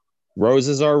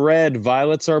Roses are red,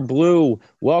 violets are blue.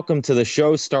 Welcome to the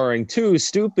show starring two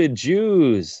stupid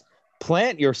Jews.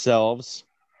 Plant yourselves.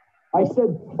 I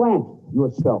said plant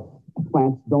yourself.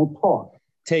 Plants don't talk.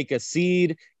 Take a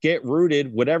seed, get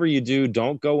rooted. Whatever you do,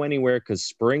 don't go anywhere because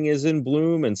spring is in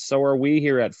bloom, and so are we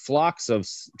here at Flocks of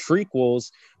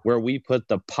Trequels, where we put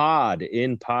the pod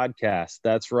in podcast.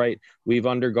 That's right. We've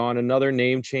undergone another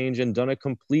name change and done a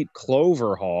complete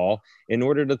clover haul in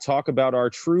order to talk about our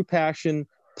true passion,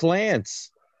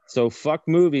 plants. So fuck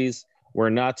movies. We're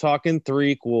not talking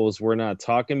threequels. We're not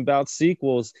talking about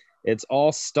sequels. It's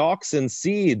all stalks and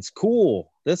seeds.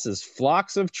 Cool. This is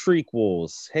Flocks of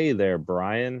Trequels. Hey there,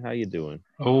 Brian. How you doing?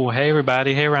 Oh, hey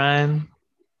everybody. Hey Ryan.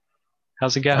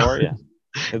 How's it going? How are you?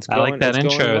 It's I like going. that It's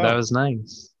going intro. well. That was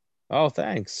nice. Oh,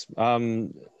 thanks.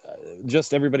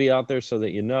 Just everybody out there so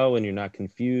that you know and you're not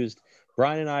confused.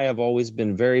 Brian and I have always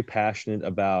been very passionate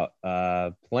about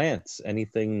plants. Any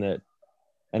kind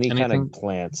of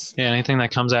plants. Yeah, anything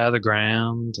that comes out of the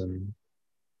ground and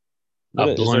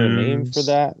Is there a name for blooms.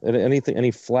 that?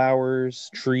 Any flowers,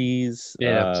 trees?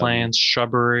 Yeah, plants,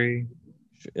 shrubbery.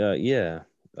 Yeah.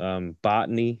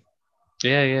 Botany.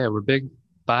 Yeah, we're big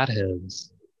bot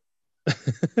heads.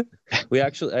 We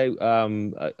actually,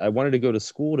 I wanted to go to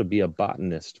school to be a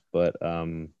botanist, but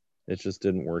it just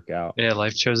didn't work out. Yeah,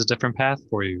 life chose a different path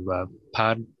for you.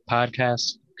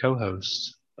 Podcast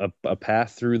co-host. A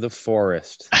path through the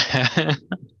forest.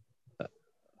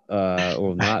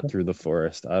 Well, not through the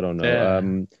forest. I don't know. Yeah.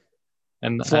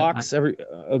 And flocks.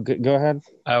 Go ahead.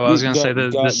 I was going to say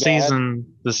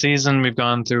the season we've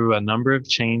gone through a number of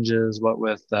changes. What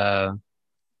with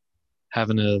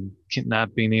having to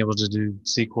not being able to do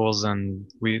sequels, and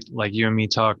we like you and me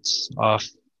talked off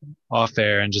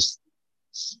air, and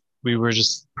we were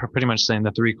just pretty much saying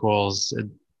the threequels.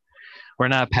 We're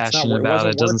not passionate about it.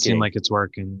 It doesn't seem like it's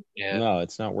working. Yeah. No,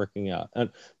 it's not working out. And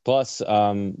plus,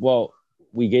 well,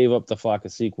 we gave up the flock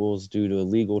of sequels due to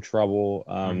legal trouble.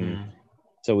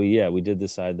 So we did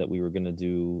decide that we were going to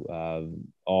do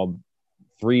all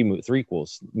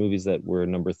threequels, movies that were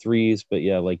number threes. But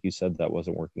yeah, like you said, that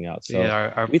wasn't working out. So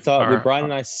yeah, we thought Brian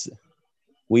and I,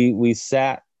 we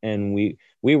sat and we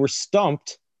were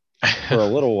stumped for a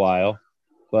little while.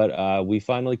 But we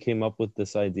finally came up with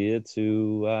this idea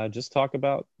to just talk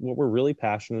about what we're really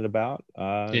passionate about.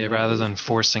 Rather than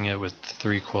forcing it with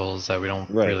threequels that we don't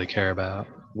really care about.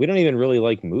 We don't even really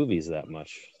like movies that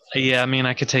much. So. Yeah, I mean,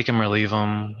 I could take them or leave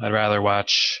them. I'd rather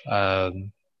watch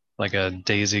like a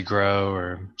Daisy Grow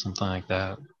or something like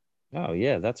that. Oh,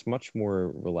 yeah, that's much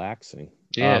more relaxing.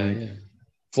 Yeah.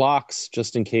 Phlox,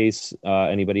 just in case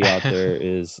anybody out there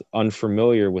is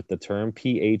unfamiliar with the term,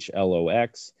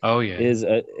 PHLOX. Oh yeah,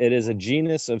 it is a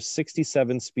genus of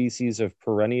 67 species of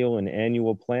perennial and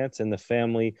annual plants in the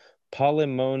family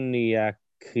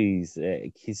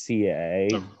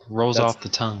Polemoniaceae. Rolls off the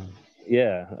tongue.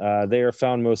 Yeah, they are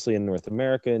found mostly in North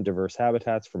America in diverse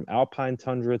habitats from alpine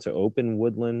tundra to open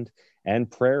woodland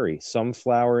and prairie. Some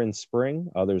flower in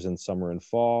spring, others in summer and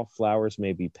fall. Flowers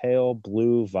may be pale,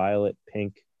 blue, violet,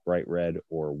 pink, bright red,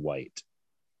 or white.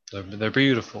 They're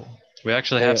beautiful. We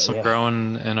actually have some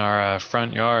growing in our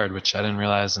front yard, which I didn't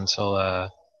realize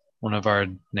until one of our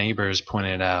neighbors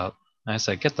pointed out. I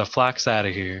said, "Get the phlox out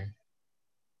of here."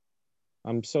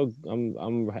 I'm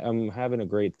having a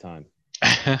great time.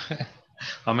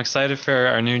 I'm excited for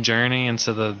our new journey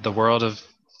into the world of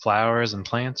flowers and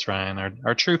plants, Ryan.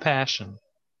 Our true passion.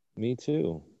 Me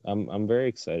too. I'm very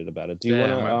excited about it. Do you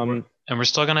want to? And we're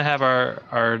still gonna have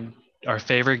our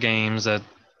favorite games at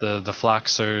the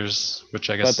Floxers, which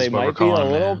I guess is what we're calling them. But they might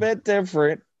be a little bit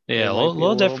different. Yeah, a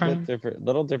little different.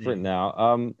 Little different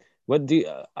now. What do you,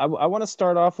 I want to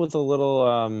start off with a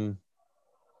little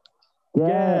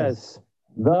guess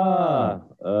the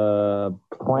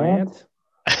plant.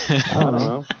 I don't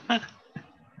know.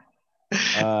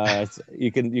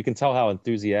 You can tell how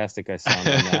enthusiastic I sound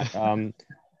on that.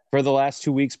 For the last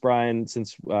 2 weeks, Brian,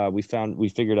 since we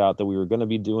figured out that we were going to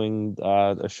be doing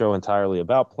a show entirely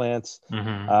about plants,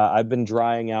 I've been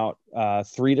drying out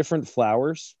 3 different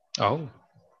flowers. Oh.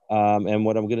 And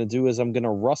what I'm going to do is I'm going to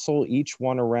rustle each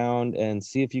one around and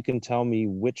see if you can tell me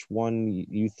which one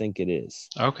you think it is.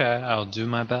 Okay, I'll do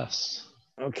my best.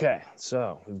 Okay,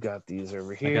 so we've got these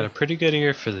over here. I got a pretty good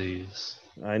ear for these.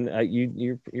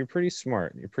 You're pretty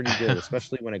smart. You're pretty good,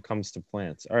 especially when it comes to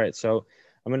plants. All right, so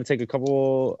I'm going to take a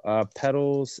couple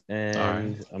petals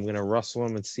and I'm going to rustle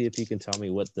them and see if you can tell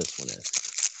me what this one is.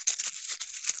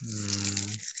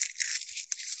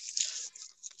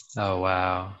 Oh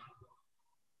wow.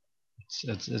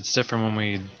 It's different when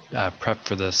we prep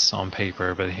for this on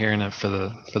paper, but hearing it for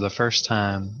the first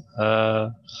time,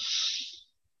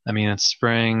 I mean, it's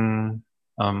spring.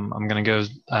 I'm gonna go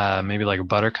maybe like a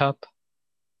buttercup.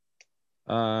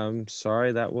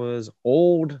 Sorry, that was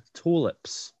old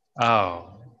tulips.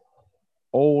 Oh,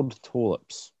 Old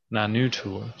tulips. not new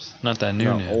tulips. Not that new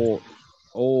No, new. old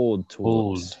Old.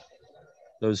 tulips.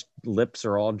 Those lips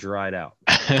are all dried out.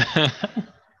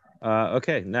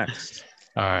 Okay, next.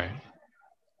 All right.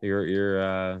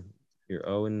 You're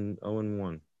 0 and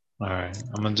 1. All right.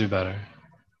 I'm gonna do better.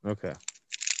 Okay.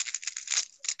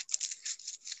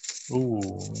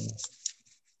 Ooh.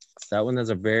 That one has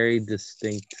a very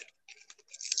distinct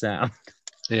sound.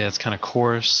 Yeah, it's kind of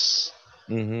coarse.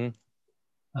 Mm-hmm.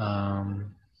 Hmm.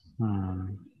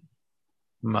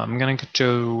 I'm gonna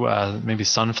go maybe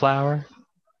sunflower.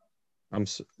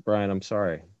 Brian, I'm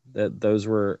sorry. Those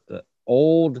were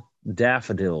old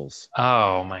daffodils.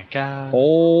 Oh my god.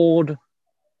 Old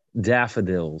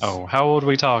daffodils. Oh, how old are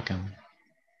we talking?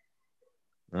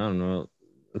 I don't know,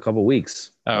 a couple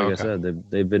weeks. Oh, Like I okay. said,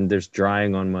 they've been just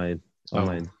drying on my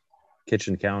Oh,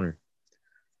 kitchen counter.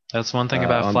 that's one thing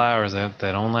about flowers. They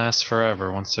don't last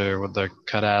forever once they're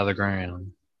cut out of the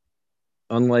ground.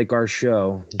 Unlike our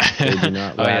show, they do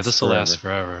not Oh yeah, last this will forever. last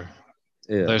forever.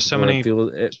 Yeah, There's so or many.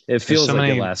 it There's feels so like it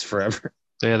many. lasts forever.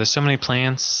 Yeah, there's so many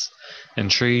plants and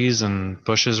trees and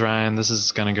bushes, Ryan. This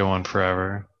is gonna go on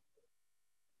forever.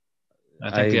 I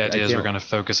think the I idea is we're can't. gonna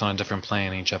focus on a different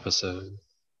plant each episode.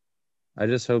 I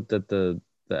just hope that the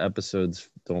episodes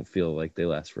don't feel like they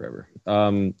last forever.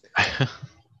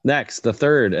 Next, the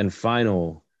third and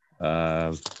final.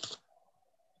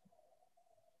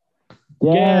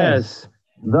 Guess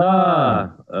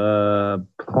the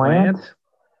plant.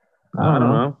 I don't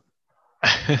know.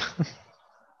 I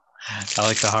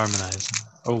like the harmonizing.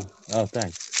 Oh,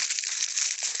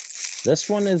 thanks. This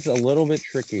one is a little bit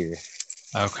trickier.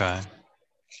 okay.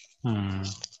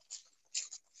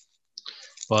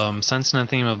 Well, I'm sensing a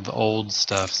theme of old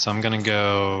stuff, so I'm gonna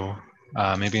go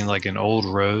maybe like an old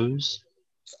rose.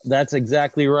 That's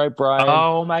exactly right, Brian.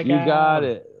 Oh my god. You got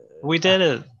it. We did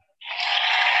it.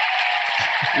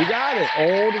 You got it.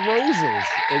 Old roses.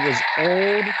 It was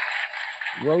old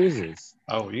roses.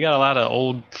 Oh, you got a lot of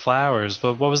old flowers,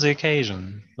 but what was the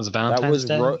occasion? Was it Valentine's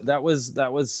Day? That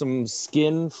was some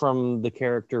skin from the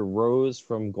character Rose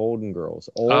from Golden Girls.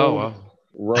 Old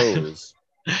Rose.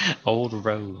 Old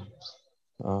Rose.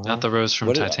 Not the Rose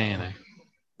from Titanic.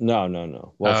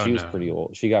 No. Well, she was pretty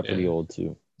old. She got pretty old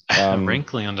too.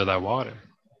 Wrinkly under that water.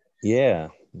 Yeah.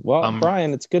 Well,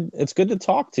 Brian, it's good to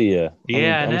talk to you.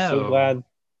 Yeah, I'm so glad.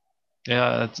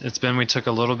 Yeah, it's been. We took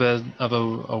a little bit of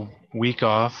a week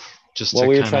off just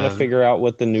we were trying to figure out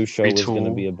what the new show was going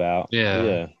to be about.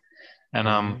 Yeah.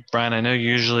 And Brian, I know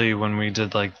usually when we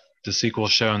did like the sequel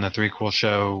show and the threequel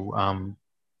show,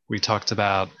 we talked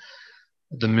about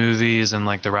the movies and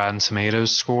like the Rotten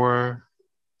Tomatoes score.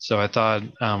 So I thought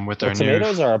with our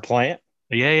tomatoes are a plant.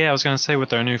 Yeah, I was gonna say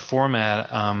with our new format,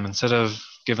 instead of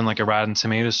giving like a Rotten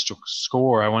Tomatoes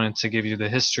score, I wanted to give you the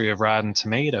history of Rotten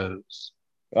Tomatoes.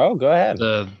 Oh, go ahead.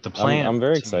 The plant. I'm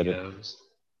very excited.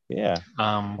 Yeah.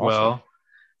 Awesome. Well,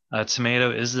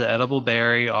 tomato is the edible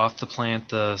berry off the plant,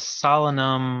 the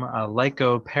Solanum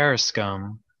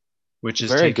lycoperiscum, which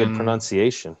is very good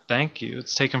pronunciation. Thank you.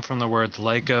 It's taken from the words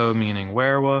lyco, meaning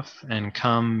werewolf, and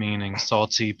cum, meaning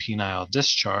salty penile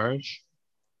discharge.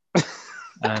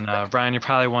 And Brian, you're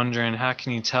probably wondering, how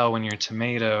can you tell when your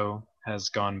tomato has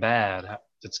gone bad?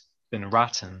 It's been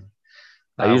rotten.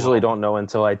 I usually don't know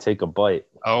until I take a bite.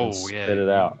 Spit it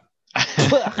out.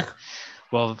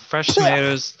 Well, fresh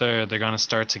tomatoes, they're going to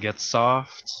start to get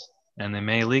soft, and they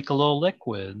may leak a little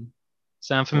liquid.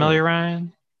 Sound familiar,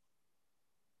 Ryan?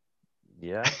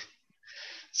 Yeah.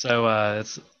 So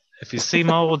it's if you see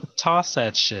mold, toss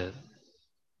that shit.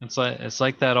 It's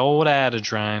like that old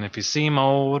adage, Ryan. If you see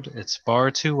mold, it's far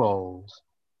too old.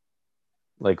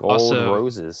 Like old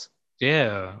roses.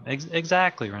 Yeah,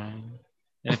 exactly, Ryan.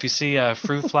 And if you see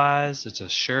fruit flies, it's a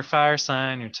surefire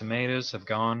sign your tomatoes have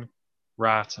gone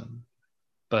rotten.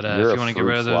 But if you want to get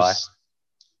rid of those,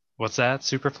 what's that?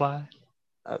 Superfly?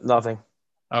 Nothing.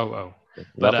 Oh.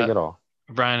 Nothing at all.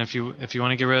 Brian, if you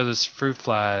want to get rid of those fruit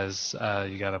flies,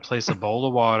 you got to place a bowl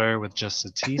of water with just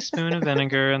a teaspoon of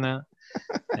vinegar in it,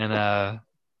 and well,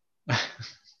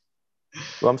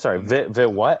 I'm sorry.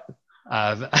 What?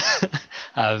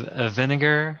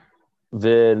 Vinegar.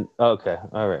 Okay.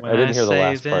 All right. I didn't hear the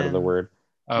last part of the word.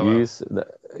 Oh,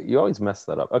 you always mess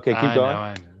that up. Okay, keep going.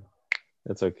 I know.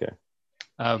 It's okay.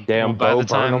 Damn. By the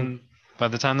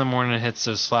time the morning hits,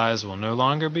 those flies will no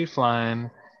longer be flying,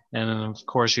 and then of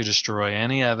course you destroy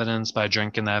any evidence by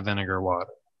drinking that vinegar water.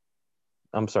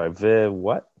 I'm sorry.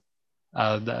 What?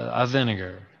 A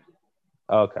vinegar.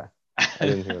 Okay. I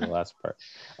didn't hear the last part.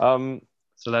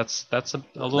 So that's a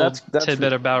little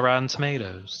tidbit about Rotten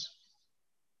Tomatoes.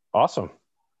 Awesome.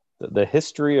 The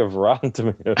history of Rotten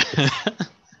Tomatoes.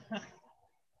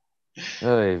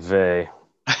 Oy vey.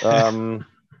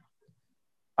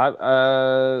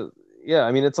 Yeah,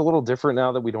 I mean, it's a little different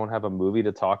now that we don't have a movie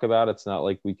to talk about. It's not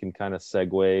like we can kind of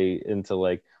segue into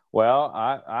like, well,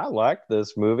 I liked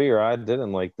this movie or I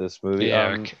didn't like this movie.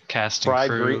 Yeah, casting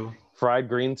crew. Fried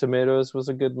Green Tomatoes was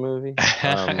a good movie.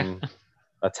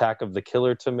 Attack of the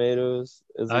Killer Tomatoes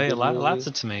is a good movie. Lots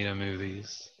of tomato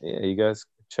movies. Yeah, you guys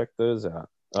check those out.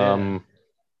 Yeah.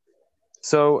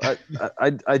 So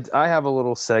I have a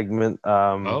little segment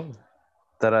that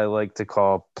I like to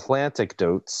call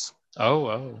Planticdotes.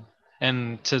 Oh.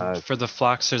 And for the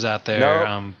Floxers out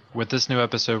there, with this new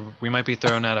episode, we might be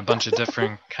throwing out a bunch of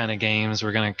different kind of games.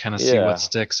 We're going to kind of see what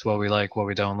sticks, what we like, what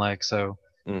we don't like. So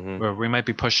we might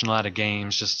be pushing a lot of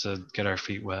games just to get our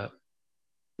feet wet.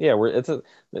 Yeah,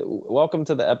 welcome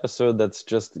to the episode that's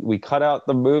just, we cut out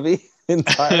the movie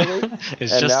entirely.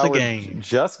 It's just the game.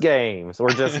 Just games. We're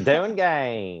just doing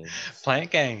games. Playing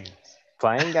games.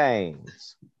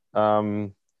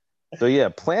 So yeah,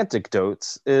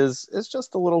 Planticdotes is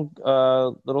just a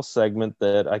little segment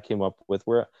that I came up with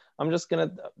where I'm just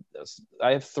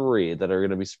I have 3 that are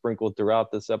gonna be sprinkled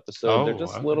throughout this episode. They're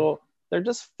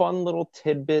just fun little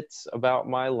tidbits about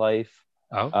my life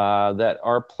that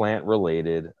are plant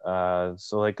related. So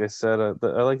like I said, I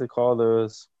like to call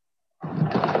those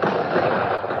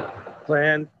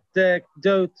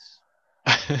Planticdotes.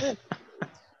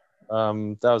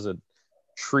 That was a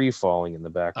tree falling in the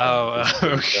background.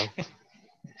 Okay. Can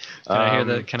I hear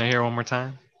that? Can I hear one more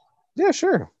time? Yeah,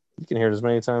 sure. You can hear it as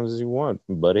many times as you want,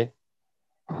 buddy.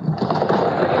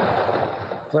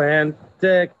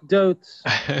 Planticdotes.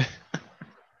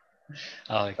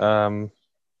 I like it.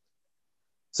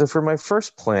 So for my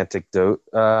first Planticdote,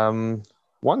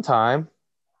 one time,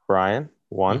 Brian,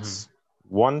 one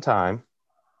time,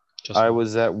 just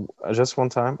one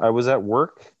time, I was at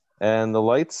work and the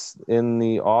lights in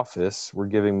the office were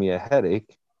giving me a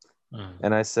headache.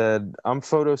 And I said, I'm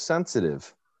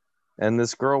photosensitive. And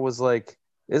this girl was like,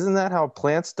 isn't that how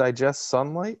plants digest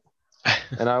sunlight?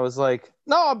 And I was like,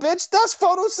 no, bitch, that's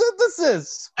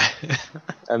photosynthesis.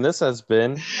 And this has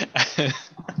been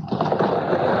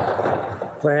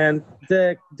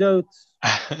Planticdotes.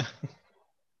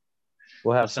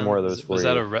 We'll have some more of those for you.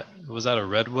 Was that a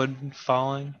redwood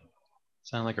falling?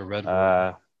 Sounded like a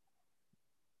redwood.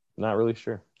 Not really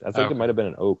sure. I think it might have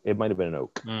been an oak.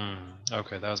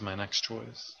 Okay, that was my next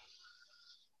choice.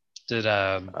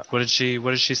 What did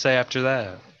she say after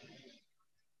that?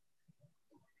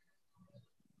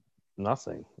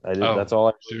 Nothing. That's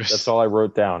all I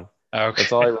wrote down. Okay.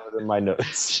 That's all I wrote in my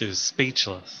notes. She was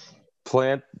speechless.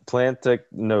 Plantic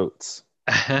notes.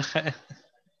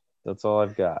 That's all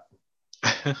I've got.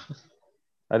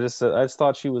 I just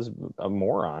thought she was a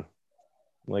moron.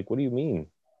 Like, what do you mean?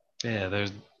 Yeah,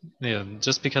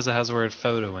 just because it has the word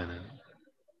photo in it.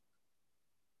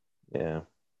 Yeah.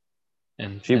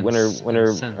 And when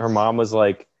her mom was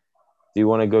like, do you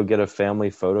want to go get a family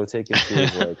photo taken? She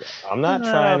was like, I'm not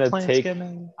trying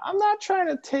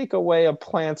to take away a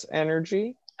plant's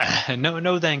energy.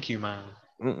 No, thank you, Mom.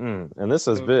 And this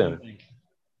has been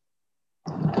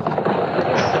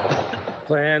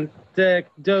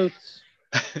Planticdotes.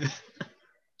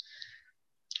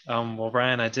 Well,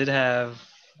 Brian, I did have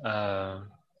I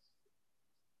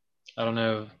don't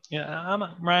know. Yeah, I'm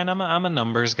a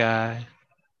numbers guy,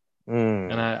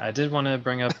 and I did want to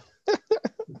bring up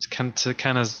to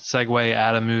kind of segue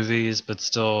out of movies, but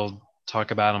still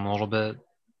talk about them a little bit.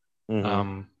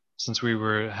 Since we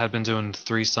had been doing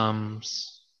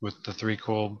threesomes with the 3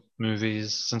 cool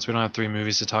movies, since we don't have 3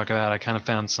 movies to talk about, I kind of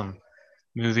found some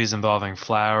movies involving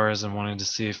flowers and wanted to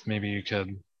see if maybe you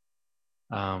could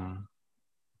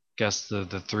guess the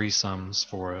threesomes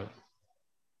for it.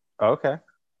 Okay.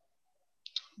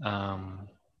 I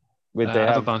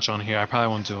have a bunch on here. I probably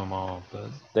won't do them all, but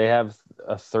they have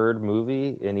a 3rd movie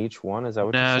in each one. Is that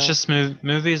what you're saying? No, it's just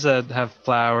movies that have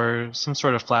some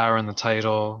sort of flower in the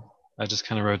title. I just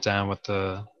kind of wrote down what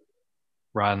the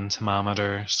Rotten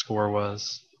Thermometer score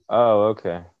was. Oh,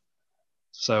 okay.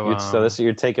 So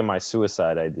you're taking my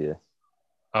suicide idea.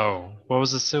 Oh, what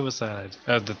was the suicide?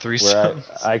 The threesome.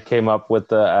 I came up with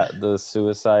the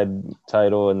suicide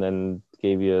title and then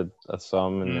gave you a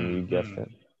sum and then you guessed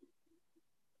it.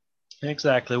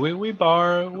 Exactly. We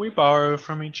borrow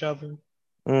from each other.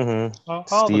 All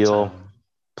Steal, the time.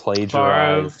 plagiarize.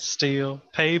 Borrow, steal,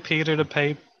 pay Peter to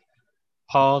pay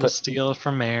Paul to steal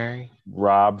from Mary.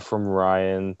 Rob from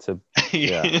Ryan to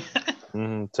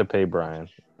to pay Brian.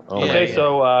 Okay,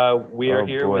 so we are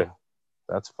here with.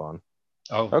 That's fun.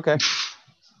 Oh, okay.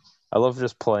 I love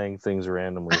just playing things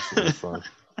randomly. It's really fun.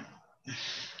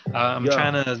 I'm Yeah.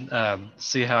 trying to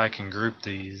see how I can group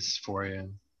these for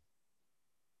you.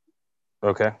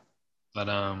 Okay. But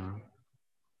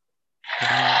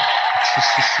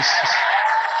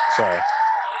Sorry.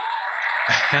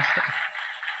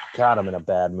 God, I'm in a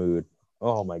bad mood.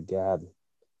 Oh my God.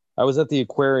 I was at the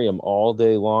aquarium all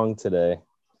day long today.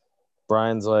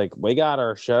 Brian's like, we got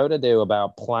our show to do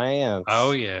about plants.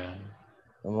 Oh yeah.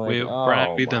 I'm like, Brian,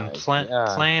 oh we've been my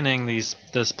God. planning this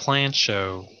plant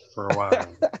show for a while.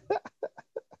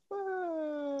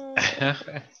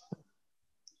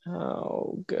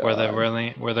 Oh God.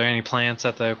 Were there any plants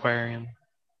at the aquarium?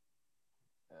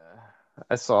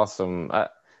 I saw some. I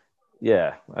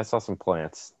saw some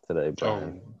plants today,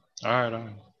 Brian. Oh, all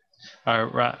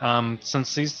right. Right.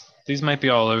 Since these might be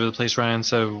all over the place, Ryan.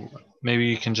 So maybe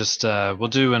you can just we'll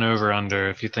do an over under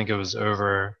if you think it was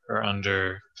over or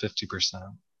under 50%.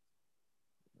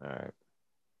 All right.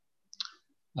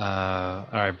 All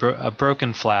right.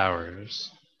 Broken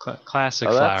Flowers, classic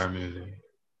flower movie.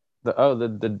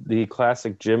 The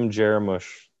classic Jim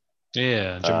Jarmusch.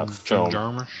 Yeah, Jim film.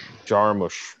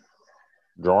 Jarmusch.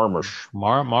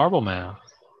 Marble Mouth.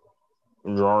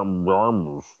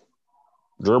 Jarmusch.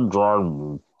 Jim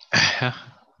Jarmusch.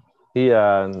 He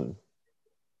I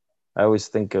always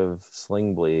think of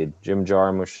Sling Blade. Jim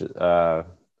Jarmusch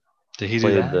Did he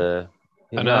played do that? the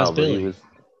Oh, no, that's but Billy.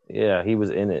 he was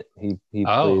in it. He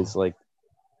plays like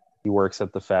he works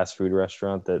at the fast food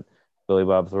restaurant that Billy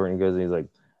Bob Thornton goes and he's like,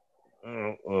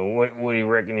 what do you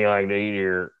reckon you like to eat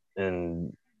here?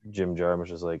 And Jim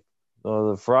Jarmusch is like,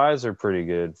 oh, the fries are pretty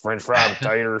good. French fry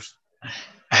potatoes.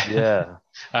 Yeah.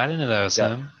 I didn't know that was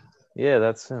him. Yeah,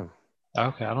 that's him.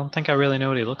 Okay, I don't think I really know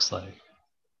what he looks like.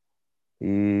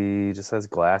 He just has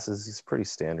glasses. He's pretty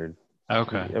standard.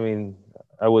 Okay. I mean,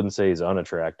 I wouldn't say he's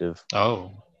unattractive.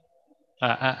 Oh.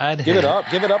 I'd give it up.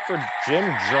 Give it up for Jim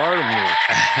Jarmusch.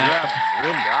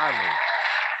 Jim Jarmusch.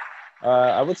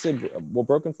 I would say, well,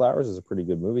 Broken Flowers is a pretty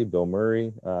good movie. Bill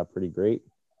Murray, pretty great.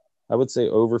 I would say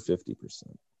over 50%.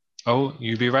 Oh,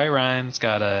 you'd be right, Ryan. It's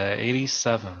got a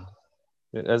 87.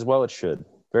 As well, it should.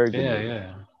 Very good movie.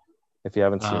 Yeah. If you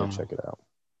haven't seen it, check it out.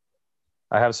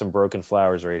 I have some Broken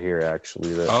Flowers right here,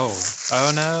 actually.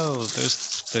 Oh no,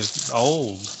 there's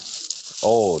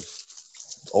old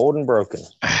and broken.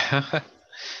 All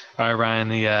right, Ryan.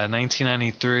 The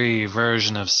 1993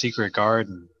 version of Secret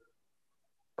Garden.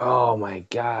 Oh my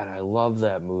God, I love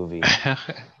that movie.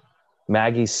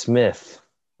 Maggie Smith.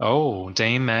 Oh,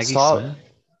 Dame Maggie Smith.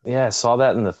 Yeah, I saw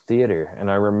that in the theater, and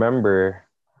I remember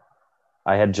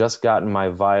I had just gotten my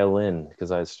violin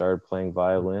because I started playing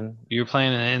violin. You were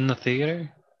playing it in the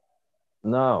theater?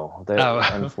 No,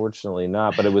 unfortunately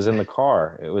not. But it was in the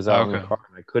car. It was out in the car.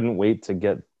 And I couldn't wait to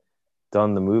get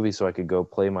done the movie so I could go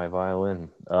play my violin.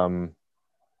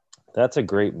 That's a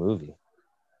great movie.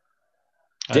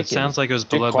 It sounds like it was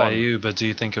beloved by you, but do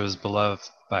you think it was beloved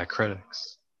by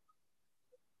critics?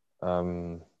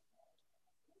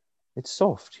 It's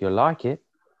soft. You like it?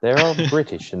 They're all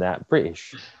British in that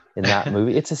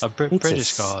movie. It's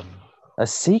British garden. A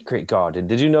secret garden.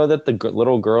 Did you know that the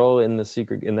little girl in that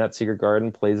secret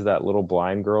garden plays that little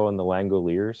blind girl in the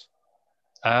Langoliers?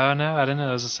 Oh no, I didn't know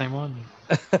it was the same one.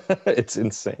 It's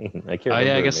insane. I can't.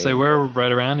 I guess they were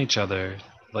right around each other,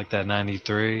 like that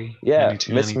 93. Yeah,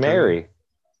 92, Miss 93.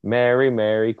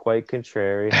 Mary, quite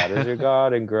contrary. How does your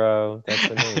garden grow? That's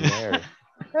the name, Mary.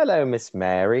 Hello, Miss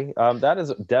Mary. That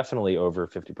is definitely over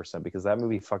 50% because that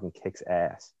movie fucking kicks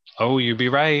ass. Oh, you'd be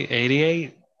right.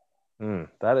 88.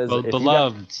 That is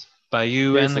beloved by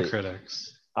you and the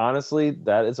critics. Honestly,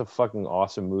 that is a fucking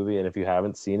awesome movie, and if you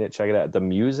haven't seen it, check it out. The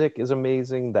music is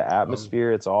amazing. The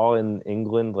atmosphere, it's all in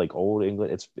England, like old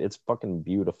England. It's fucking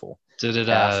beautiful. Did it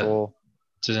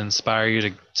inspire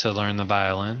you to learn the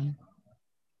violin?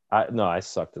 No, I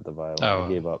sucked at the violin. Oh.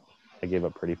 I gave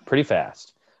up pretty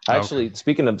fast. Actually,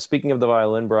 speaking of the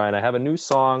violin, Brian, I have a new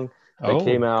song that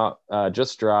came out,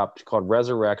 just dropped, called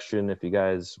Resurrection. If you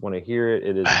guys want to hear it,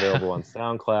 it is available on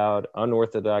SoundCloud.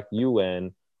 Unorthodox,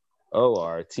 UNORTHODOC.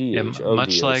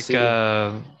 Much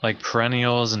like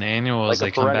perennials and annuals,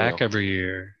 they come back every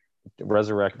year.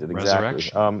 Resurrected,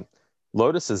 exactly.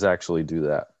 Lotuses actually do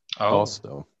that.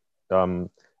 Also, the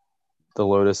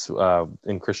lotus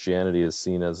in Christianity is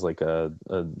seen as like a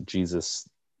Jesus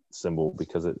symbol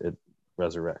because it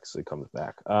resurrects, it comes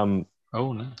back.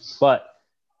 Nice. But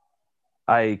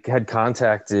I had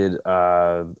contacted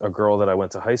a girl that I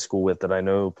went to high school with that I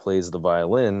know plays the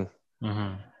violin,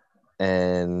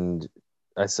 and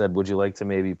I said, "Would you like to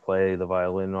maybe play the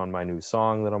violin on my new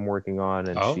song that I'm working on?"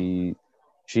 And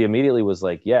she immediately was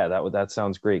like, yeah, that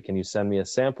sounds great. Can you send me a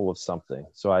sample of something?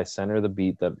 So I sent her the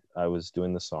beat that I was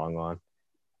doing the song on,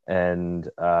 and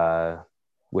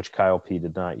which Kyle P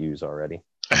did not use already.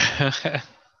 Shout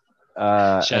and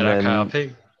out then, Kyle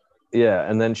P. Yeah,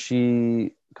 and then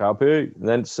Kyle P.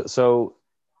 Then so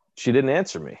she didn't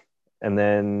answer me. And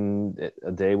then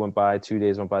a day went by, 2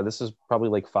 days went by. This is probably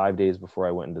like 5 days before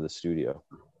I went into the studio.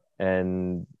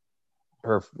 And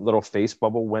her little face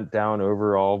bubble went down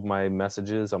over all of my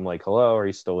messages. I'm like, hello, are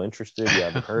you still interested?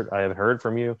 I haven't heard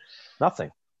from you.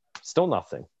 Nothing. Still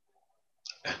nothing.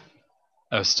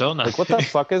 Oh, still nothing. Like,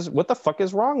 what the fuck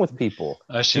is wrong with people?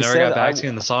 Oh, she never got back to you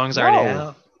and the song's already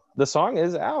out? The song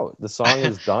is out. The song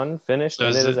is done, finished, so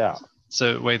and it is out.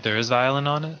 So wait, there is violin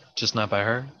on it? Just not by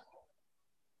her?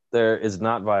 There is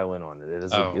not violin on it. It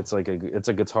is it's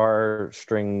a guitar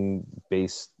string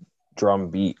bass drum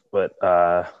beat, but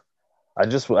I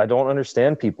don't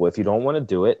understand people. If you don't want to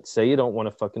do it, say you don't want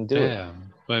to fucking do it. Yeah.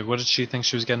 But what did she think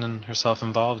she was getting herself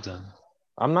involved in?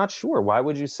 I'm not sure. Why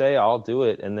would you say I'll do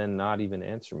it and then not even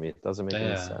answer me? It doesn't make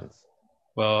any sense.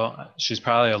 Well, she's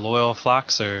probably a loyal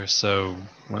Floxer, so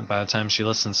by the time she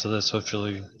listens to this,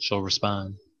 hopefully she'll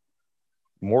respond.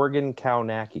 Morgan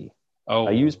Kaunacki. Oh,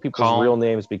 I use people's real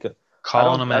names because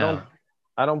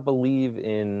I don't believe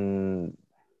in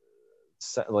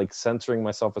like censoring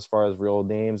myself as far as real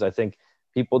names. I think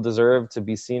people deserve to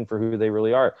be seen for who they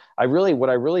really are. What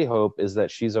I really hope is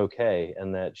that she's okay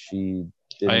and that she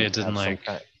didn't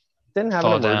have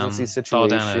an emergency situation. Fall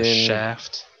down a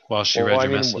shaft while she read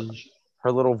your message.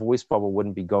 Her little voice bubble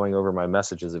wouldn't be going over my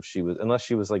messages unless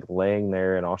she was like laying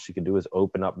there and all she could do is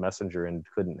open up Messenger and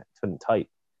couldn't type.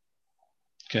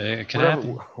 Okay, it can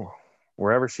happen.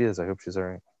 Wherever she is, I hope she's all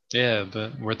right. Yeah,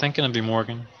 but we're thinking of you,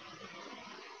 Morgan.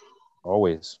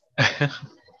 Always. All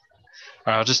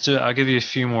right, I'll give you a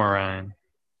few more, Ryan.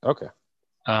 Okay.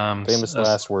 Famous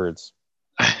last words.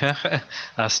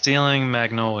 Stealing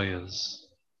magnolias.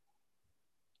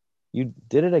 You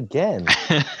did it again.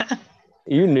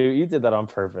 You did that on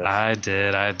purpose. I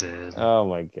did. Oh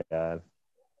my god.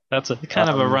 That's a kind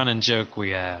of a running joke we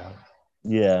have.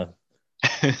 Yeah.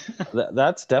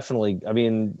 That's definitely. I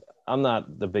mean, I'm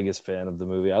not the biggest fan of the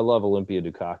movie. I love Olympia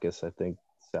Dukakis. I think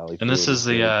Sally. And this is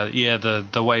the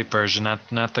white version,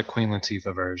 not the Queen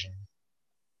Latifah version.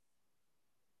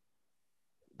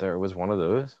 There was one of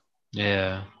those.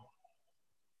 Yeah.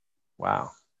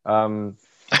 Wow.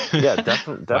 Yeah,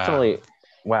 definitely.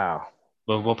 Wow.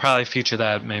 Well, we'll probably feature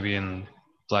that maybe in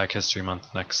Black History Month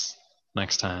next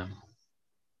time.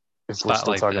 If we're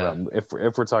still talking about if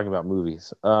we're talking about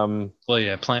movies. Well,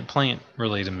 yeah, plant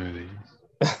related movies.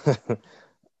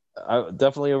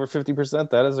 Definitely over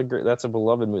 50%. That's a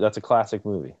beloved movie. That's a classic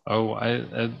movie. Oh,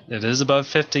 it is above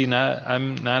 50.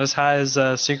 I'm not as high as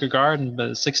Secret Garden,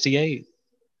 but 68.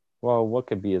 Well, what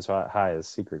could be as high as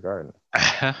Secret Garden?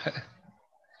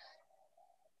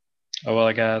 Oh well,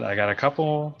 I got a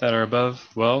couple that are above.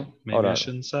 Well, maybe I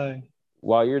shouldn't say.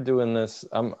 While you're doing this,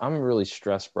 I'm really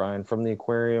stressed, Brian. From the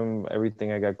aquarium,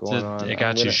 everything I got going on. It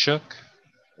got you shook?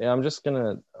 Yeah, I'm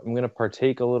gonna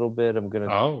partake a little bit. I'm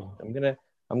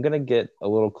gonna get a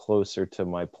little closer to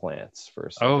my plants for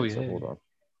a second. Oh yeah. So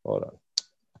hold on.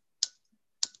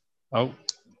 Oh.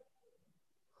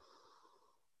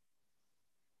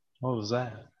 What was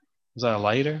that? Was that a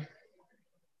lighter?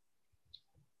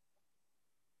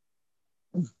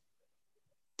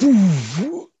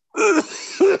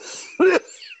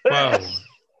 Whoa.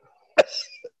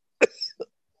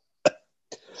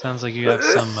 Sounds like you have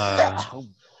some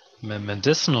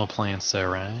medicinal plants there,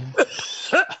 Ryan.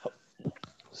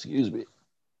 Excuse me.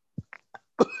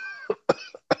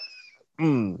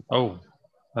 Oh,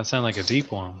 that sounded like a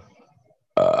deep one.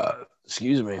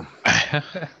 Excuse me.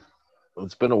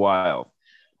 It's been a while.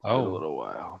 Oh, a little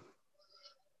while.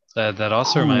 That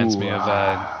also reminds me of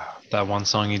that one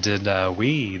song you did,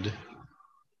 Weed.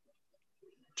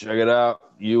 Check it out,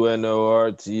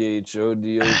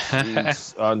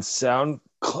 UNORTHODOC on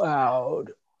SoundCloud.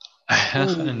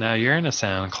 And now you're in a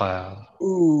SoundCloud.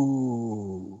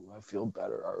 Ooh, I feel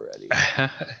better already.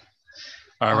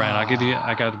 All right, I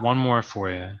got one more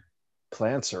for you.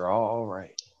 Plants are all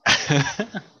right.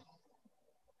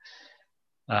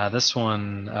 This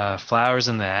one, Flowers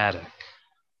in the Attic.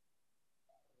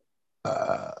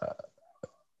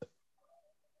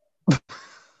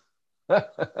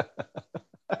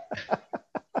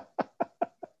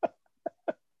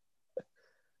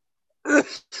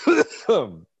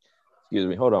 Excuse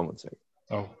me. Hold on one second.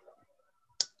 Oh.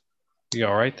 You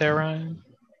all right there, Ryan?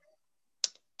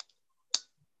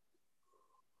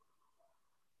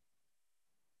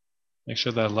 Make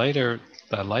sure that lighter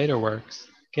works.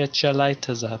 Get your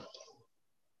lighters up.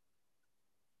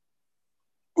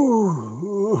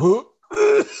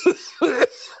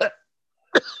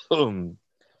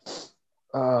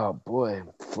 Oh boy,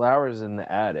 flowers in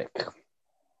the attic.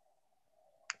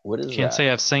 What is Can't that? say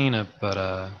I've seen it,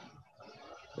 but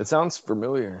It sounds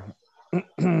familiar.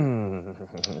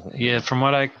 yeah, from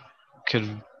what I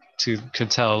could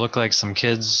tell, it looked like some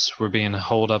kids were being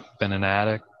holed up in an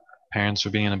attic. Parents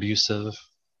were being abusive.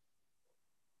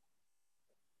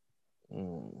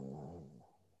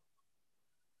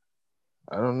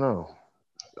 I don't know.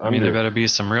 I mean, there better be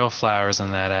some real flowers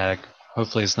in that attic.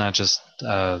 Hopefully, it's not just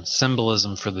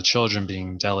symbolism for the children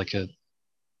being delicate,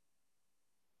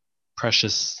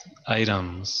 precious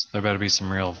items. There better be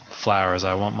some real flowers.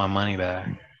 I want my money back.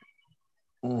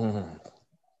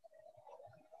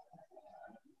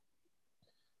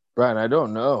 Brian, I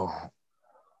don't know.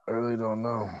 I really don't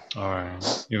know. All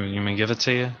right, you may give it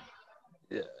to you.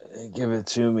 Yeah, give it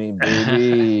to me,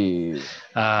 baby.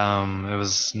 It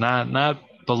was not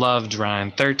beloved,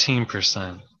 Ryan.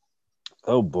 13%.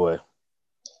 Oh boy.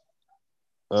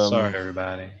 Sorry,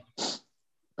 everybody.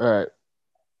 All right.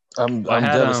 I'm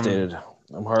devastated.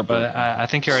 I'm heartbroken. But I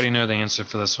think you already know the answer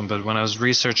for this one. But when I was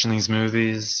researching these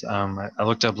movies, I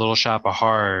looked up Little Shop of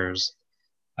Horrors.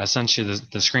 I sent you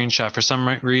the screenshot. For some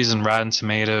reason, Rotten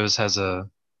Tomatoes has an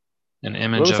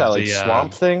image what was of that, like the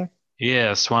Swamp Thing?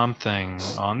 Yeah, Swamp Thing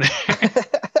on there.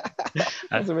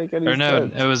 Doesn't make any or no,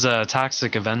 sense. it was a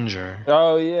Toxic Avenger.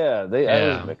 Oh yeah, I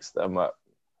always mix them up.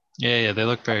 Yeah, they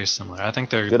look very similar. I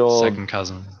think they're second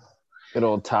cousins. Good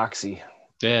old Toxie.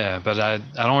 Yeah, but I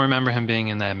don't remember him being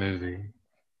in that movie.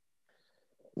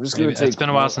 I'm just gonna take. It's been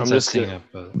a while since I've seen it,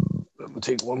 but I'm gonna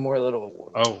take one more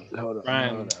little. Oh, hold on,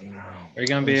 Ryan, are you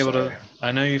gonna be able to?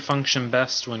 I know you function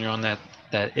best when you're on that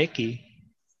icky.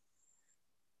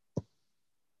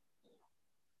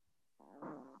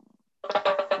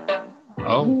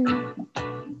 Oh.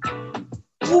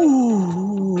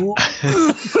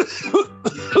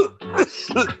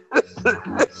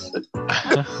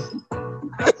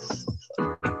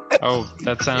 Oh,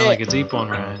 that sounded like a deep one,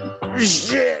 Ryan.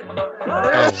 Shit.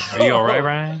 Oh, are you all right,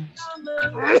 Ryan?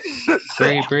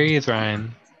 Breathe,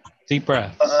 Ryan. Deep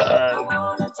breaths.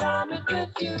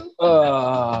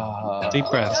 Deep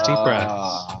breaths.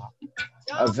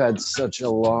 I've had such a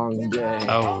long day.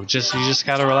 Oh, you just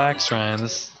gotta relax, Ryan.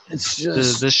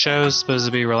 This show is supposed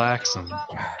to be relaxing.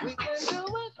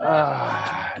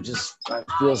 I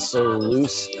feel so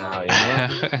loose now, you know?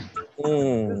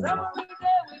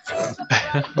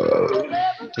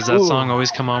 Does that song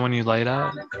always come on when you light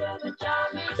up?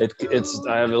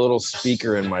 I have a little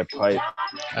speaker in my pipe.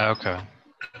 Okay.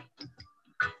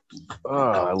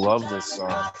 Oh, I love this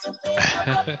song.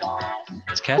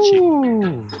 It's catchy.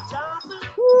 Ooh.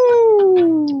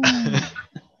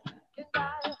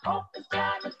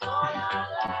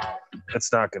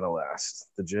 It's not gonna last.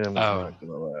 The gym is not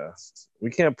gonna last.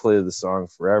 We can't play the song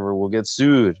forever. We'll get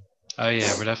sued. Oh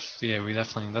yeah, we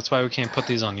definitely. That's why we can't put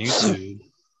these on YouTube.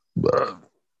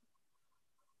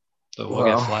 So we'll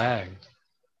get flagged.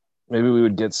 Maybe we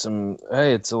would get some.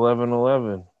 Hey, it's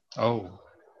 11:11. Oh,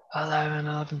 11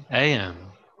 a.m.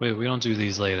 Wait, we don't do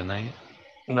these late at night.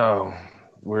 No,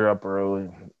 we're up early.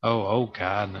 Oh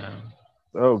God, no.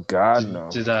 Oh God, no.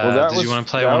 Did you want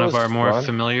to play one of our more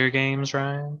familiar games,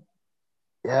 Ryan?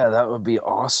 Yeah, that would be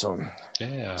awesome.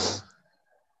 Yeah.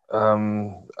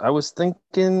 I was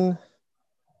thinking,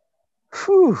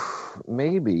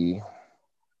 maybe,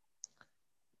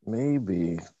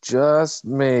 just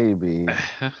maybe,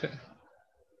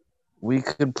 we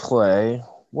could play.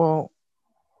 Well,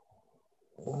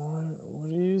 what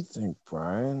do you think,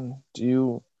 Brian? Do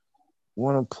you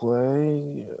want to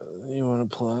play?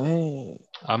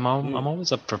 I'm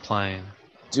always up for playing.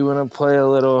 Do you want to play a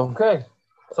little? Okay.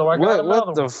 So I got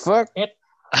what the fuck? What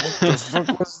the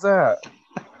fuck was that?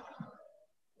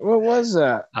 What was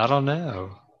that? I don't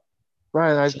know.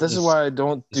 Brian, this is why I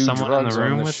don't do drugs in the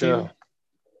room on the with show. You?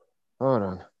 Hold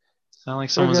on. Sound like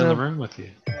someone's in the room with you.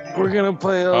 We're gonna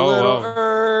play a little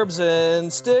herbs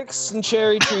and sticks and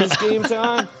cherry trees game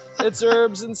time. It's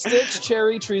herbs and sticks,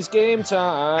 cherry trees game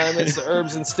time. It's the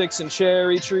herbs and sticks and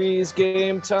cherry trees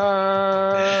game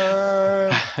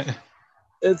time.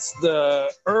 It's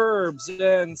the herbs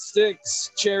and sticks,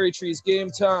 cherry trees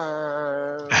game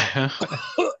time.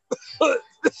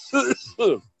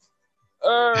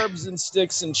 Herbs and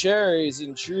sticks and cherries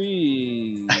and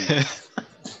trees.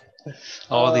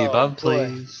 All the above,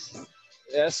 please.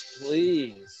 Yes,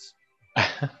 please.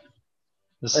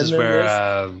 This is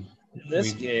where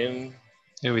this game.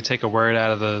 Yeah, we take a word out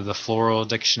of the floral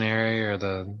dictionary or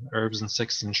the herbs and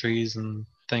sticks and trees and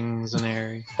things and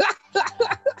area.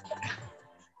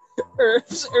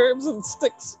 Herbs and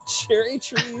sticks, cherry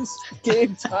trees,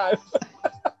 game time.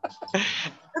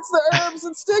 It's the Herbs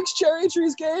and Sticks Cherry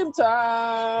Trees game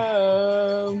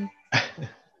time.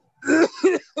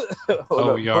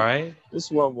 Oh, you all right?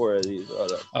 Just one more of these.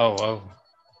 Hold up. Oh.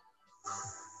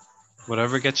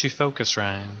 Whatever gets you focused,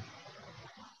 Ryan.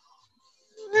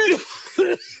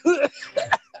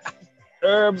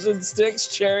 Herbs and Sticks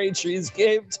Cherry Trees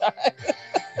game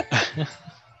time.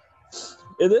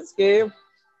 In this game,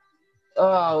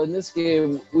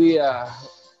 we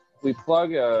plug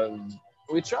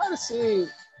we try to see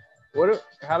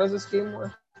how does this game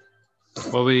work?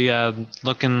 Well, we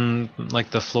look in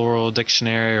like the Floral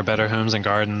Dictionary or Better Homes and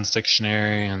Gardens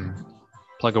Dictionary and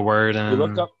plug a word in. We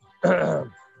look up.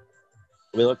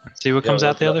 See what comes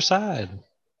out the other side.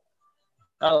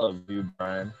 I love you,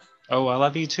 Brian. Oh, I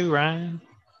love you too, Ryan.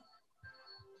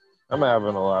 I'm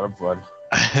having a lot of fun.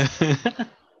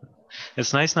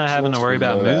 It's nice not having to worry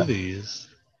about movies.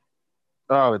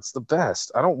 Oh, it's the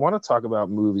best. I don't want to talk about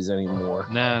movies anymore.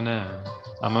 No.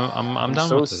 I'm done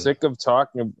so with it. Sick of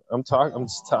talking.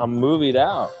 I'm movied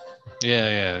out.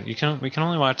 Yeah. We can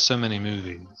only watch so many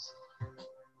movies.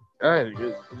 I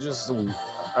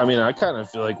kind of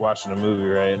feel like watching a movie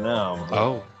right now. But...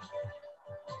 Oh.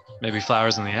 Maybe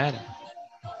Flowers in the Attic.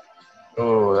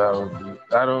 Oh, that would be...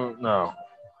 I don't know.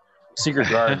 Secret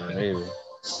Garden, maybe.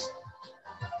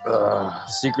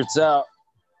 Secret's Out.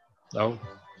 Oh.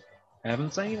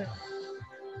 Haven't seen it.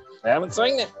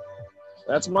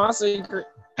 That's my secret.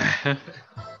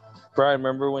 Brian,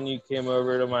 remember when you came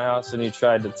over to my house and you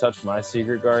tried to touch my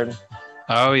secret garden?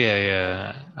 Oh,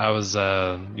 yeah. I was,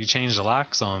 you changed the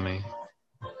locks on me.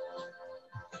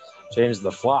 Changed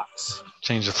the flocks.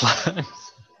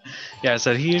 Yeah, I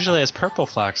said he usually has purple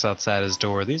flocks outside his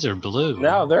door. These are blue.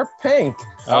 No, they're pink.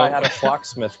 Oh. I had a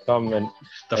flocksmith come and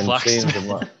change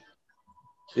them up.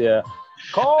 Yeah.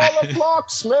 Call a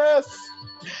flocksmith!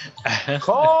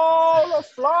 Call a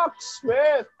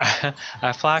flocksmith!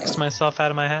 I floxed myself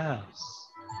out of my house.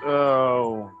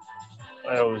 Oh.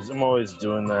 I'm always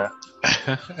doing that.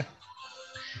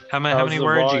 How many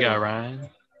words you got, Ryan?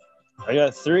 I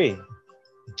got 3.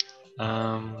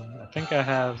 I think I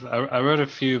have. I wrote a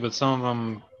few, but some of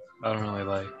them I don't really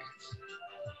like.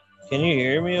 Can you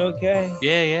hear me okay?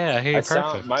 Yeah, I hear you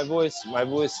perfect. My voice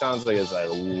sounds like it's like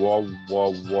whoa,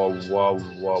 whoa, whoa, whoa,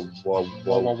 whoa, whoa,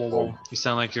 whoa, whoa. You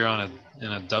sound like you're in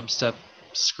a dubstep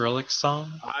Skrillex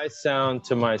song. I sound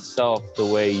to myself the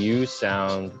way you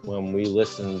sound when we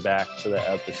listen back to the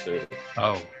episode.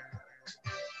 Oh.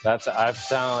 I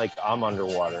sound like I'm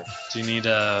underwater. Do you need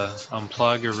to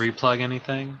unplug or replug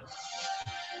anything?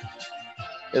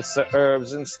 It's the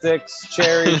Herbs and Sticks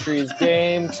Cherry Trees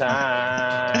game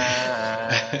time.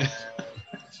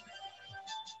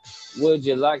 Would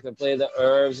you like to play the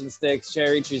Herbs and Sticks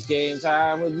Cherry Trees game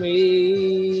time with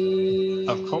me?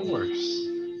 Of course.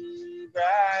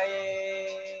 Brian.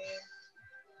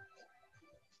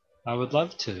 I would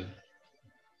love to.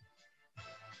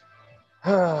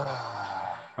 All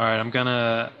right,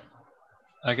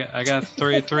 I got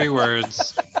three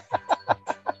words.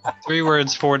 3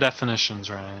 words, 4 definitions,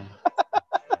 Ryan.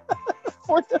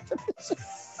 4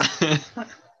 definitions.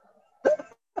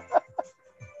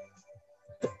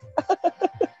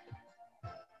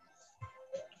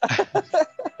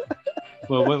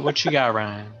 Well, what you got,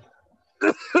 Ryan?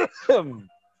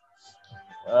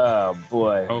 Oh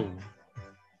boy.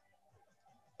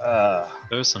 Oh.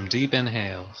 Those some deep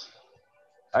inhales.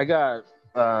 I got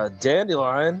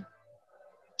dandelion.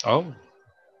 Oh.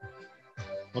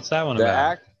 What's that one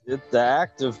about? The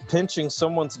act of pinching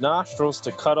someone's nostrils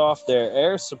to cut off their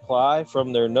air supply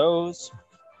from their nose.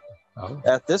 Oh.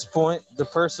 At this point, the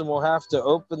person will have to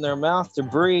open their mouth to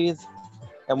breathe.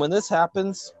 And when this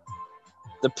happens,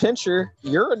 the pincher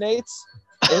urinates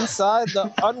inside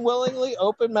the unwillingly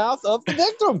open mouth of the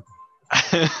victim.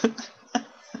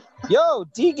 Yo,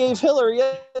 D gave Hillary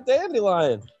a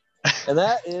dandelion. And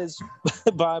that is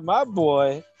by my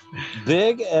boy,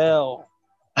 Big L.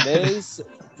 May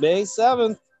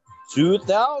 7th,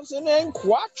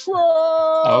 2004.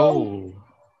 Oh.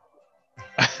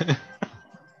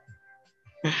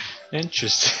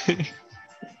 Interesting.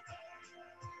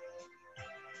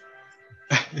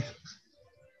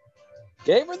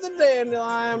 Gave her the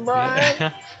dandelion, Brian.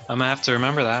 Yeah, I'm gonna have to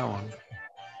remember that one.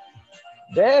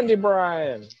 Dandy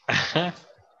Brian.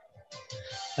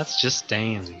 That's just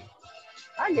dandy.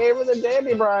 I gave her the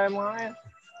Dandy Brian line.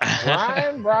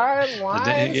 Brian.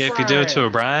 If you do it to a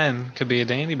Brian, could be a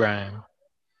Dandy Brian.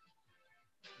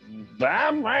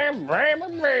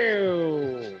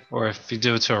 Or if you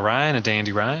do it to a Ryan, a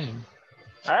Dandy Ryan.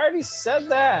 I already said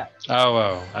that.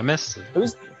 Oh, I missed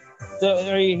it.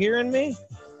 Are you hearing me?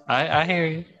 I hear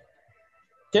you.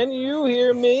 Can you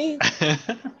hear me?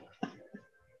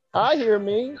 I hear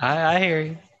me. I hear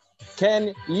you.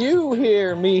 Can you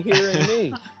hear me hearing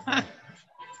me? All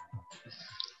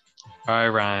right,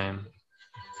 Ryan.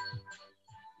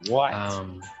 What?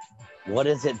 What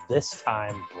is it this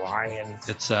time, Brian?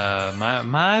 It's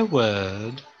my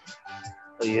word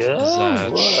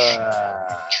Yeah.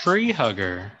 is tree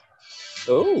hugger.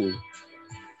 Oh.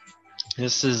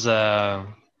 This is the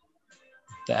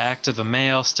act of a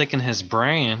male sticking his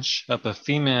branch up a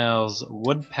female's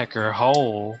woodpecker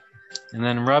hole and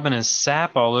then rubbing his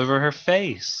sap all over her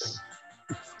face.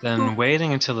 Then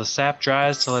waiting until the sap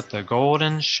dries to let the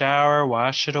golden shower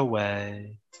wash it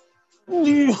away.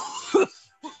 Did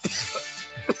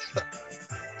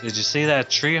you see that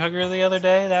tree hugger the other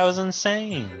day? That was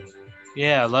insane.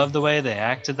 Yeah, I love the way they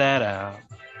acted that out.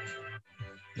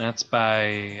 That's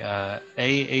by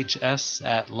AHS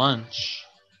at Lunch,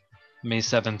 May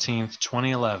 17th,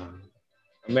 2011.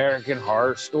 American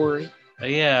Horror Story?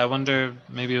 Yeah, I wonder,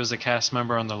 maybe it was a cast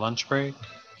member on their lunch break?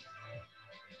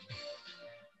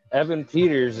 Evan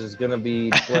Peters is going to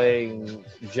be playing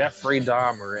Jeffrey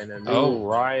Dahmer in a new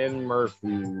Ryan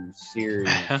Murphy series.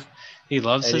 He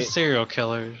loves his serial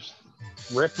killers.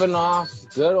 Ripping off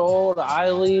good old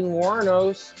Eileen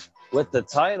Wuornos with the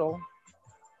title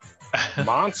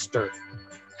Monster.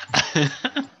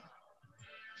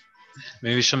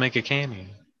 Maybe she'll make a cameo.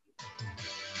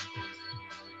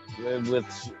 With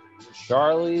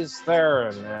Charlize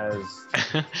Theron as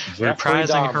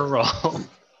reprising her role.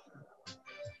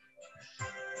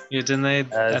 Yeah, didn't they?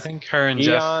 I think her and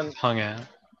Jeff hung out.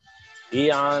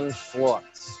 Eon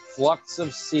Flux. Flux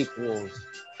of sequels.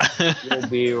 We'll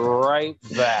be right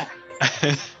back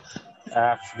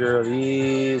after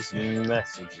these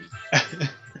messages.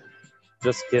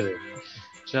 Just kidding.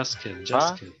 Just kidding.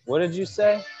 What did you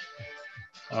say?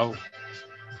 Oh.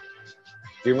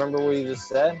 Do you remember what you just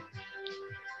said?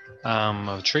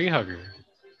 A tree hugger.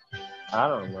 I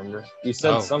don't remember. You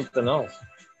said something else.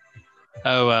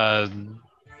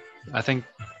 I think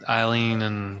Eileen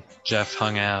and Jeff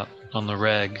hung out on the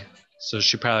reg, so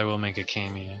she probably will make a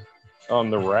cameo. On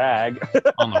the rag.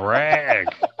 On the rag.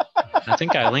 I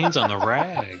think Eileen's on the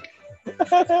rag.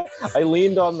 I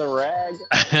leaned on the rag.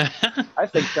 I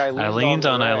think I leaned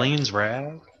on Eileen's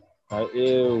rag.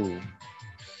 Ew.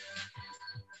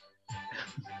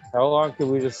 How long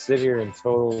can we just sit here and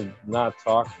total not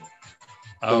talking?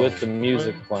 With the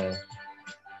music playing.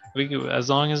 We could, as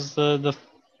long as the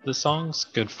song's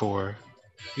good for.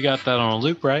 You got that on a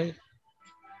loop, right?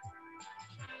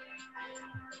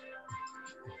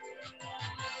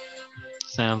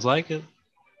 Sounds like it.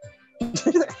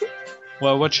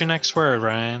 Well, what's your next word,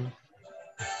 Ryan?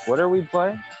 What are we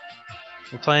playing?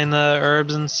 We're playing the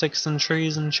Herbs and Sticks and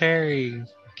Trees and Cherry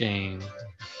game.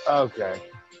 Okay.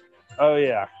 Oh,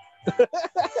 yeah.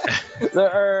 The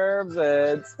Herbs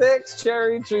and Sticks,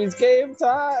 Cherry Trees game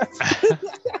time.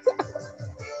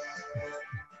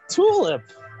 Tulip.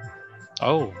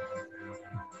 Oh.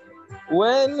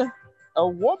 When a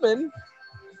woman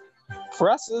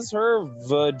presses her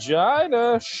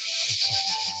vagina.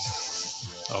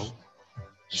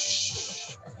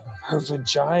 Her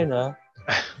vagina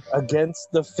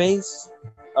against the face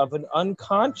of an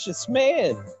unconscious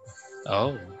man.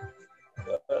 Oh.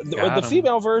 The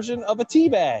female version of a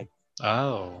teabag.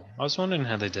 Oh. I was wondering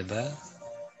how they did that.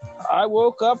 I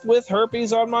woke up with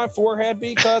herpes on my forehead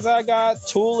because I got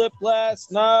tulip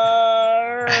last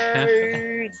night.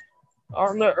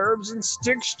 On the Herbs and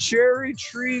Sticks Cherry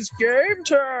Trees game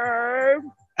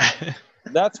time.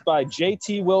 That's by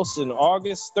J.T. Wilson,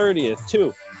 August 30th,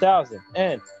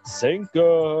 2005.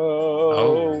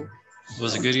 Oh, it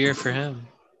was a good year for him.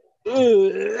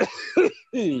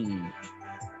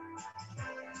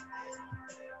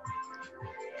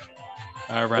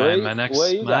 All right, my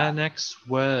next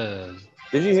word.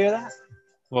 Did you hear that?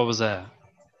 What was that?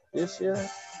 Did you hear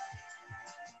that?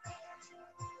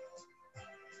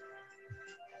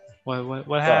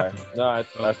 What happened? No, I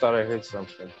thought I heard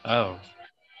something. Oh.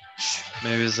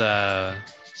 Maybe it was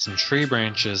some tree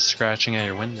branches scratching at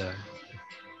your window.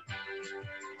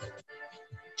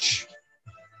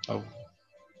 Oh.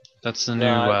 That's the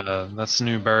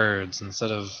new birds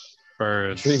instead of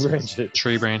birds.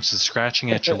 Tree branches scratching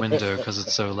at your window because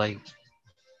it's so late.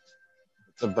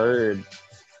 It's a bird.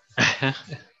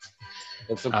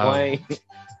 It's a plane.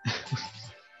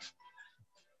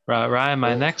 Right, Ryan,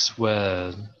 my next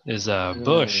word is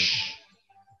bush.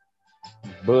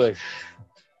 Bush.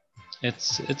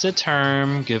 It's a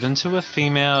term given to a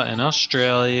female in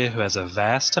Australia who has a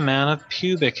vast amount of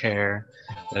pubic hair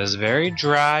that is very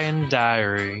dry and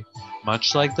diary,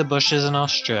 much like the bushes in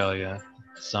Australia.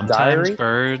 Sometimes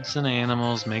birds and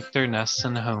animals make their nests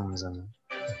and homes in it.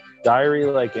 Diary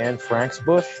like Anne Frank's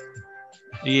bush?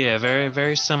 Yeah, very,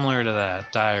 very similar to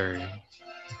that. Diary.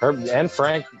 Anne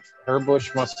Frank, her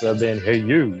bush must have been, hey,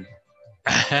 you.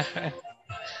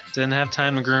 Didn't have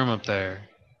time to groom up there.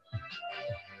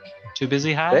 Too busy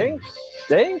They hiding.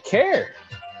 didn't care.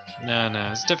 No,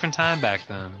 it's a different time back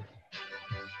then.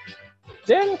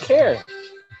 Didn't care.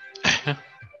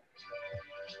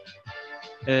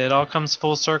 It all comes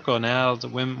full circle now. The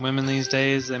women these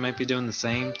days, they might be doing the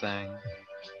same thing.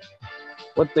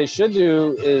 What they should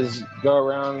do is go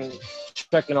around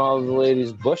checking all of the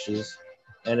ladies' bushes,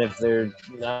 and if they're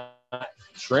not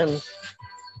trimmed,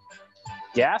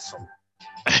 gas them.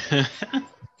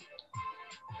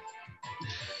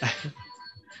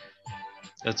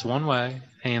 That's one way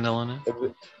handling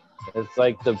it. It's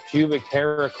like the pubic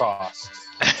holocaust.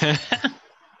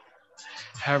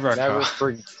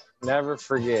 Never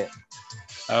forget.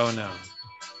 Oh no.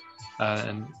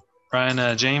 And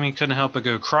Brian, Jamie couldn't help but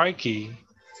go crikey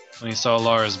when he saw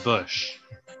Laura's bush.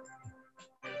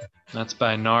 That's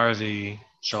by Narvi,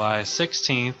 July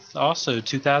 16th, also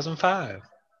 2005.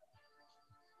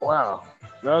 Wow,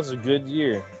 that was a good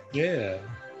year. Yeah.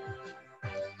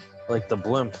 Like the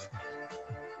blimp.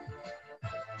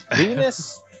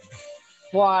 Venus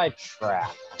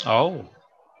flytrap. Oh.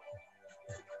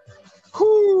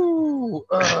 Whoo!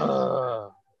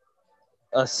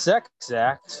 A sex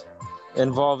act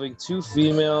involving 2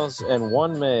 females and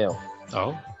 1 male.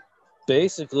 Oh.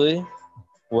 Basically,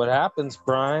 what happens,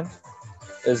 Brian,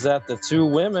 is that the 2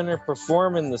 women are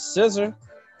performing the scissor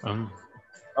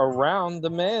around the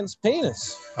man's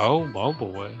penis. Oh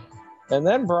boy. And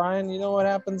then, Brian, you know what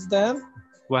happens then?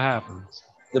 What happens?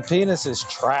 The penis is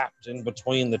trapped in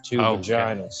between the 2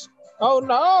 vaginas. Okay. Oh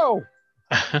no!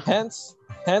 Hence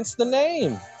the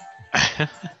name.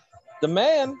 The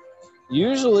man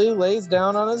usually lays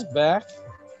down on his back,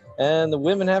 and the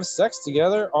women have sex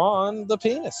together on the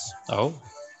penis. Oh.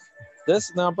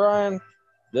 Now, Brian,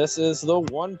 this is the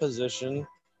one position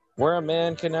where a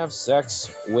man can have sex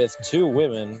with 2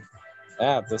 women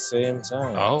at the same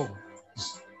time. Oh.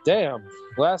 Damn.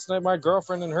 Last night, my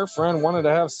girlfriend and her friend wanted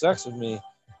to have sex with me,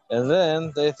 and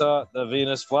then they thought the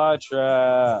Venus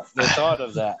flytrap. They thought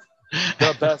of that.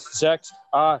 The best sex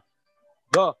I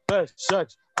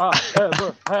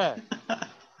ever had.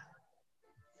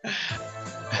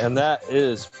 And that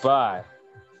is by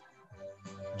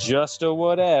Just a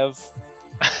Whatever,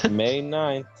 May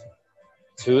 9th,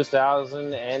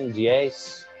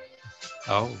 2008.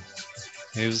 Oh.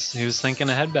 He was thinking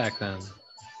ahead back then.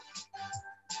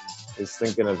 He's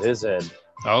thinking of his head.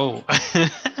 Oh.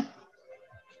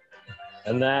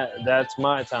 And that's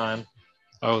my time.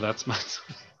 Oh, that's my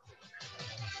time.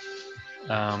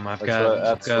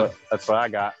 That's what I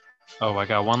got. Oh, I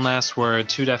got one last word,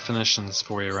 2 definitions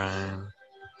for you, Ryan.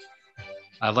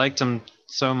 I liked them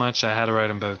so much I had to write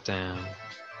them both down.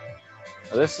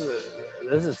 This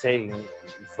is taking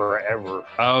forever.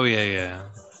 Oh yeah.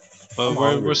 But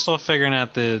we're still figuring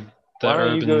out the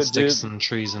urban sticks and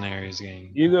trees and areas game.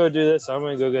 You go do this. I'm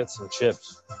gonna go get some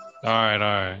chips. All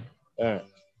right.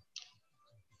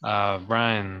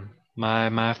 Ryan,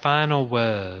 my final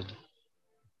word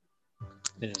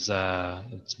is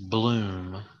it's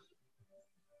bloom.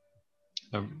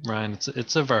 Ryan,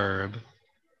 it's a verb.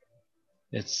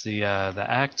 It's the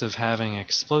act of having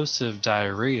explosive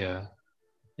diarrhea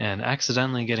and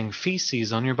accidentally getting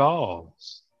feces on your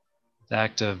balls. The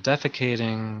act of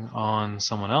defecating on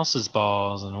someone else's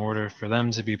balls in order for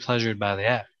them to be pleasured by the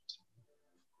act.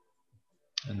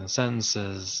 And the sentence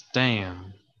is,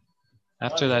 damn.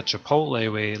 After that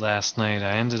Chipotle we ate last night,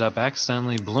 I ended up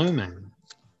accidentally blooming.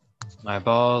 My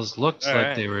balls looked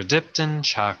like they were dipped in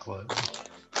chocolate.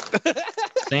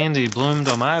 Sandy bloomed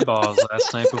on my balls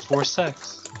last night before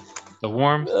sex. The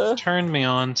warmth turned me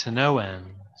on to no end.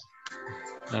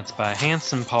 That's by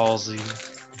Hanson Palsy,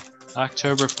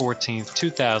 October 14th,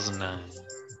 2009.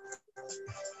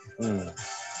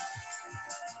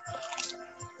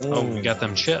 Oh, we got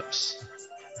them chips.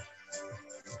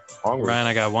 Hungry. Ryan,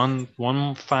 I got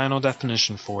one final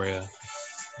definition for you.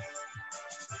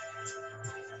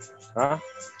 Huh?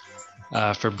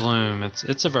 For bloom,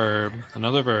 it's a verb,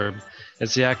 another verb.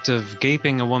 It's the act of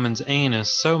gaping a woman's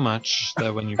anus so much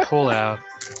that when you pull out,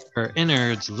 her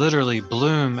innards literally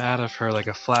bloom out of her like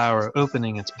a flower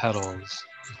opening its petals.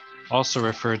 Also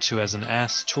referred to as an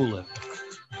ass tulip.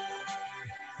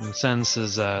 And the sentence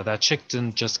is, that chick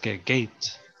didn't just get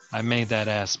gaped. I made that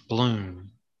ass bloom.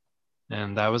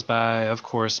 And that was by, of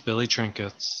course, Billy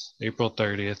Trinkets, April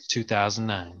 30th,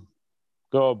 2009.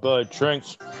 Go, Billy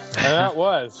Trinks. And that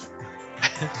was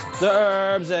The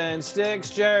herbs and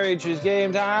sticks, cherry trees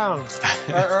came down.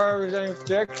 The herbs and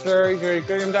sticks, cherry trees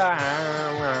came down.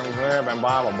 Blah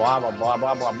blah blah blah blah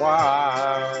blah blah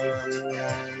blah.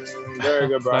 Very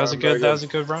good, Brian. That was a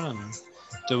good run.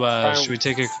 Should we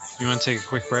take a? You want to take a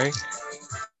quick break?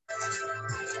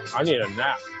 I need a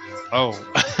nap. Oh,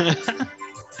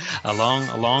 a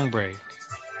long break.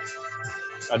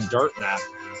 A dirt nap.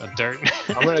 A dirt.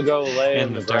 I'm gonna go lay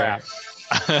in the grass.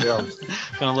 Yeah.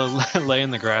 Gonna lay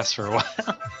in the grass for a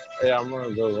while. Yeah, I'm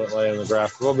gonna go lay in the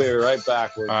grass. We'll be right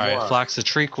back. All right, Flocks of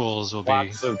Trequels will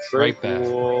be right back.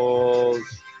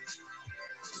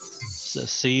 So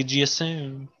see you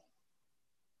soon.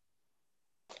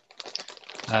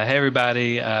 Hey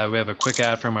everybody, we have a quick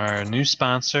ad from our new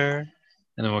sponsor,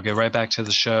 and then we'll get right back to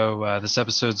the show. This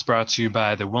episode is brought to you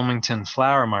by the Wilmington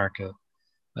Flower Market.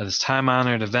 This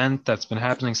time-honored event that's been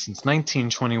happening since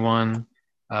 1921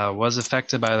 was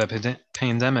affected by the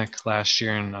pandemic last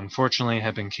year and unfortunately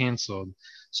had been canceled.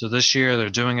 So this year they're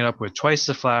doing it up with twice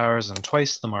the flowers and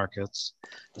twice the markets.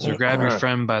 So grab your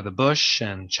friend by the bush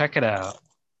and check it out.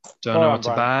 Don't know what to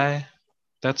buy?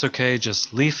 That's okay,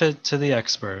 just leave it to the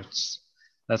experts.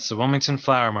 That's the Wilmington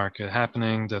Flower Market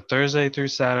happening the Thursday through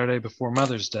Saturday before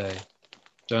Mother's Day.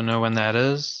 Don't know when that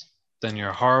is? Then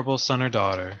you're a horrible son or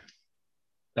daughter.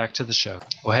 Back to the show.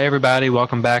 Well, hey everybody,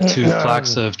 welcome back to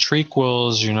Flocks of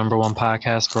Trequels, your number one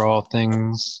podcast for all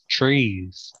things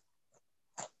trees.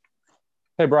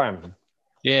 Hey Brian.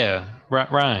 Yeah,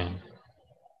 Ryan.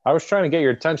 I was trying to get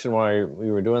your attention while we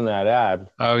were doing that ad.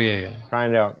 Oh yeah.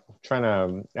 Trying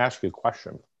to ask you a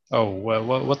question. Oh,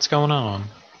 what's going on?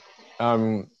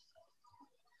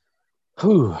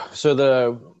 So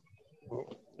the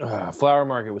flower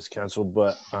market was canceled,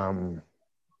 but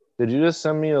did you just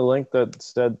send me a link that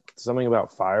said something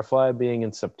about Firefly being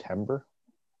in September?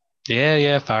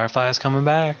 Yeah, Firefly is coming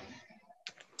back.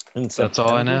 That's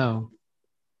all I know.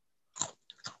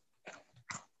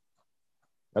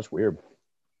 That's weird.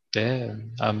 Yeah,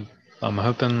 I'm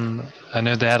hoping. I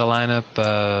know they had a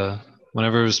lineup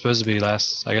whenever it was supposed to be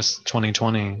last, I guess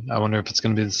 2020. I wonder if it's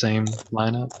going to be the same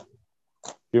lineup.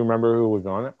 Do you remember who was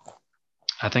on it?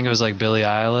 I think it was like Billie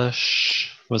Eilish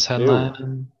was headlining.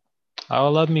 Ew. I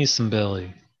love me some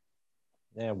Billie.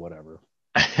 Yeah, whatever.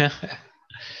 I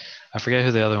forget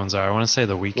who the other ones are. I want to say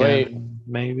The Weeknd,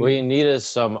 maybe. What you need is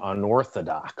some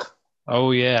unorthodox.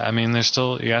 Oh yeah, I mean,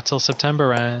 you got till September,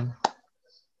 Ryan.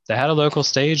 They had a local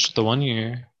stage the one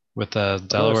year with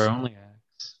Delaware only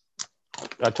acts.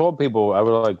 I told people, I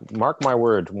would mark my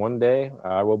words, one day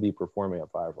I will be performing at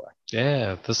Firefly.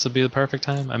 Yeah, this would be the perfect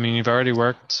time. I mean, you've already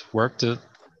worked it.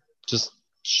 Just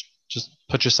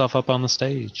put yourself up on the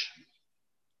stage.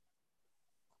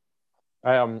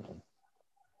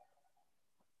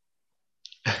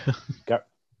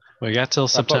 We got till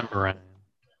September, Ryan.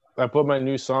 I put my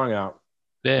new song out.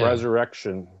 Yeah.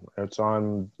 Resurrection. It's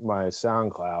on my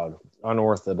SoundCloud.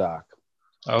 Unorthodox.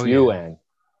 Oh, UNORTH.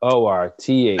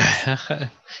 Get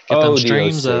them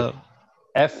streams up.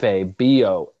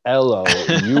 FABOLOUS.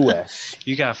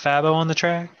 You got Fabo on the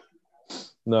track?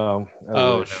 No.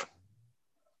 I wish.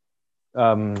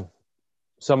 No.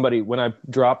 Somebody, when I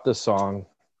dropped the song,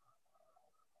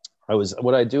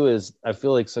 what I do is I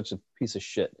feel like such a piece of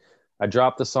shit. I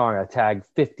dropped the song, I tagged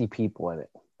 50 people in it.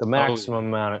 The maximum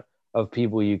amount of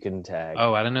people you can tag.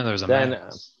 Oh, I didn't know there was a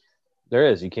max. There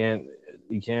is. You can't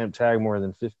tag more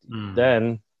than 50.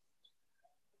 Then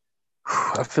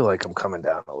I feel like I'm coming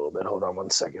down a little bit. Hold on one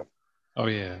second. Oh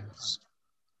yeah.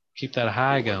 Keep that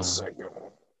high going. 1 second.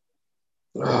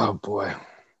 Oh boy.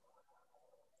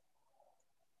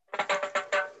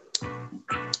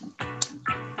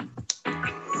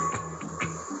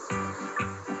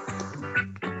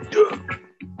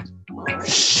 Oh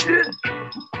shit.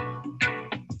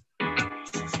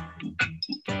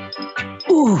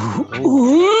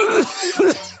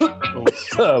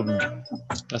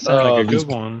 That sounds like a good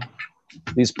one.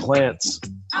 These plants.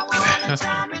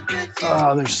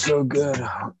 Oh, they're so good.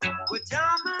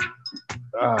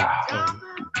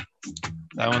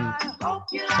 That one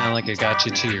sounded like it got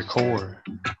you to your core.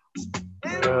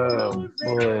 Oh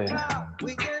boy.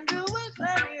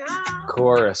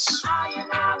 Chorus.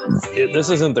 This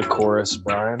isn't the chorus,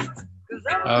 Brian.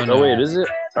 Oh no, wait, is it?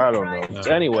 I don't know. No.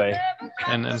 Anyway.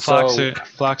 And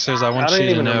Floxers, I want you to know. I don't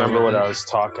even remember what I was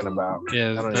talking about.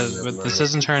 Yeah, this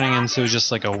isn't turning into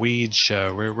just like a weed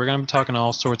show. We're going to be talking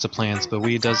all sorts of plants, but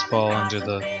weed does fall under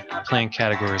the plant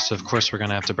category, so of course we're going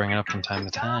to have to bring it up from time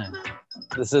to time.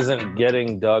 This isn't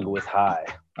getting Doug with high.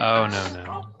 Oh,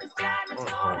 no.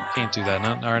 Can't do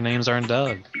that. Our names aren't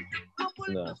Doug.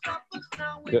 No.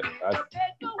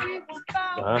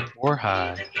 Or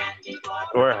high.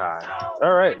 Or high.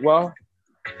 All right, well.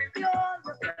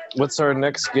 What's our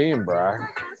next game, Bri?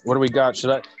 What do we got?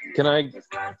 Can I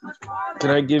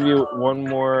give you one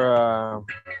more?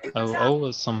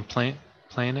 Some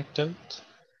planecdote.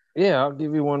 Yeah, I'll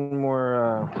give you one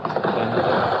more.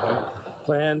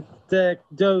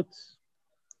 Planecdotes.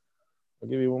 I'll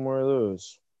give you one more of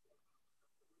those.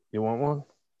 You want one?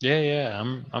 Yeah.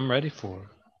 I'm ready for it.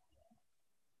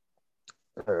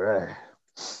 All right.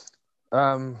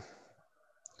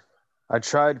 I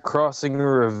tried crossing a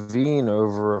ravine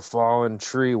over a fallen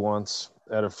tree once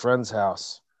at a friend's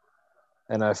house,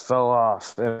 and I fell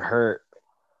off and it hurt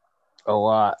a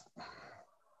lot.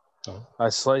 Oh. I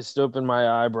sliced open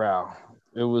my eyebrow.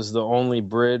 It was the only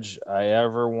bridge I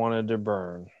ever wanted to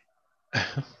burn.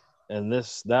 And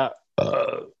that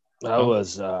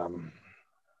was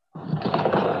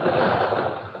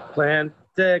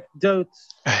Planecdotes.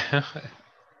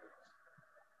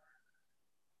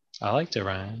 I liked it,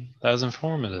 Ryan. That was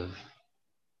informative.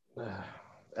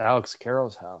 Alex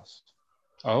Carroll's house.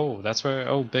 Oh, that's where.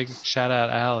 Oh, big shout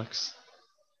out, Alex.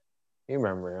 You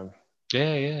remember him?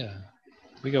 Yeah.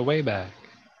 We go way back.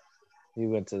 He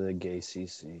went to the gay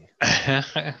CC.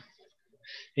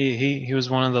 he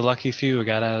was one of the lucky few who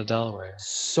got out of Delaware.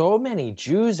 So many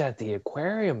Jews at the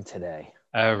aquarium today.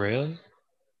 Oh, really?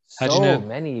 How'd So you know?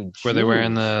 many Jews. Were they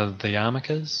wearing the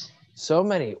yarmulkes? So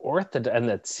many Orthodox, and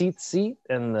the seat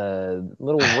and the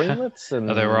little ringlets, and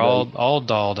they were all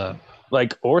dolled up.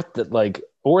 Like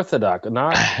Orthodox,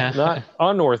 not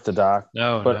unorthodox,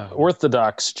 but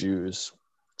Orthodox Jews.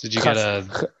 Did you get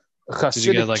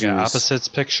like an opposites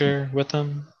picture with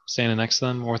them, standing next to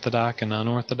them, Orthodox and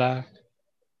unorthodox?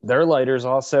 Their lighters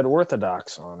all said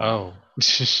Orthodox on them. Oh,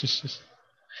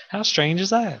 how strange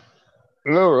is that?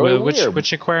 Really weird.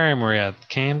 Which aquarium were you at?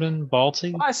 Camden,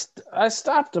 Balti? I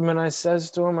stopped them and I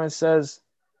says to him,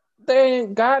 they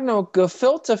ain't got no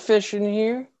gefilte fish in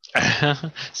here.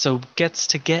 So gets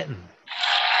to getting.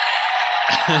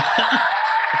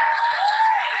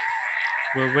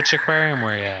 Well, which aquarium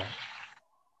were you at?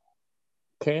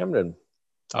 Camden.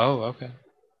 Oh, okay.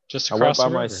 Just across I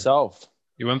went by the river. myself.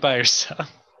 You went by yourself?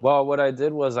 Well, what I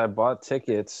did was I bought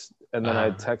tickets and then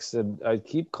I texted. I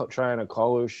keep trying to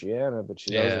call Oceana, but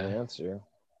she doesn't answer.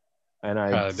 And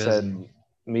I said,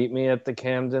 meet me at the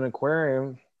Camden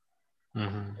Aquarium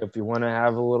if you want to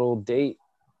have a little date.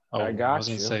 Oh, I got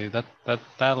you. Say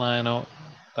that line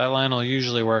will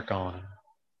usually work on him.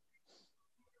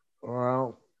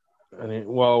 Well,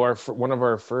 one of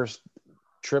our first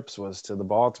trips was to the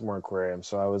Baltimore Aquarium,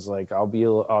 so I was like,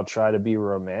 I'll try to be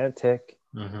romantic.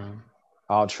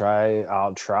 I'll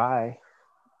try.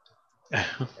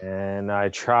 And I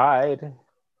tried,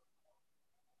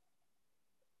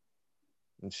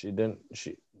 and she didn't.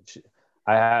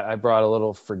 I brought a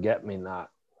little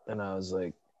forget-me-not, and I was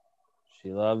like, she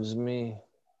loves me.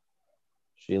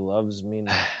 She loves me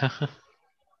not.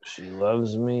 She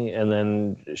loves me, and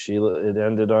then it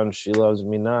ended on she loves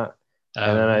me not,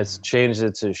 and then I changed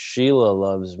it to Sheila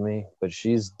loves me, but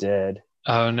she's dead.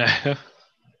 Oh no.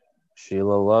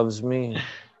 Sheila loves me.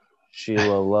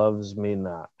 Sheila loves me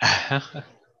not.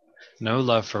 No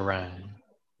love for Ryan.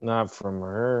 Not from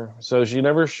her. So she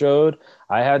never showed.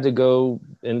 I had to go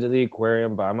into the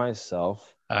aquarium by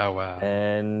myself. Oh wow.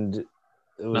 And it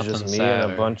was Nothing just me sadder.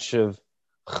 and a bunch of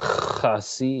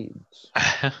Hasids.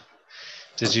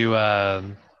 Did you I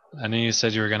know you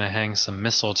said you were gonna hang some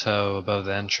mistletoe above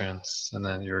the entrance and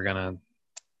then you were gonna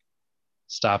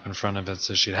stop in front of it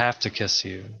so she'd have to kiss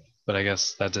you, but I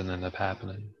guess that didn't end up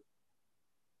happening.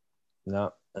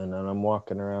 No, and then I'm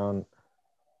walking around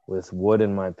with wood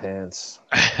in my pants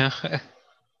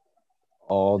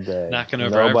all day. Knocking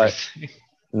over everything.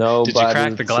 Nobody. Did you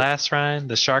crack the glass, Ryan?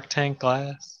 The Shark Tank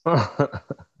glass?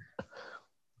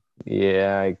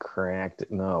 Yeah, I cracked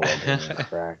it. No, I didn't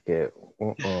crack it.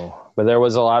 But there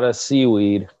was a lot of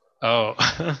seaweed. Oh,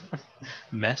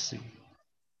 messy.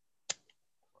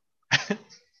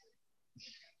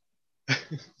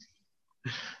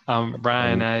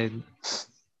 Brian, I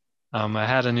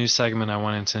had a new segment I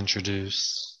wanted to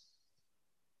introduce.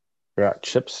 I got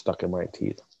chips stuck in my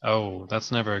teeth. Oh,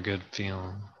 that's never a good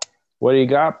feeling. What do you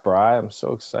got, Bri? I'm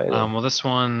so excited. Well, this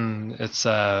one, it's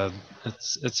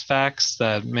facts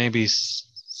that may be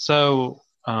so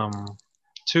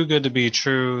too good to be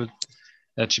true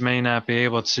that you may not be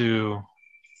able to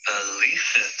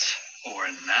believe it or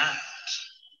not.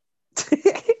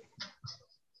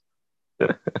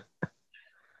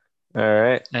 All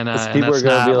right. And people are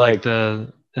gonna be like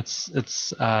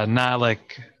it's not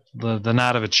like the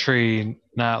knot of a tree,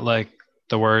 not like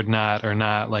the word not, or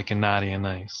not like in naughty and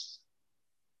nice.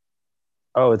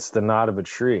 Oh, it's the knot of a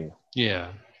tree.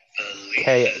 Yeah.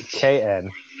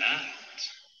 KN.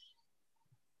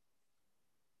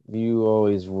 You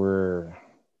always were.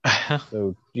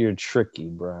 So you're tricky,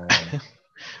 Brian.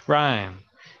 Ryan,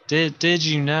 did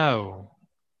you know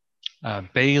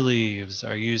bay leaves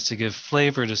are used to give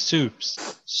flavor to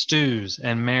soups, stews,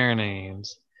 and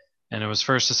marinades? And it was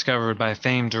first discovered by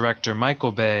famed director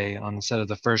Michael Bay on the set of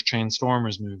the first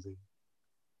Transformers movie.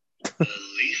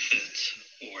 Believe it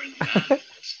or not.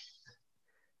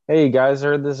 Hey, you guys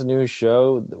heard this new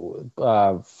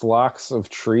show, Flocks of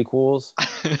Trequels,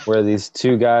 where these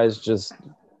two guys just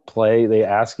play, they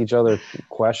ask each other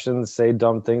questions, say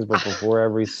dumb things, but before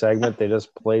every segment, they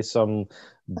just play some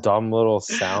dumb little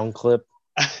sound clip.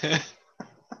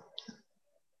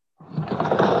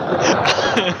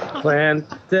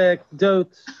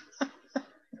 Plantidotes.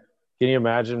 Can you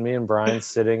imagine me and Brian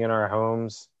sitting in our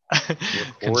homes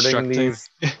recording these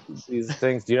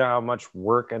things? Do you know how much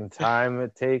work and time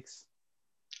it takes?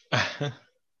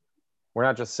 We're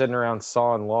not just sitting around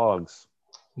sawing logs.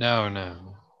 No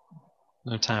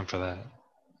time for that.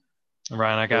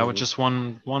 Ryan, I got just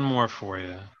one more for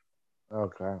you.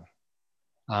 Okay.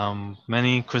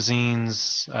 Many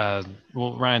cuisines,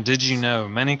 Ryan, did you know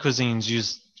many cuisines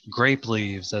use grape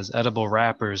leaves as edible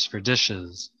wrappers for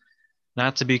dishes?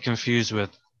 Not to be confused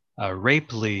with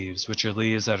rape leaves, which are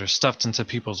leaves that are stuffed into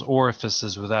people's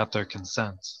orifices without their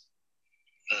consent.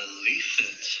 Believe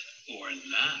it or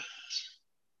not.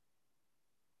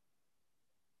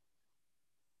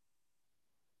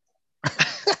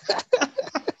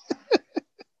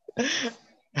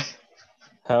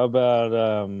 How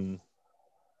about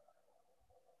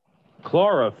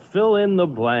Clara, fill in the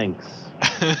blanks.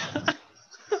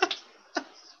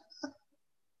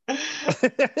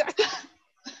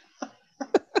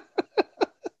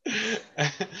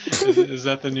 Is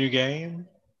that the new game?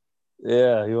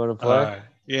 Yeah, you want to play?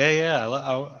 Yeah.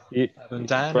 I've been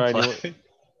dying to play.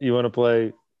 You want to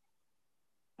play?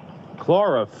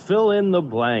 Clara, fill in the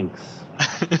blanks.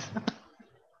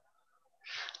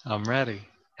 I'm ready.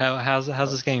 How's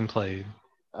this game played?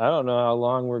 I don't know how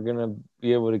long we're gonna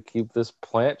be able to keep this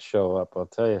plant show up. I'll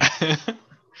tell you.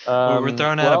 We're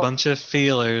throwing out a bunch of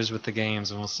feelers with the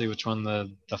games, and we'll see which one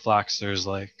the Floxers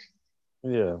like.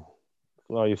 Yeah,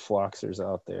 all you Floxers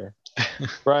out there.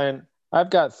 Brian, I've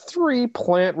got 3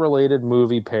 plant-related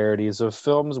movie parodies of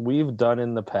films we've done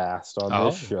in the past on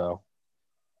this show.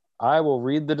 I will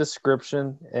read the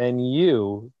description, and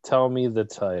you tell me the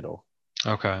title.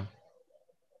 Okay.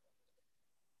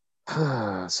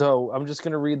 So I'm just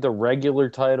going to read the regular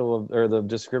title or the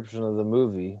description of the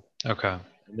movie. Okay.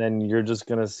 And then you're just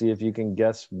going to see if you can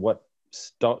guess what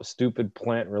stupid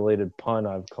plant-related pun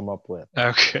I've come up with.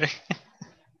 Okay.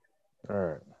 All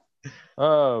right.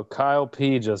 Oh, Kyle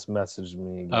P just messaged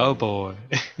me again. Oh boy.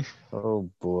 Oh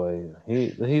boy.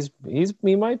 He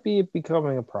might be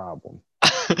becoming a problem.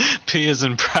 P is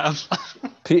in problem.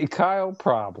 Kyle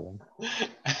problem.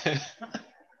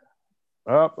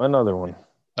 Oh, another one.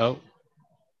 Oh.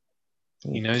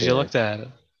 He knows you looked at it.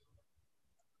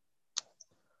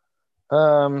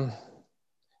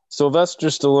 Sylvester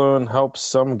Stallone helps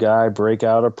some guy break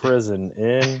out of prison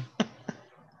in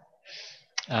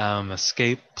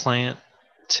Escape Plant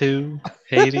 2,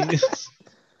 Hades.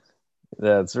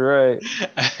 That's right.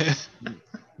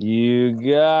 You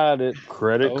got it.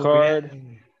 Credit card. Yeah.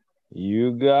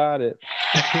 You got it.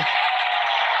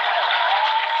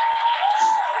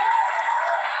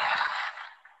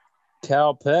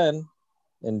 Cal Penn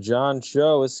and John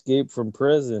Cho escape from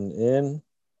prison in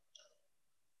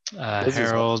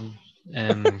Harold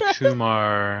and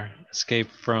Kumar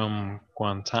escape from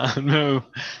Guantanamo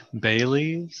Bay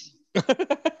leaves?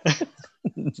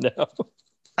 No.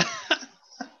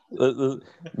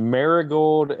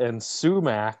 Marigold and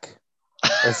Sumac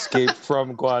escape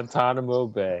from Guantanamo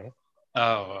Bay.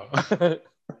 Oh.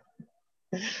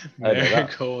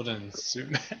 Marigold and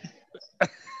Sumac.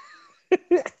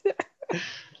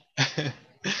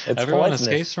 Everyone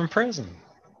escapes from prison.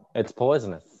 It's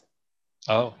poisonous.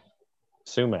 Oh.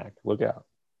 Sumac, look out.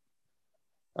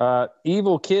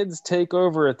 Evil kids take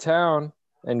over a town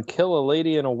and kill a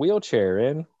lady in a wheelchair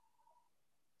in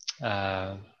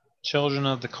Children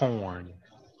of the Corn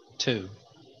 2.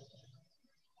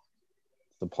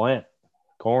 The plant.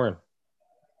 Corn.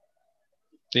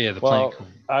 Yeah, the plant corn.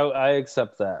 I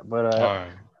accept that, but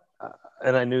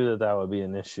and I knew that would be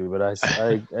an issue, but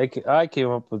I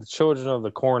came up with Children of the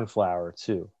Cornflower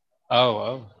too.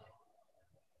 Oh.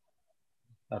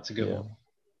 That's a good one.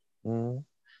 Mm-hmm.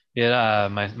 Yeah,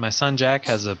 my son Jack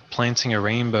has a Planting a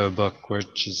Rainbow book,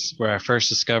 which is where I first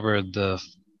discovered the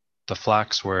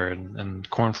flax word, and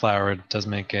cornflower does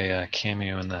make a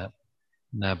cameo in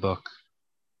that book.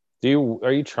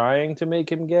 Are you trying to make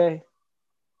him gay?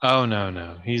 Oh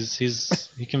no. He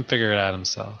can figure it out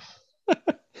himself.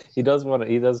 He does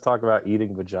talk about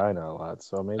eating vagina a lot,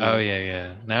 so maybe. Oh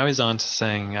yeah. Now he's on to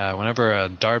saying whenever a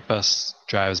DART bus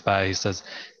drives by, he says,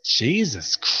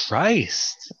 "Jesus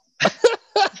Christ."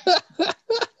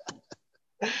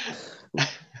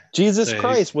 Jesus So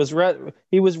Christ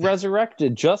he was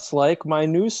resurrected, just like my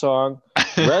new song,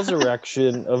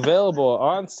 Resurrection, available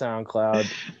on SoundCloud,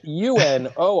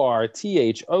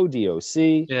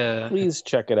 UNORTHODOC. Yeah. Please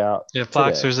check it out. Yeah, today.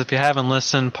 Floxers, if you haven't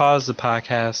listened, pause the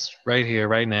podcast right here,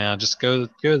 right now. Just go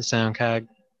to the SoundCloud.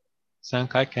 Go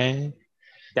to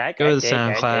the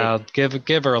SoundCloud.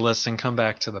 Give her a listen. Come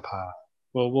back to the pod.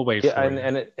 We'll wait for you.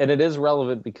 And it is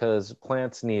relevant because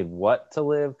plants need what to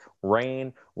live?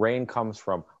 Rain. Rain comes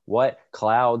from what?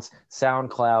 Clouds.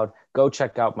 SoundCloud. Go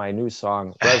check out my new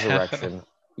song, Resurrection.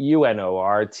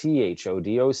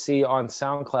 UNORTHODOC on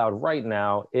SoundCloud right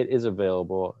now. It is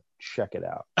available. Check it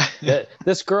out.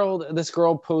 This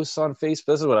girl posts on Facebook.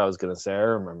 This is what I was gonna say. I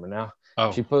remember now.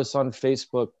 Oh. She posts on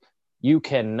Facebook, "You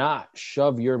cannot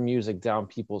shove your music down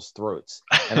people's throats."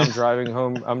 And I'm driving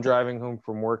home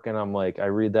from work, and I'm like, I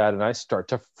read that and I start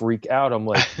to freak out. I'm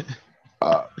like,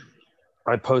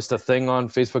 I post a thing on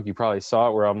Facebook. You probably saw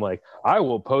it, where I'm like, I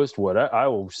will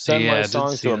send my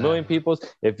songs to a million people.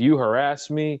 If you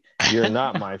harass me, you're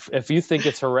not my. If you think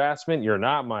it's harassment, you're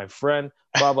not my friend.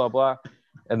 Blah blah blah.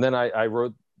 And then I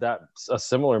wrote a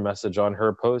similar message on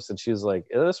her post, and she's like,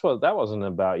 that wasn't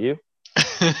about you.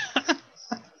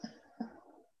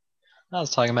 I was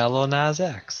talking about Lil Nas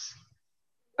X.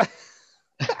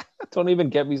 Don't even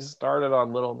get me started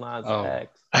on Lil Nas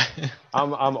X.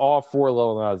 I'm all for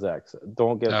Lil Nas X.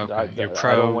 Don't get. Okay. You're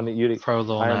pro. I don't want you to. Pro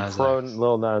Lil Nas. I am pro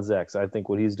Lil Nas X. I think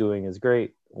what he's doing is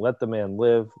great. Let the man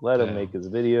live. Let him make his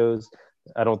videos.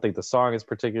 I don't think the song is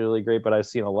particularly great, but I've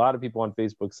seen a lot of people on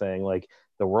Facebook saying, like,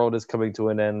 the world is coming to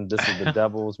an end. This is the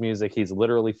devil's music. He's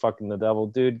literally fucking the devil.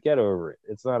 Dude, get over it.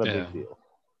 It's not a big deal.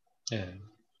 Yeah.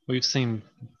 We've seen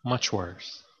much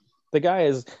worse. The guy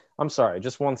is, I'm sorry,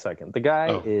 just 1 second. The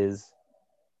guy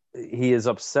he is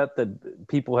upset that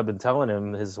people have been telling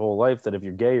him his whole life that if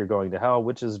you're gay, you're going to hell,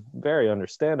 which is very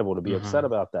understandable to be upset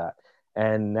about that.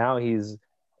 And now he's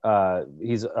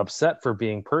upset for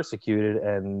being persecuted,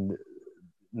 and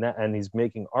he's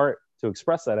making art to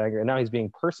express that anger. And now he's being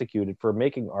persecuted for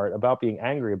making art about being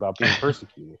angry about being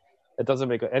persecuted. It doesn't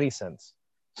make any sense.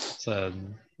 It's a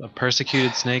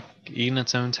persecuted snake eating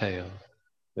its own tail.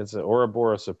 It's an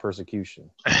Ouroboros of persecution.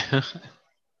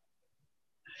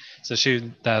 So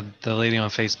the lady on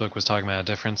Facebook was talking about a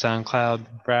different SoundCloud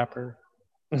rapper.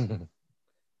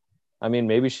 I mean,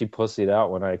 maybe she pussied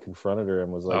out when I confronted her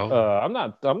and was like, I'm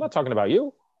not talking about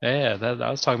you. Yeah,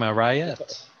 I was talking about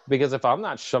Riot. Because if I'm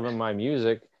not shoving my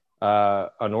music,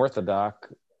 unorthodox,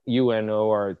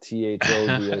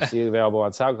 UNORTHODOC, available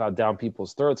on SoundCloud, down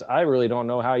people's throats, I really don't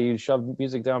know how you shove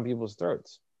music down people's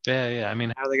throats. Yeah. I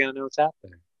mean, how are they going to know it's out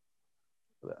there?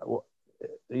 Well,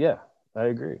 yeah, I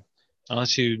agree.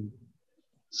 Unless you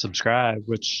subscribe,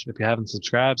 which if you haven't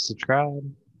subscribed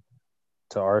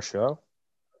to our show.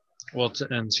 Well,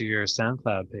 and to your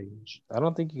SoundCloud page. I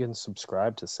don't think you can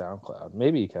subscribe to SoundCloud.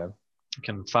 Maybe you can.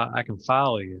 I can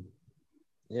follow you.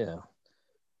 Yeah.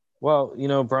 Well,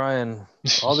 Brian,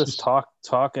 all this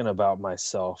talking about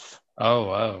myself.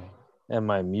 Oh. And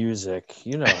my music,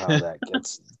 you know how that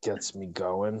gets me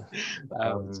going.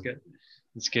 It's good.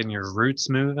 It's getting your roots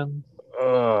moving.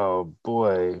 Oh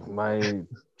boy, my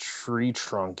tree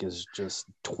trunk is just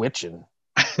twitching.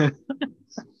 I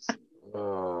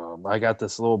got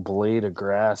this little blade of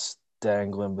grass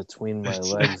dangling between my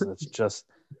legs.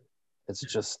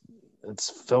 It's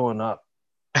filling up.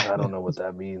 I don't know what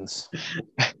that means.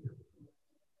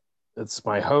 It's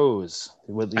my hose.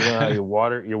 You know how you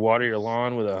water your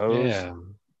lawn with a hose? Yeah.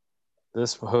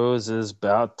 This hose is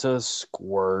about to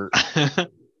squirt.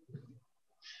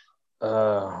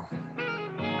 I'm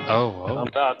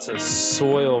about to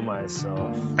soil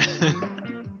myself.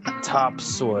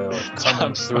 Topsoil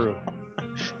coming through.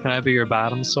 Can I be your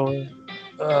bottom soil?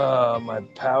 My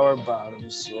power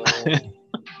bottom soil.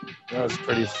 That was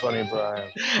pretty funny, Brian.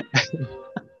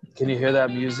 Can you hear that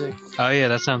music? Oh yeah,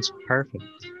 that sounds perfect.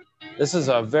 This is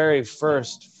our very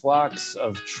first Flocks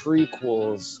of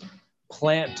Trequels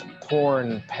plant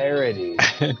porn parody.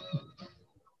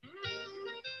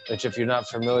 Which, if you're not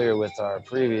familiar with our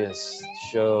previous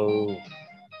show,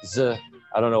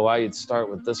 I don't know why you'd start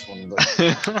with this one, but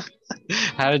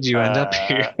how did you end up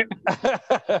here?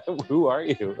 Who are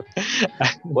you?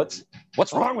 What's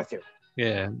wrong with you?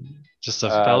 Yeah, just a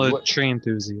fellow tree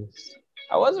enthusiast.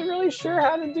 I wasn't really sure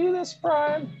how to do this,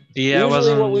 Brian. Yeah,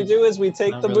 usually what we do is we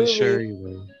take the movie. Sure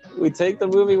you We take the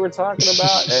movie we're talking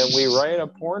about and we write a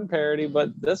porn parody, but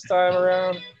this time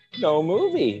around, no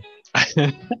movie.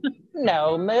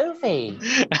 No movie.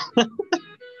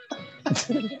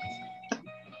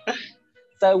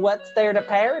 So what's there to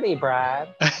parody,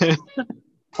 Brad?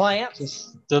 Plants?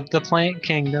 Just the plant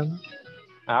kingdom.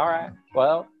 All right.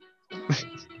 Well,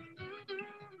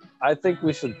 I think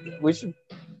we should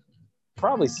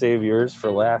probably save yours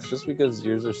for last, just because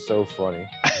yours are so funny.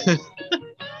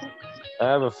 I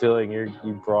have a feeling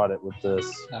you brought it with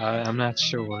this. I'm not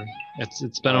sure.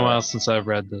 It's been a while since I've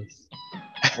read this.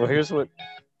 Well, here's what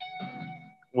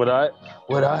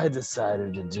I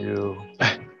decided to do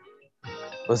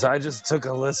was I just took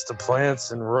a list of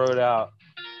plants and wrote out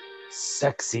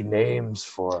sexy names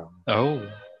for them. Oh,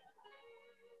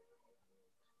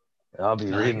 I'll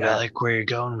be reading that. I like where you're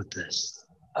going with this.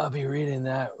 I'll be reading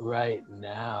that right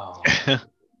now.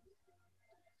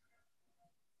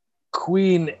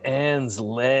 Queen Anne's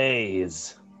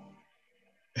Lays.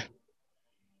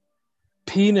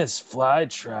 Penis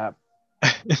Flytrap.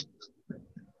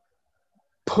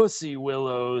 Pussy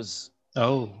Willows.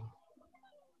 Oh.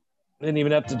 Didn't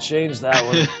even have to change that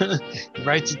one.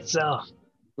 Writes itself.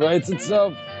 Writes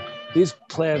itself. These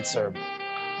plants are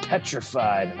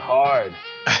petrified and hard.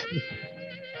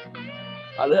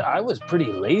 I was pretty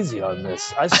lazy on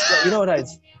this. You know what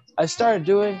I started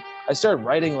doing? I started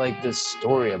writing like this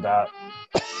story about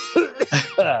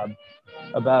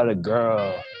about a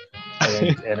girl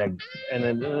and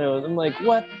I'm like,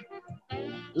 what?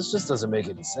 This just doesn't make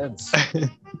any sense.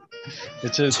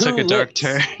 It just took a dark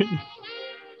turn.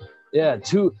 Yeah,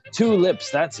 two lips.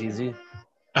 That's easy.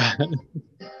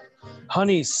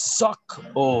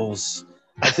 Honeysuckles.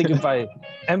 I think if I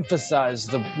emphasize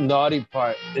the naughty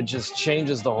part, it just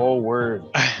changes the whole word.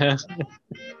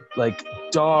 Like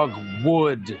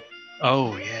dogwood.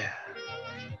 Oh yeah.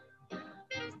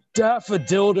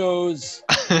 Daffodildos.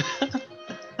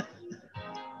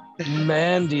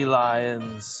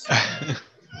 Mandelions.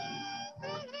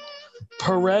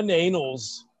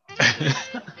 Perennials.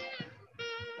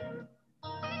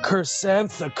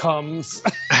 Chrysanthemums.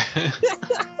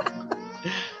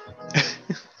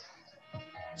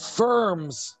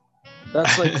 Firms.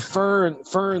 That's like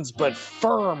ferns, but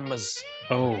firms.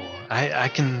 Oh, I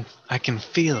can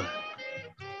feel it.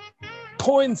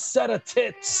 Poinsettia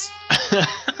tits.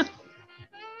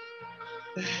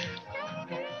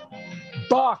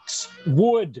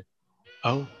 Boxwood.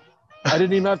 Oh. I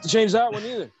didn't even have to change that one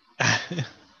either.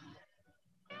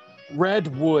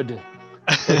 Redwood.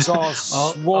 It's all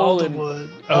swollen.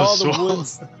 All the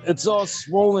woods. It's all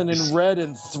swollen and red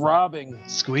and throbbing.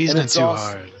 Squeezing it too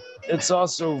hard. It's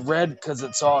also red because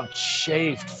it's all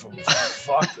chafed from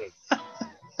fucking.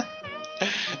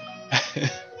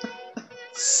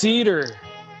 Cedar,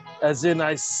 as in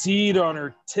I seed on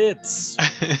her tits.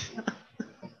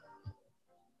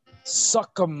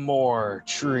 Sycamore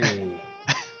tree.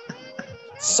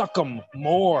 Suck 'em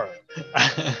more.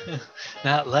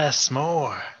 Not less,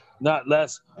 more. Not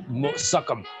less.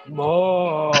 Suck 'em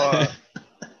more.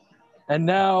 And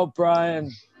now,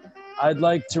 Brian, I'd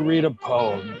like to read a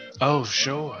poem. Oh,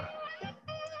 sure.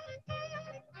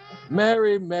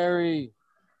 Mary, Mary,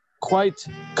 quite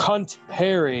cunt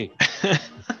Harry.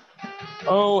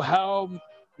 Oh, how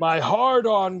my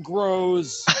hard-on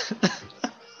grows.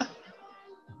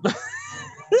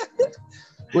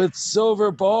 With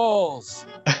silver balls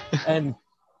and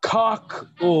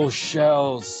cockle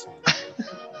shells.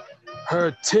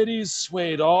 Her titties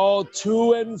swayed all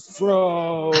to and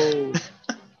fro.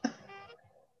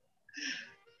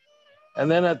 And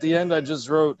then at the end, I just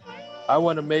wrote, I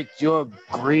want to make your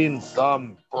green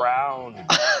thumb brown.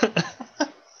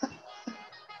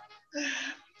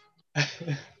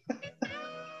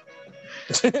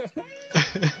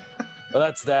 Well,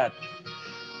 that's that.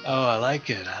 Oh, I like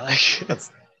it.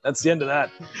 That's the end of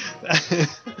that.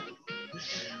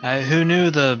 Who knew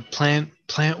the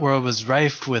plant world was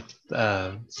rife with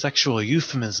sexual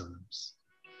euphemisms?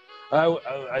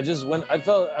 I just went.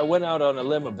 I went out on a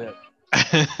limb a bit.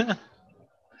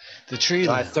 The tree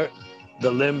limb. The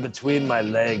limb between my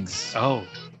legs. Oh.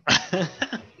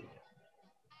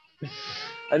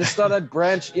 I just thought I'd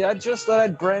branch. Yeah, I just thought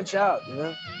I'd branch out. You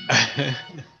know.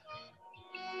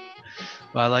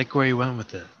 Well, I like where you went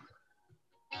with it.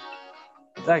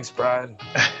 Thanks, Brian.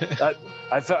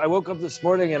 I woke up this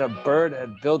morning and a bird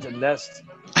had built a nest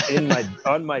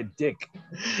on my dick.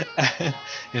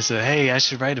 You said, "Hey, I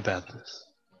should write about this."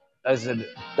 I said,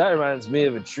 "That reminds me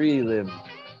of a tree limb,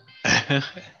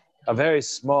 a very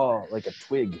small, like a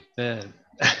twig." Yeah.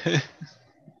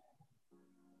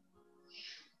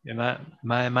 Yeah,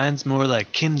 mine's more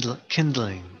like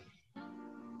kindling.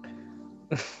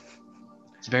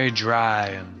 It's very dry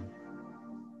and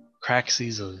cracks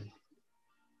easily.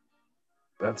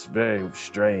 That's very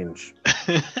strange.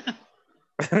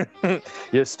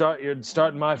 You're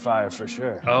starting my fire for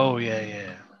sure. Oh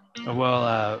yeah.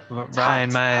 Well,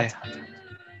 Ryan,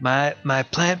 my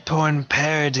plant porn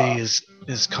parody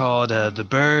is called "The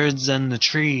Birds and the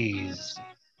Trees."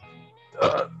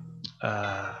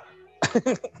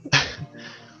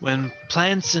 When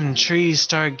plants and trees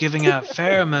start giving out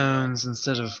pheromones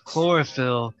instead of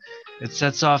chlorophyll, it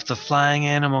sets off the flying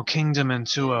animal kingdom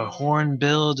into a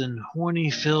horn-billed and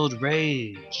horny-filled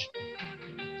rage.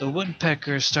 The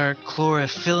woodpeckers start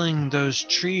chlorophylling those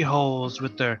tree holes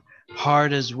with their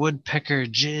hard as woodpecker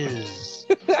jizz.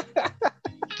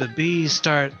 The bees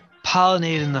start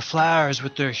pollinating the flowers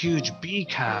with their huge bee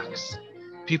cocks.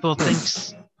 People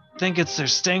think it's their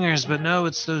stingers, but no,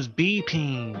 it's those bee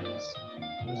peens.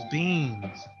 Those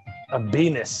beans. A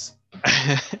Venus.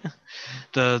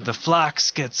 The phlox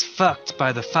gets fucked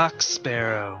by the fox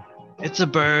sparrow. It's a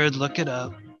bird, look it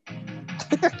up.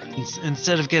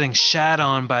 Instead of getting shat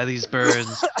on by these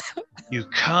birds, you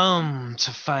come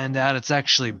to find out it's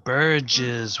actually bird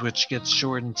jizz, which gets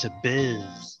shortened to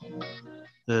biz.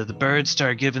 The birds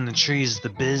start giving the trees the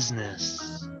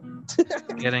business.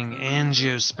 Getting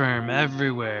angiosperm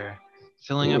everywhere,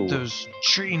 filling up those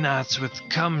tree knots with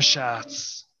cum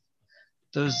shots.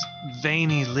 Those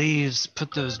veiny leaves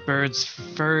put those birds'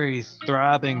 furry,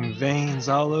 throbbing veins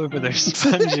all over their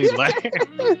spongy lair.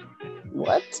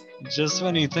 What? Just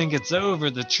when you think it's over,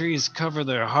 the trees cover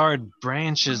their hard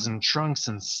branches and trunks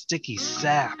in sticky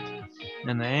sap,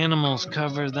 and the animals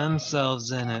cover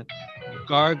themselves in it,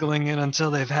 gargling it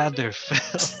until they've had their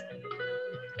fill.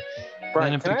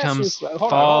 Brian, then it becomes fall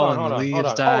hold on, and the leaves hold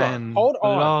on, die, and it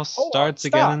all starts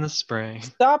again in the spring.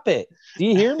 Stop it. Do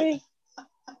you hear me?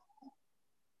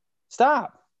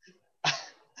 Stop.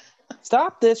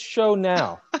 Stop this show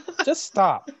now. Just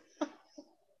stop.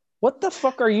 What the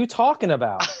fuck are you talking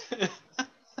about?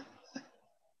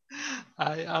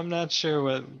 I'm not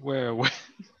sure where it went.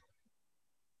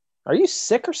 Are you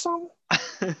sick or something?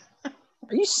 Are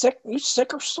you sick? Are you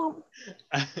sick or something?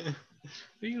 Are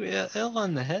you ill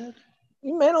on the head?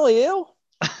 You mentally ill?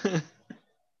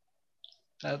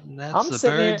 That's the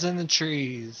birds and the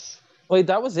trees. Wait,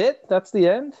 that was it? That's the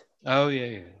end? Oh,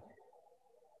 yeah.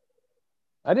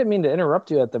 I didn't mean to interrupt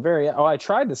you at the very end. Oh, I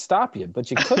tried to stop you, but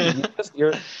you couldn't. This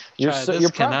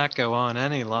cannot go on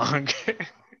any longer.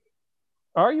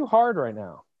 Are you hard right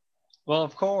now? Well,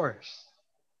 of course.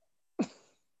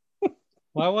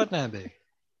 Why wouldn't I be?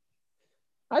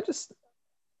 I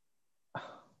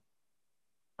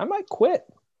might quit.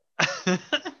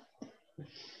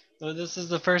 Well, this is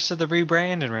the first of the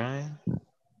rebranding, Ryan.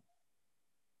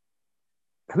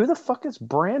 Who the fuck is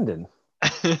Brandon?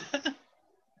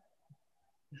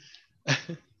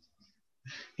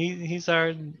 He's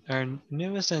our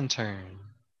newest intern.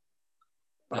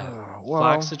 Well,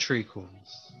 Flocks of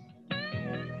Treacles.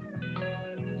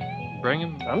 Bring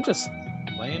him. I'm just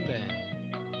laying down.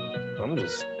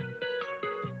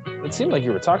 It seemed like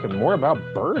you were talking more about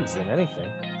birds than anything.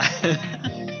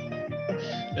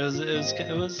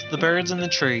 It was the birds and the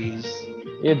trees.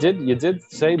 You did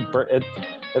say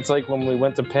it's like when we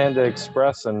went to Panda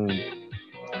Express and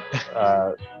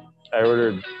I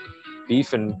ordered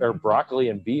beef or broccoli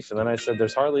and beef, and then I said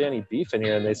there's hardly any beef in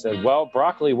here, and they said, well,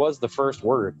 broccoli was the first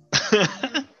word.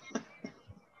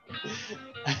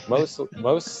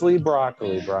 Mostly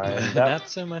broccoli, Brian. Not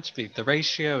so much beef. The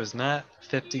ratio is not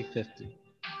 50-50.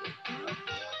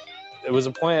 It was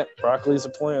a plant. Broccoli's a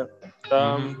plant.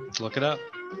 Look it up.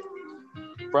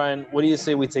 Brian, what do you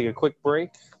say we take a quick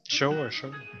break? Sure.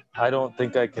 I don't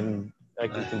think I can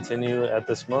continue at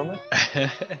this moment.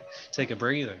 Take a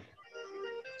breather.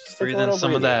 Breathe in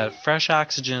some of that fresh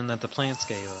oxygen that the plants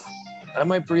gave us. I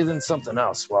might breathe in something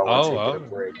else while we're taking a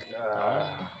break.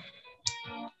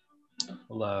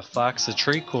 Well, Flocks of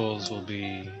Treacles will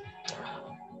be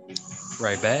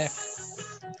right back.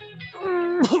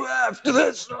 After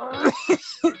this.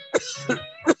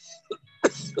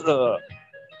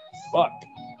 Fuck.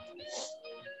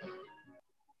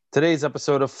 Today's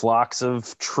episode of Flocks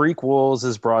of Treacles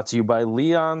is brought to you by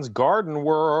Leon's Garden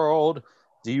World.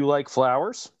 Do you like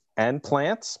flowers and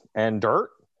plants and dirt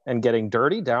and getting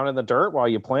dirty down in the dirt while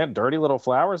you plant dirty little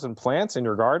flowers and plants in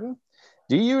your garden?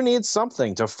 Do you need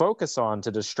something to focus on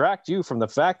to distract you from the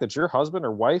fact that your husband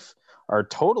or wife are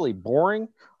totally boring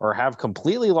or have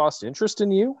completely lost interest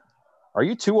in you? Are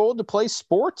you too old to play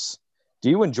sports? Do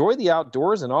you enjoy the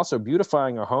outdoors and also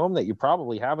beautifying a home that you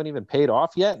probably haven't even paid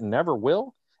off yet and never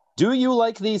will? Do you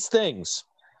like these things?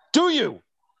 Do you?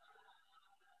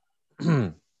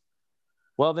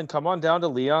 Well, then come on down to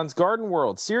Leon's Garden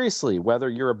World. Seriously, whether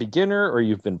you're a beginner or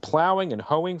you've been plowing and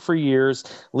hoeing for years,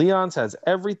 Leon's has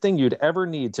everything you'd ever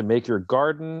need to make your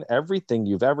garden everything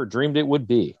you've ever dreamed it would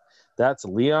be. That's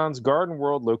Leon's Garden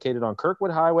World, located on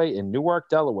Kirkwood Highway in Newark,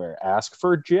 Delaware. Ask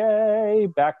for Jay.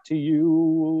 Back to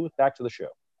you. Back to the show.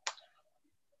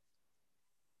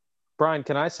 Brian,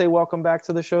 can I say welcome back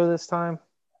to the show this time?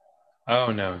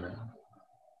 Oh, no.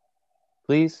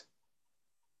 Please?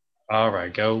 All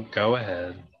right, go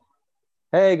ahead.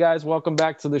 Hey guys, welcome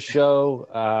back to the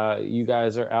show. You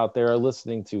guys are out there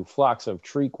listening to Flocks of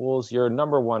Trequels, your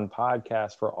number one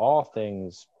podcast for all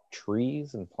things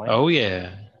trees and plants. Oh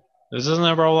yeah, doesn't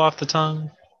that roll off the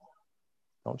tongue?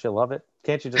 Don't you love it?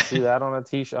 Can't you just see that on a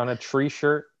t-shirt, on a tree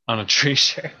shirt? On a tree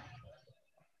shirt.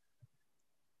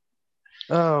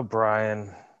 Oh,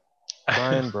 Brian.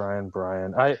 Brian.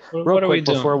 What are we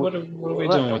doing? What are we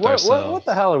doing with ourselves? What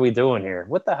the hell are we doing here?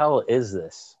 What the hell is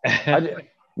this?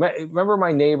 Remember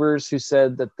my neighbors who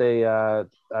said that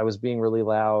I was being really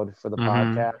loud for the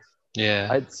podcast? Yeah.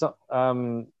 I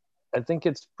think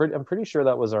I'm pretty sure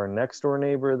that was our next door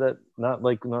neighbor, that not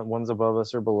ones above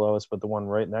us or below us, but the one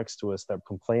right next to us that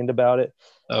complained about it.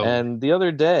 Oh. And the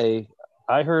other day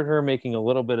I heard her making a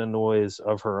little bit of noise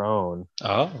of her own.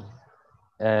 Oh.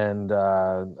 And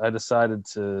I decided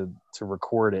to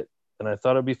record it. And I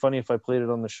thought it'd be funny if I played it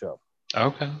on the show.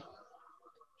 Okay.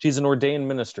 She's an ordained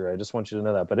minister. I just want you to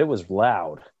know that. But it was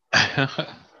loud.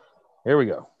 Here we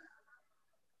go.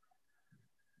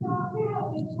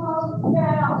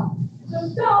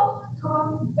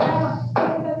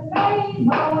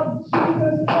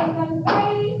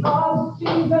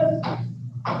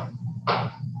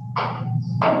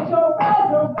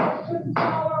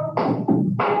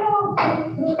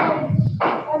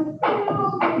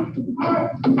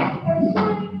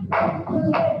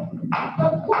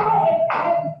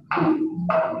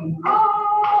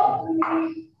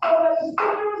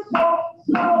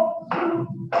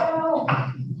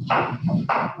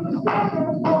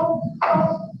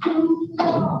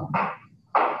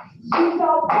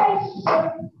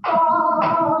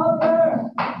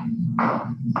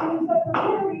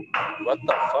 What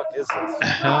the fuck is this?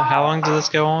 How long did this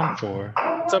go on for?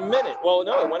 It's a minute. Well,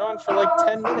 no, it went on for like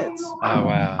 10 minutes. Oh,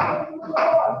 wow.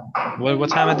 What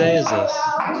time of day is this?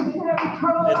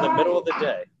 In the middle of the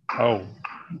day. Oh.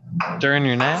 During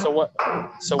your nap? So what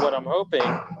I'm hoping,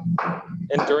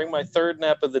 and during my third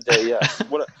nap of the day, yes.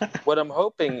 What I'm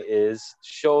hoping is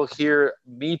she'll hear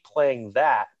me playing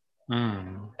that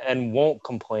and won't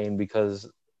complain because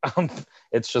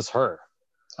it's just her.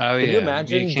 Oh, yeah. Can you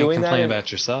imagine you can't doing complain that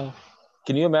about yourself.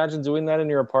 Can you imagine doing that in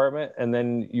your apartment and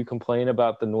then you complain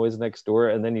about the noise next door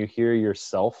and then you hear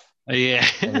yourself? Yeah.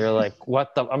 And you're like,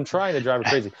 what the? I'm trying to drive her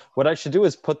crazy. What I should do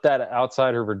is put that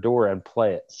outside of her door and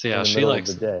play it. See how in the she middle likes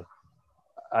of the day.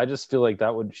 I just feel like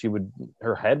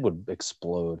her head would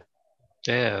explode.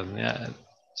 Yeah.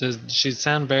 She'd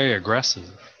sound very aggressive.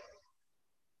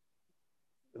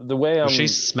 The way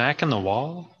she's smacking the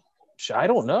wall? I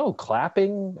don't know.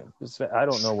 Clapping? I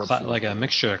don't know what. Like a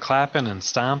mixture of clapping and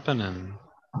stomping and.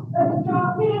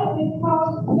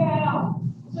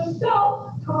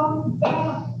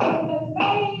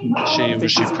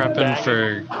 Was she prepping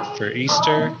for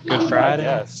Easter, Good Friday?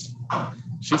 Yes.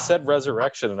 She said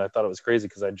Resurrection, and I thought it was crazy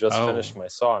because I just finished my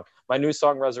song. My new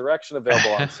song, Resurrection,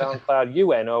 available on SoundCloud,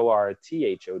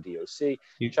 UNORTHODOC.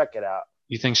 Check it out.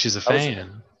 You think she's a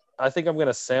fan? I think I'm going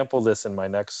to sample this in my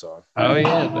next song. Oh,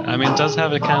 yeah. I mean, it does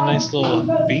have a kind of nice little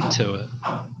beat to it.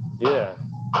 Yeah.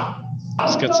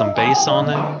 Just got some bass on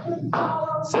there.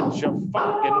 Sit your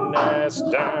fucking ass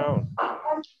down.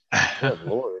 Good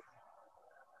Lord.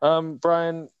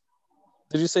 Brian,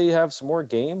 did you say you have some more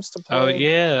games to play? Oh,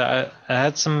 yeah. I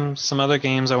had some other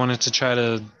games I wanted to try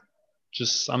to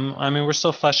we're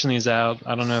still fleshing these out.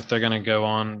 I don't know if they're going to go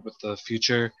on with the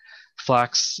future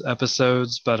Flocks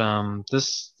episodes, but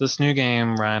this new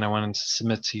game, Ryan, I wanted to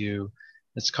submit to you.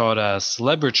 It's called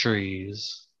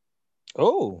Celebritries.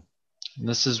 Oh. And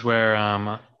this is where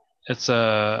it's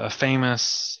a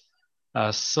famous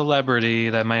celebrity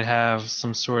that might have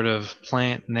some sort of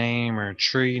plant name or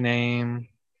tree name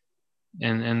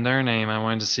in their name. I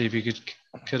wanted to see if you could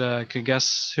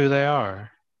guess who they are.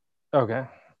 Okay.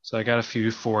 So I got a few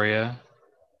for you.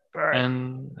 All right.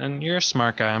 And you're a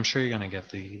smart guy. I'm sure you're gonna get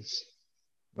these.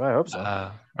 I hope so.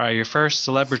 All right, your first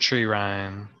celebrity,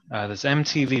 Ryan. This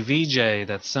MTV VJ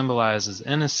that symbolizes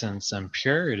innocence and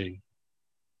purity.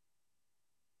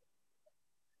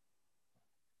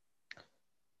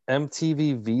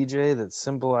 MTV VJ that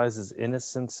symbolizes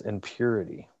innocence and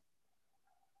purity.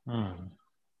 Well,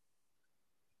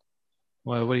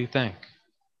 what do you think?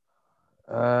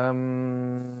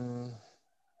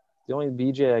 The only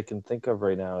BJ I can think of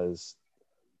right now is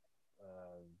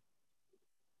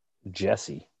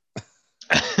Jesse.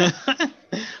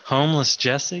 Homeless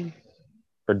Jesse?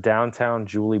 Or Downtown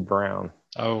Julie Brown.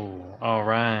 Oh, all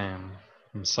right.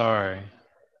 I'm sorry.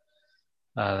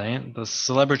 The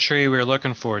celebrity we were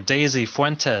looking for, Daisy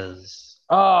Fuentes.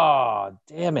 Oh,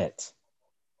 damn it.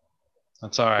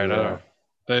 That's all right. Yeah.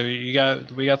 But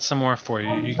we got some more for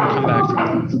you. You can come back for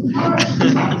this.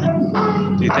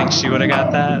 Do you think she would have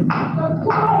got that?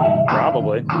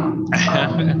 Probably.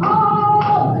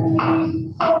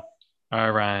 All right,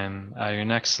 Ryan. Your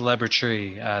next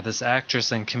celebrity, this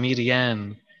actress and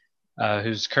comedian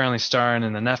who's currently starring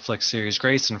in the Netflix series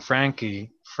Grace and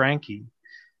Frankie,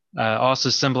 also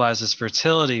symbolizes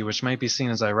fertility, which might be seen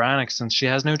as ironic since she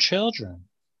has no children.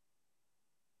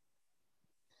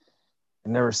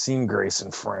 I've never seen Grace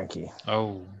and Frankie.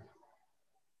 Oh.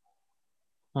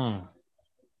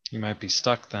 You might be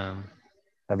stuck then.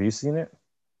 Have you seen it?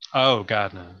 Oh,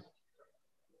 God, no.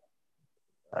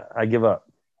 I give up.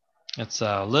 It's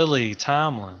Lily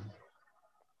Tomlin.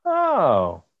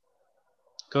 Oh.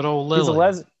 Good old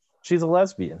Lily. She's a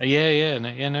lesbian. Yeah.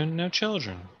 No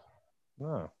children.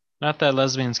 No. Not that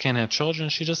lesbians can't have children.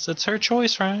 It's her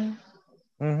choice, Ryan.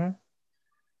 Mm-hmm.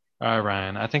 All right,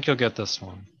 Ryan. I think you'll get this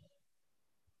one.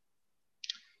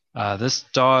 This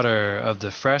daughter of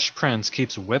the Fresh Prince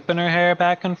keeps whipping her hair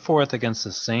back and forth against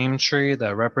the same tree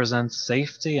that represents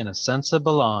safety and a sense of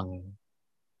belonging.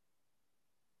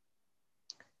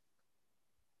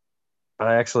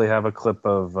 I actually have a clip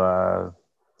of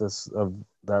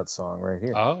that song right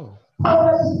here. Oh.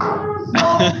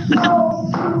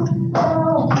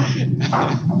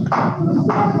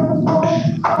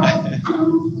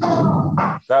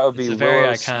 That would be it's a very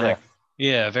Willow iconic. Smith.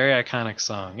 Yeah, very iconic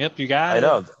song. Yep, you got it. I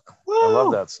know. Woo! I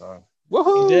love that song.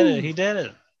 Woohoo! He did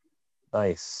it.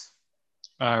 Nice.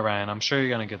 All right, Ryan. I'm sure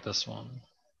you're gonna get this one.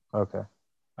 Okay.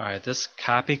 All right, this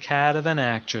copycat of an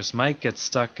actress might get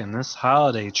stuck in this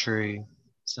holiday tree,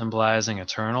 symbolizing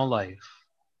eternal life.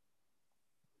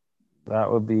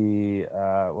 That would be,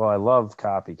 well, I love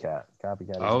Copycat.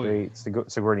 Copycat is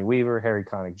great. Sigourney Weaver, Harry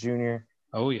Connick Jr.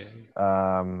 Oh, yeah.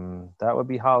 That would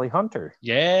be Holly Hunter.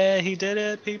 Yeah, he did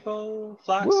it, people.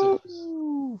 Floxers.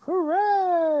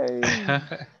 Hooray!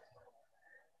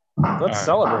 Let's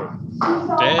celebrate.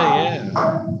 Yeah.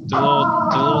 Do a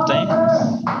little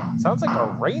dance. Sounds like a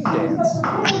rain dance.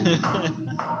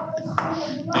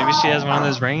 Maybe she has one of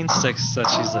those rain sticks that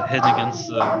she's hitting against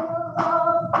the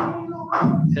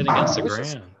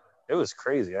ground. It was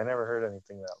crazy. I never heard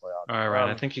anything that loud. All right, Ryan.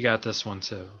 I think you got this one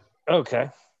too. Okay.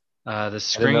 The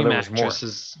Scream actress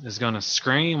is going to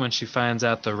scream when she finds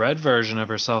out the red version of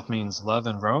herself means love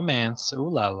and romance. Ooh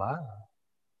la la.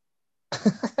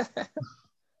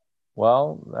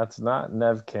 Well, that's not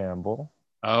Neve Campbell.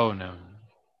 Oh, no.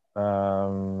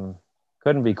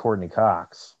 Couldn't be Courtney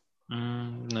Cox.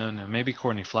 No. Maybe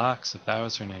Courtney Flox, if that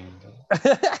was her name.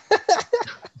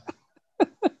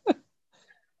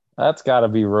 That's got to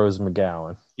be Rose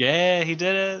McGowan. Yeah, he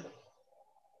did it.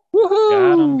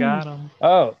 Woohoo! Got him.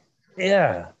 Oh,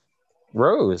 yeah.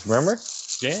 Rose, remember?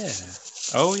 Yeah.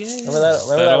 Oh, yeah. Remember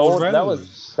that old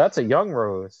Rose? That's a young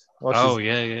Rose. Well,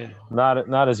 yeah.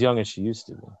 Not as young as she used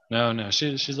to be. No.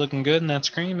 She's looking good in that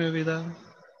Scream movie, though.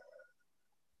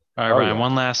 All right, Ryan. Yeah.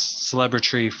 One last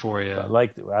celebrity for you. I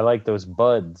like those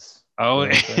buds. Oh,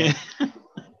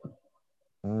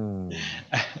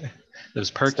 those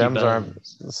perky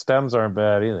stems aren't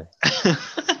bad either.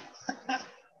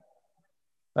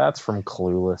 That's from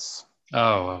Clueless.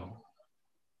 Oh.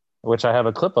 Which I have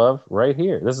a clip of right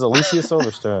here. This is Alicia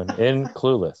Silverstone in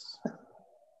Clueless.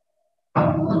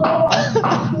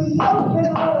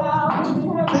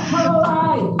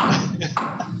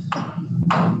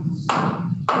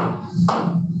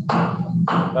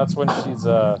 That's when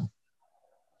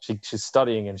she's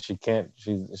studying and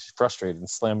she's frustrated and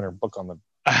slamming her book on the.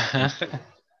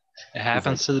 It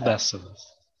happens to the best of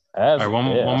us. All right,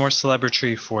 one more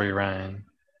celebrity for you, Ryan.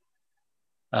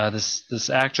 This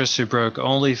actress who broke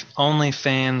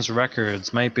OnlyFans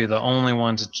records might be the only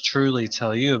one to truly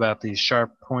tell you about these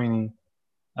sharp, pointy,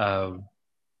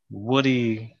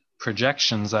 woody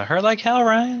projections that hurt like hell,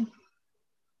 Ryan.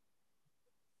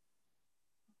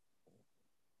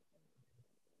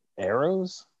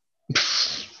 Arrows?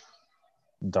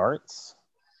 Darts?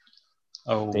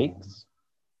 Oh. Dates?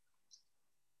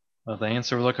 Well, the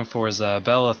answer we're looking for is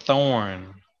Bella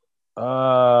Thorne.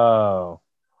 Oh.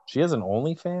 She has an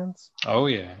OnlyFans? Oh,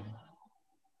 yeah.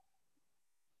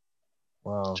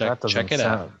 Well, check it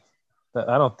out.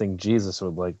 I don't think Jesus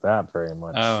would like that very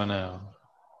much. Oh, no.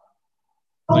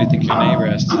 What do you think your neighbor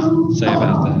has to say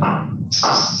about that?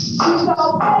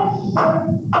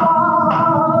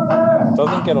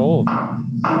 Doesn't get old. You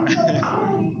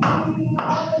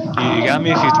got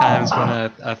me a few times when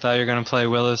I thought you were going to play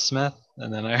Willow Smith,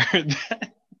 and then I heard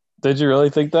that. Did you really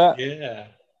think that? Yeah.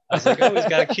 I was like, oh, he's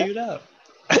got it queued up.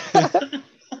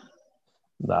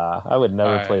 Nah, I would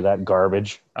never play that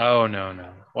garbage. Oh,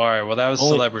 no. All right, well, that was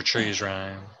Celebrities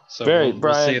Rhyme. So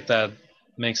we'll see if that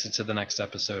makes it to the next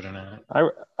episode or not.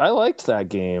 I liked that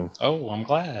game. Oh, I'm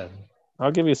glad.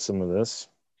 I'll give you some of this.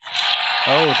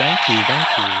 Oh, thank you.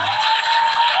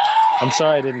 I'm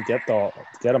sorry I didn't get them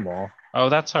all. Oh,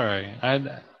 that's all right. I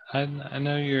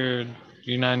know you're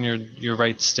not in your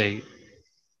right state.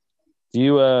 Do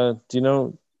you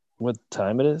know what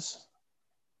time it is?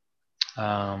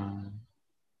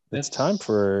 It's time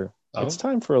for a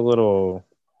little.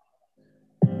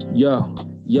 Yo.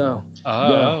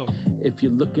 If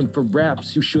you're looking for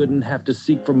raps, you shouldn't have to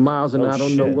seek for miles. And I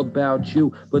don't know about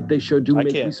you, but they sure do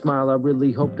make me smile. I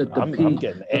really hope that the P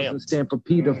doesn't stand for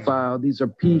pedophile. These are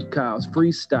pedophiles,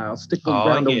 freestyle. Stick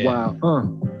around a while.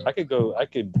 I could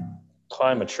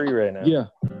climb a tree right now. Yeah.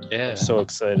 I'm so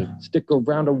excited. Stick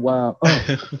around a while.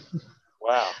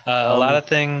 Wow. A lot of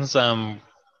things that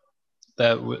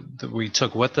we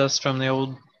took with us from the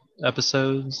old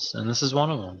episodes, and this is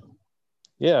one of them.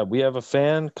 Yeah, we have a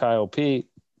fan, Kyle P.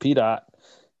 Dot.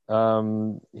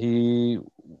 He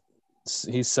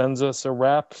sends us a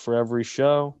rap for every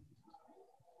show.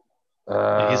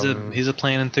 He's a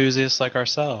plant enthusiast like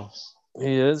ourselves.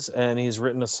 He is, and he's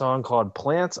written a song called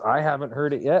Plants. I haven't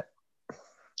heard it yet.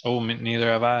 Oh,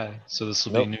 neither have I. So this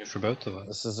will be new for both of us.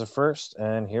 This is the first,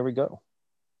 and here we go.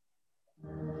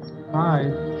 Hi.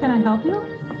 Can I help you?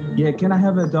 Yeah, can I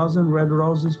have a dozen red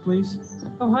roses, please?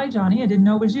 Oh, hi, Johnny. I didn't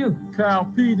know it was you. Kyle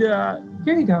P. Dot.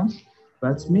 Here you go.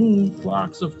 That's me.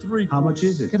 Flocks of three. How much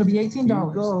is it? It'll be $18. Here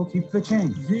you go. Keep the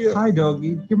change. Yeah. Hi,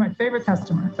 doggy. You're my favorite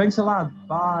customer. Thanks a lot.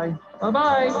 Bye.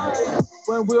 Bye-bye.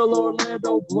 When will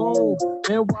Orlando bloom?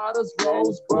 And why does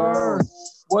Rose burn?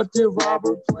 What did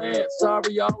Robert plant?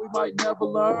 Sorry, y'all, we might never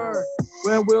learn.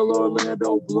 When will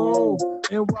Orlando bloom?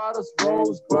 And why does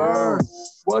Rose burn?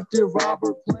 What did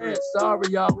Robert plant? Sorry,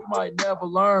 y'all, we might never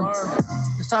learn.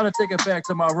 It's time to take it back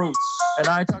to my roots. And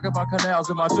I ain't talking about canals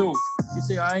in my tooth. You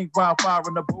see, I ain't wildfire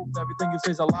in the booth. Everything you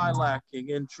say is a lie lacking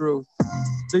in truth.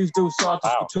 These dudes sought to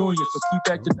platoon you, so keep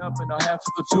acting up and I'll have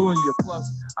to platoon you. Plus,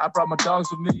 I brought my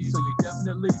dogs with me, so you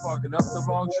definitely barking up the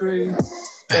wrong tree.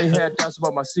 They had doubts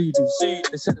about my CDs. They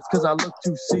said it's cause I look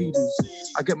too seedy.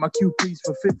 I get my QPs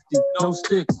for 50, no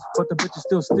sticks, but the bitch is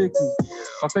still sticky.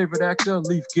 My favorite actor,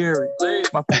 Leif Gary.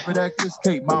 My favorite actress,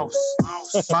 Kate Mouse.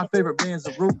 My favorite band's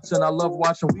The Roots, and I love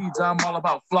watching weeds. I'm all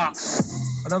about flocks.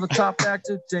 Another top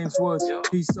actor, James Woods.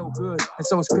 He's so good, and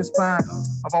so is Chris Pine.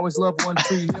 I've always loved One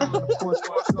Tree Hill, and of course,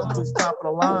 Trump is top of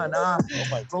the line. I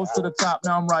rose to the top,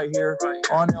 now I'm right here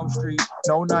on Elm Street.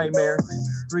 No nightmare.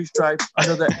 3 stripes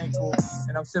under the ankle,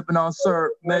 and I'm sipping on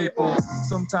syrup, maple.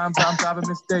 Sometimes I'm driving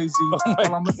Miss Daisy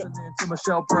while I'm listening to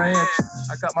Michelle Branch.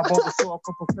 I got my Bulbasaur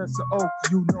from Professor Oak.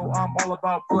 You know I'm all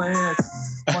about plants.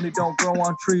 Money don't grow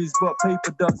on trees, but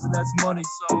paper does, and that's money.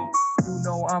 So you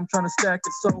know I'm trying to stack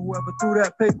it. So whoever threw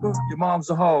that paper, your mom's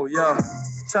a hoe. Yeah.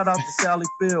 Shout out to Sally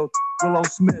Field, Willow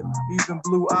Smith, even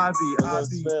Blue Ivy,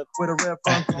 where the red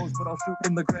fern grows, but I'll shoot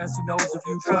from the grassy nose if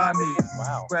you try me.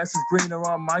 Wow. Grass is greener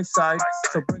on my side,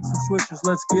 so bring some switches,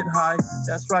 let's get high.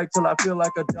 That's right, till I feel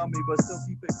like a dummy, but still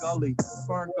keep it gully.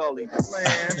 Fern gully,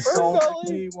 plants don't make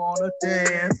me wanna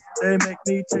dance. They make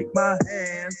me take my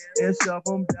hands and shove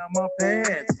them down my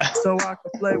pants, so I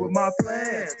can play with my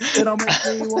plants. They don't make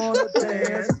me wanna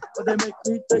dance, but they make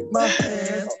me take my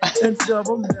hands and shove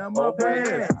them down my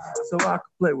pants, so I can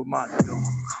play with my dogs.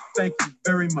 Thank you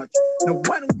very much. Now,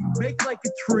 why don't you make like a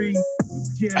tree?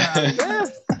 Yeah.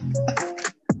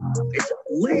 It's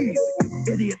leave, you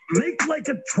idiot. Make like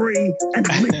a tree and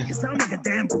leave. You sound like a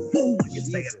damn fool when you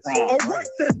say it wrong. All right,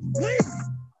 then, leave.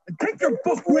 And take your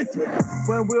book with you.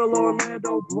 When will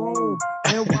Orlando bloom?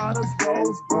 And why does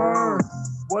Rose burn?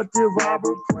 What did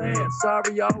Robert plant?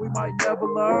 Sorry, y'all, we might never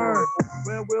learn.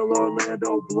 When will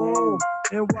Orlando bloom?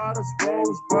 And why does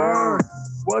Rose burn?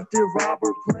 What did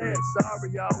Robert plant? Sorry,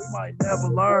 y'all, we might never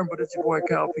learn. But it's your boy,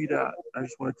 Kyle P. Dot. I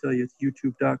just want to tell you, it's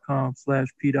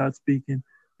youtube.com/P. Dot speaking.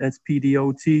 That's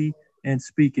PDOT and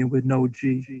speaking with no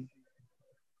G.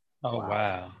 Oh,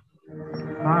 wow.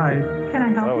 Hi. Can I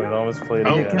help you? It almost played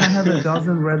Hey, again. can I have a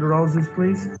dozen red roses,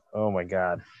 please? Oh my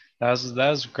God. That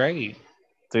was great.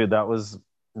 Dude, that was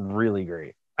really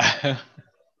great.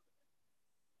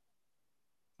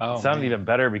 Oh, It sounded even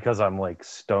better because I'm like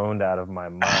stoned out of my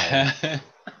mind.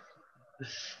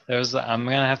 I'm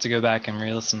gonna have to go back and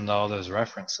re-listen to all those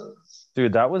references.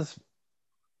 Dude, that was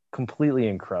completely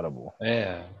incredible.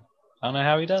 Yeah, I don't know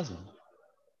how he does it.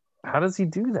 How does he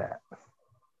do that?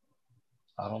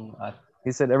 I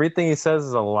He said everything he says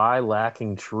is a lie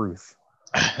lacking truth.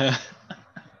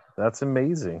 That's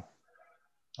amazing.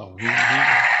 Oh, the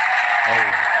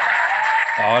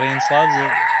audience loves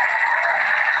it.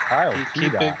 Kyle,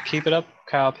 Keep it up,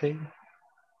 Kyle P.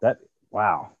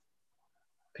 Wow.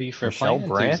 P for Michelle plant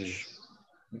Branch.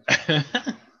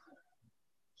 enthusiast.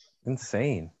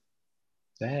 Insane.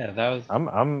 Yeah, that was.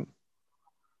 I'm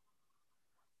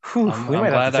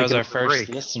glad that was our first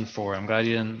listen for. I'm glad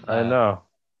you didn't. I know.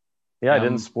 Yeah, I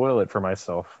didn't spoil it for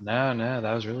myself. No,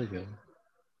 that was really good.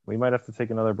 We might have to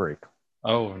take another break.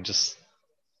 Oh, and just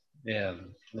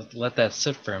let that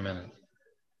sit for a minute.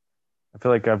 I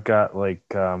feel like I've got like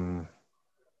I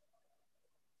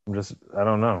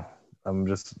don't know. I'm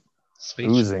just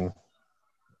oozing.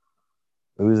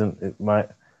 I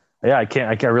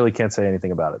really can't say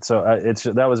anything about it. So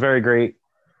that was very great.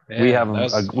 Yeah,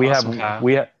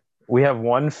 we have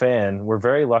one fan. We're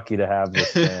very lucky to have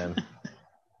this fan.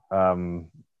 I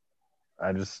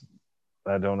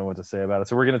don't know what to say about it.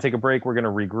 So we're gonna take a break. We're gonna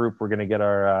regroup. We're gonna get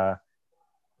our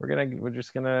we're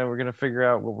gonna figure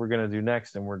out what we're gonna do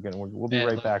next, and we'll be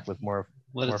right back with more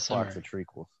Flocks of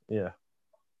Trequels. Yeah.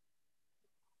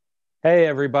 Hey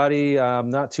everybody, I'm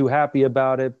not too happy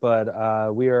about it,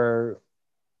 but we are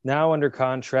now under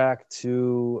contract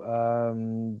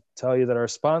to tell you that our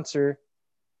sponsor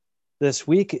this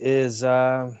week is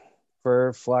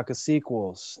for Flock of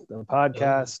Sequels, the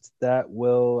podcast that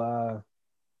will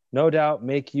no doubt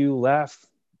make you laugh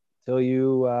till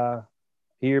you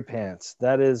pee your pants.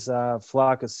 That is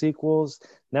Flock of Sequels,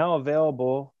 now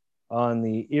available on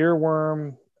the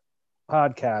Earworm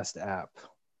podcast app.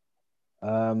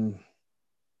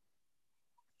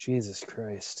 Jesus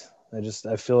Christ. I just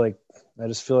feel like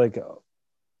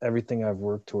everything I've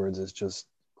worked towards is just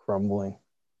crumbling.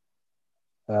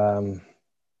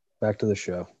 Back to the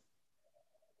show.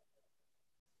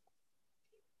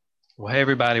 Well, hey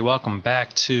everybody, welcome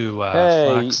back to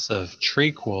Flocks of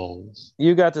Trequels.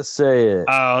 You got to say it.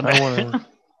 Oh, no.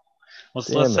 let's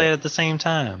say it at the same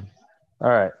time. All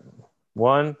right.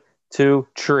 1, 2,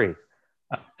 3.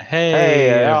 Hey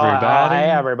everybody.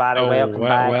 Hey everybody.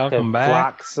 Welcome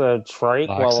back to Flocks of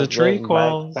Trequels.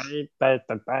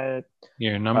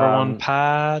 Your number one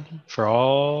pod for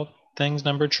all things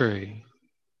number tree.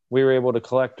 We were able to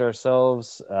collect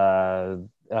ourselves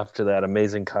after that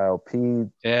amazing Kyle P.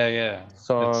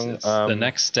 song. It's the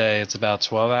next day. It's about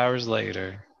 12 hours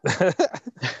later.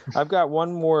 I've got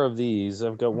one more of these.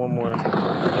 I've got one more.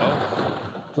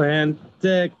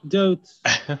 Plantadotes.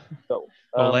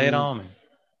 Lay it on me.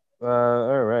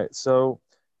 All right. So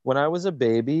when I was a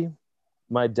baby,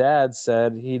 my dad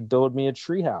said he'd build me a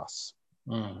treehouse.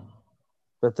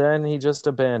 But then he just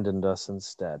abandoned us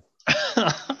instead.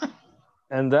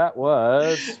 And that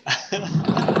was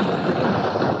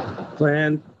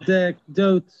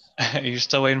Plantadotes. Are you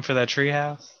still waiting for that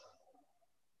treehouse?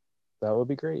 That would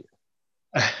be great.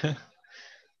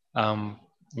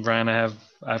 Brian,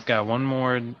 I've got one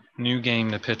more new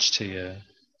game to pitch to you.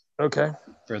 Okay.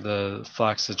 For the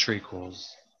Flocks of Trequels.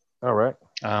 All right.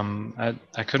 I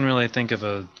couldn't really think of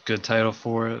a good title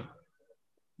for it.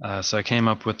 So I came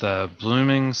up with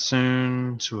Blooming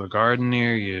Soon to a Garden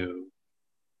Near You.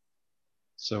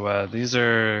 So these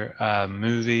are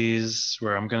movies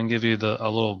where I'm going to give you a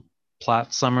little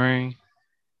plot summary.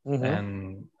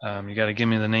 And you got to give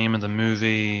me the name of the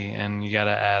movie, and you got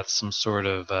to add some sort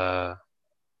of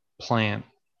plant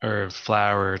or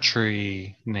flower or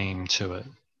tree name to it.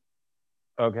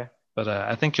 Okay. But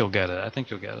I think you'll get it. I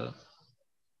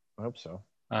hope so.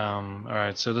 All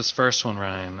right. So this first one,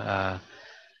 Ryan.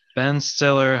 Ben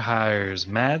Stiller hires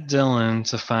Matt Dillon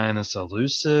to find this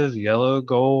elusive yellow,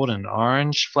 gold, and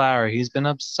orange flower he's been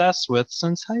obsessed with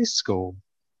since high school.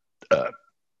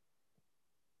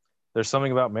 There's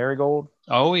something about marigold?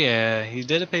 Oh, yeah. He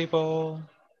did it, people.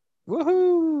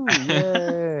 Woohoo!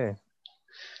 Yay!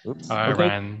 Oops. All right,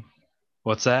 Ryan.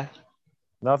 What's that?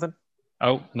 Nothing?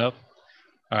 Oh, nope.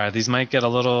 All right. These might get a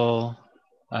little...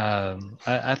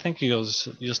 I think you'll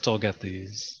still get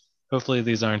these. Hopefully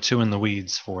these aren't too in the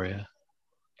weeds for you.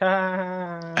 All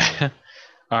right,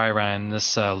 Ryan.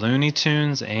 This Looney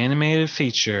Tunes animated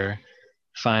feature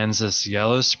finds this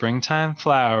yellow springtime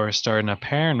flower starting a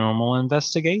paranormal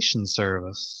investigation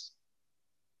service.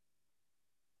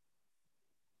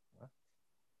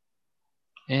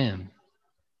 I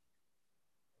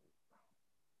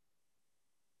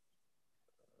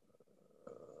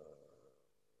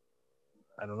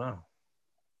don't know.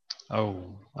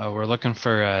 We're looking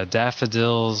for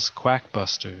Daffodils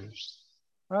Quackbusters.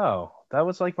 Oh, that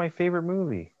was like my favorite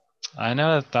movie. I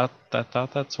know. I thought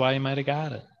that's why you might have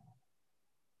got it.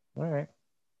 All right.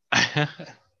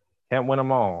 Can't win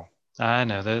them all. I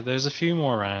know. There's a few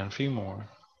more, Ryan. A few more.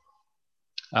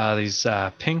 These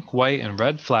pink, white, and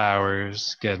red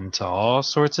flowers get into all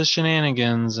sorts of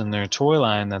shenanigans in their toy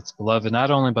line that's beloved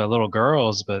not only by little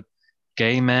girls, but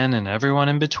gay men and everyone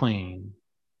in between.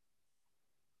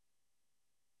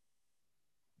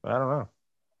 I don't know.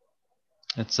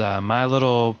 It's My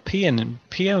Little Peony.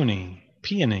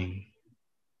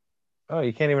 Oh,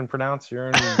 you can't even pronounce your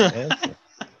own answer.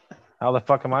 How the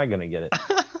fuck am I going to get it?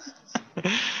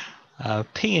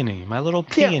 Peony. My Little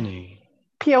Peony.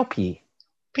 P.O.P.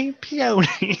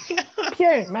 Peony.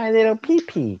 My little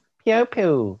pee-pee. P.O.P.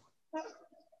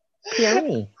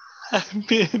 Peony.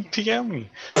 Peony.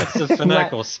 That's the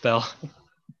phonetic spell.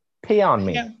 Pee on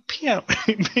me. Peon.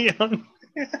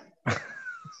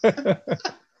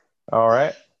 All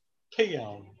right.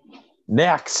 Peon.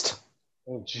 Next.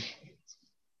 Oh, jeez.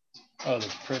 Oh,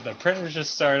 the printer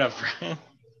just started up.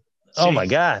 Oh, my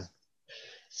God.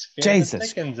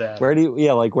 Jesus.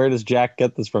 Where does Jack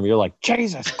get this from? You're like,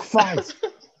 Jesus Christ.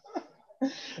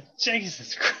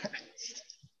 Jesus Christ.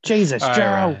 Jesus All Joe.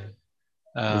 Right.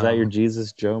 Is that your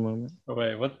Jesus Joe moment? Oh,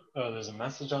 wait, what? Oh, there's a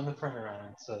message on the printer, and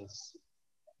it says,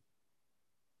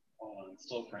 hold on, it's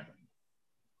still printing.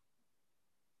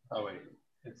 Oh, wait,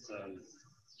 it says,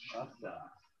 shut the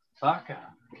fuck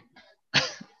up.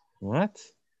 What?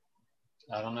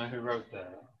 I don't know who wrote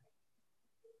that.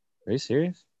 Are you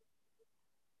serious?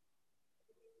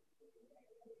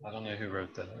 I don't know who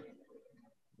wrote that.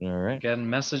 All right. Getting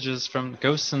messages from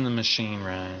Ghosts in the Machine,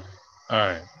 Ryan.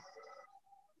 All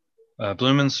right.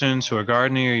 Blooming soon to a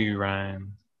garden near you,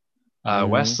 Ryan.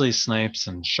 Wesley Snipes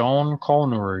and Sean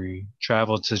Connery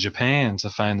traveled to Japan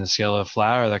to find this yellow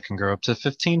flower that can grow up to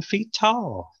 15 feet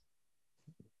tall.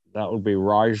 That would be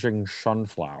rising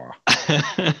sunflower.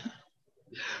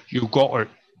 You got it.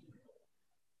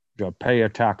 You pay your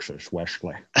taxes,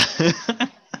 Wesley.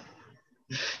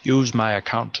 Use my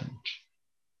accountant.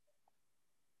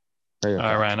 All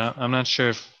right, I'm not sure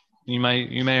if you may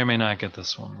or may not get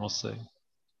this one. We'll see.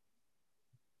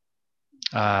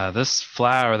 This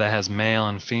flower that has male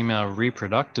and female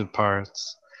reproductive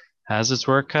parts has its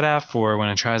work cut out for when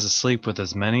it tries to sleep with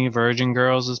as many virgin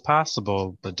girls as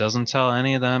possible, but doesn't tell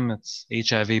any of them it's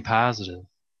HIV positive.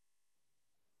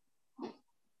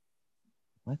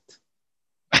 What?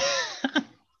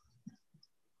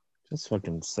 Just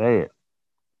fucking say it.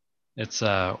 It's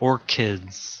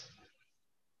orchids.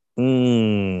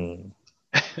 I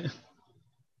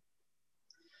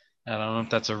don't know if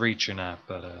that's a reach or not,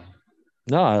 but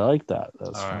no, I like that.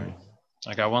 That's all funny. Right.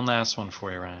 I got one last one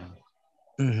for you, Ryan.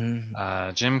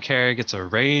 Mm-hmm. Jim Carrey gets a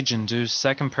rage-induced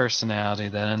second personality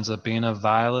that ends up being a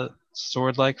violet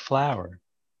sword-like flower.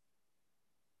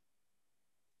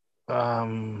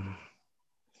 Well,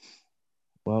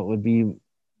 it would be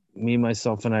Me,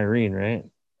 Myself, and Irene, right?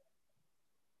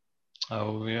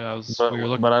 Oh yeah,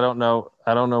 but I don't know.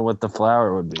 I don't know what the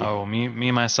flower would be. Oh,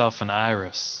 me, myself, and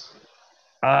Iris.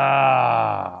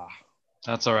 Ah,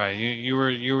 that's all right. You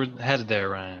were headed there,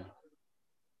 Ryan.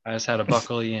 I just had to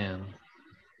buckle you in.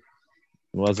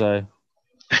 Was I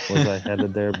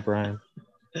headed there, Brian?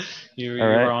 You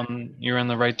were in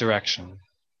the right direction.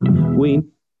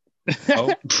 Ween.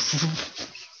 Oh.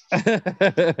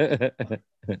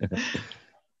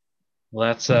 Well,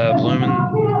 that's blooming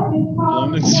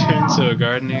soon to a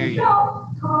garden near you.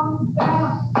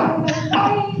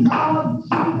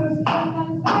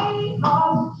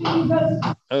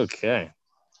 Okay.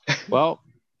 Well,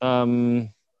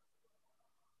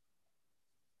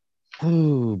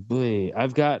 oh boy,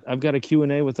 I've got a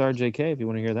Q&A with RJK if you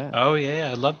want to hear that. Oh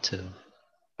yeah, I'd love to.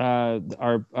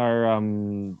 Our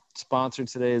sponsor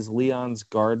today is Leon's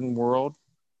Garden World.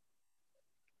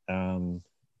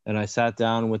 And I sat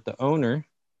down with the owner.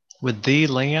 With the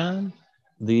Leon?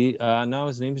 No,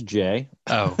 his name's Jay.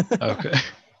 Oh, okay.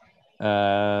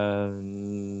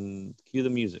 Cue the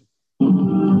music.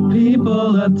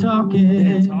 People are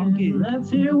talking. Let's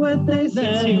hear what they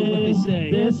say.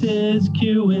 This is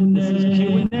Q&A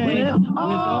with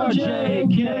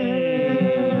RJK.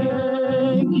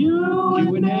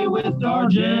 Q&A with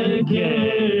RJK.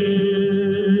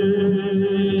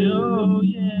 Oh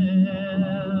yeah.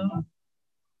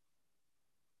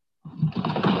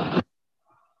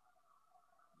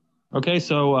 Okay,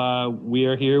 so we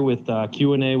are here with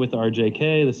Q&A with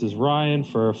RJK. This is Ryan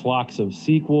for Flocks of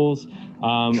Sequels.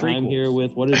 I'm here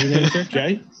with, what is your name, sir?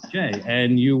 Jay? Jay,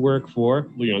 and you work for?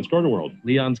 Leon's Garden World.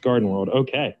 Leon's Garden World,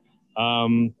 okay.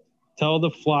 Tell tell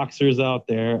the Floxers out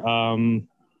there,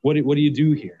 what do you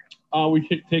do here? We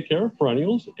take care of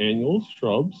perennials, annuals,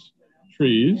 shrubs,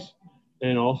 trees,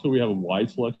 and also we have a wide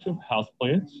selection of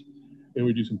houseplants. And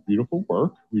we do some beautiful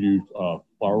work. We do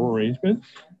flower arrangements.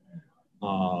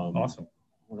 Awesome.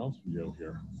 What else do we do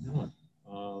here?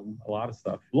 A lot of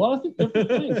stuff. A lot of different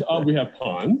things. We have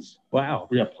ponds. Wow.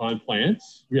 We have pond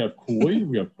plants. We have koi.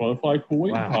 We have butterfly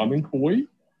koi, Wow. common koi.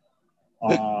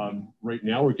 Right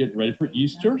now we're getting ready for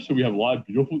Easter, so we have a lot of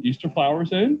beautiful Easter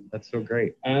flowers in. That's so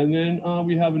great. And then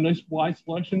we have a nice wide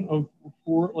selection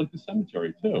for like the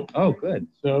cemetery too. Oh, good.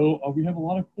 So we have a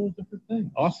lot of cool different things.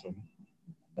 Awesome.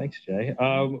 Thanks, Jay.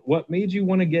 What made you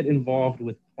want to get involved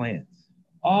with plants?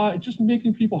 Just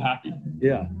making people happy.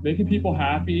 Yeah. Making people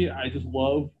happy. I just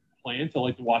love plants. I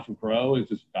like to watch them grow. It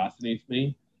just fascinates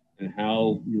me, and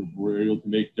how we're able to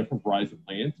make different varieties of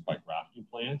plants by grafting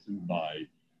plants and by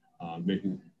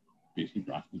making basically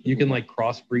grafting. You can like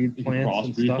crossbreed plants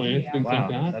and stuff. Plants, things wow, like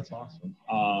that. That's awesome.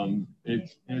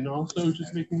 And also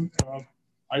just making.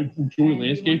 I enjoy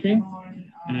landscaping,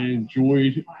 and I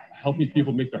enjoyed helping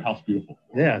people make their house beautiful.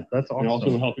 Yeah, that's awesome. And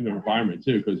also helping the environment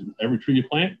too, because every tree you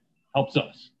plant helps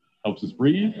us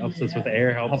breathe, helps us with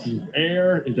air, helps us with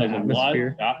air. It does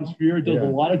atmosphere. a lot. Atmosphere. It does a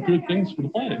lot of good things for the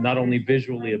planet. Not only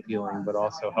visually appealing, but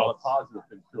also helps. Positive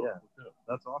things too. Yeah,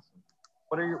 that's awesome.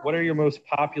 What are your most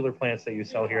popular plants that you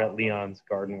sell here at Leon's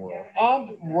Garden World?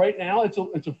 Right now it's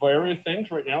a variety of things.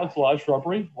 Right now it's a lot of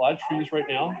shrubbery, a lot of trees right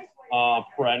now.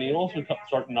 Perennials are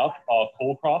starting up.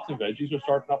 Cold crops and veggies are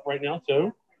starting up right now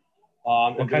too.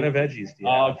 What kind of veggies do you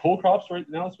have? Cold crops right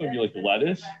now, it's going to be like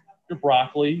lettuce, your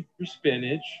broccoli, your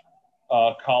spinach,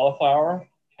 cauliflower,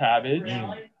 cabbage.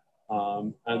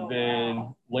 And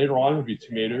then later on would be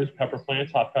tomatoes, pepper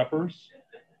plants, hot peppers,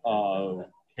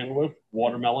 cantaloupe,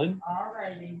 watermelon.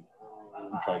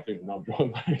 I'm trying to think. No, I'm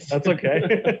drawing blanks. That's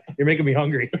okay. You're making me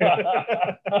hungry.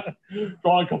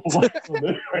 Drawing a couple blanks on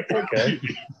this. Okay.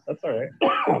 That's all right.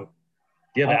 Do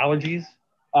you have allergies?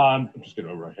 I'm just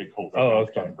getting over a head cold. Oh, I'm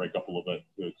okay. starting to break up a little bit.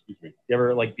 So excuse me. You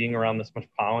ever like being around this much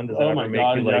pollen? Does that Oh ever my make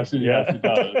God! you like? Yes, it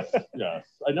does. Yes,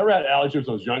 I never had allergies when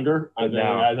I was younger, and then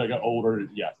now. as I got older,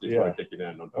 yes, they started kicking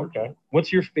in. Unfortunately. Okay.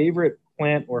 What's your favorite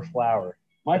plant or flower?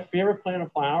 My favorite plant or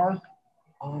flower?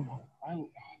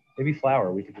 Maybe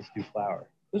flower. We could just do flower.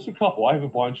 There's a couple. I have a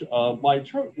bunch. My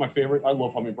favorite. I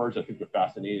love hummingbirds. I think they're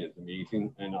fascinating. It's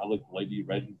amazing, and I like Lady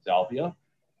Red Salvia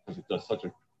because it does such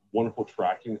a wonderful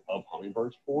tracking of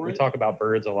hummingbirds for it. We talk about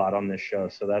birds a lot on this show,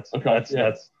 so that's cool.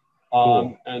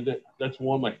 And that's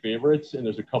one of my favorites. And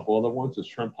there's a couple other ones. The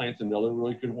shrimp plant's another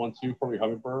really good one too for me.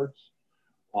 Hummingbirds.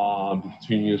 The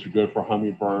petunias are good for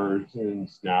hummingbirds, and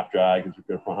snapdragons are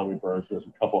good for hummingbirds. There's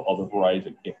a couple other varieties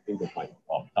I can't think of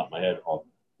off the top of my head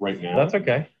right now. That's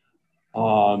okay.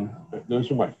 Those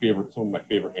are my favorite. Some of my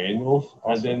favorite annuals.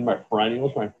 Awesome. And then my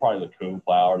perennials, probably the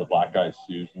coneflower, the black-eyed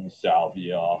Susan,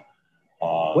 salvia.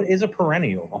 What is a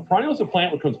perennial? A perennial is a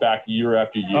plant that comes back year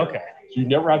after year. Okay. So you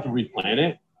never have to replant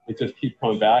it. It just keeps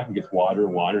coming back and gets wider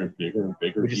and wider and bigger and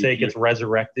bigger. Would you say it gets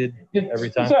resurrected every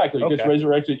time? Exactly. It gets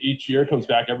resurrected each year, comes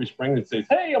back every spring and says,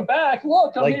 hey, I'm back.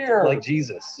 Look, I'm here. Like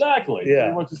Jesus. Exactly. Yeah.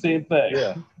 Pretty much the same thing.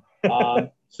 Yeah.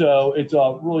 So it's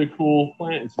a really cool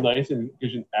plant. It's nice and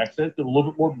gives you an accent. There's a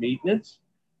little bit more maintenance.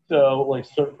 So like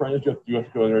certain perennials, you have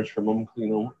to go in there, trim them,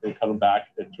 clean them, and cut them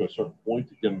back to a certain point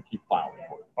to get them to keep flowering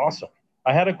for you. Awesome.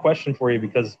 I had a question for you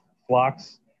because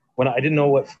phlox, when I didn't know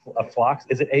what a phlox,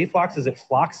 is it a phlox? Is it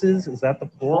phloxes? Is that the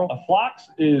plural? A phlox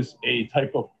is a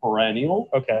type of perennial.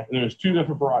 Okay. And there's two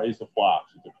different varieties of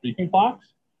phlox. It's a creeping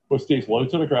phlox, which stays low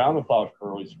to the ground and flowers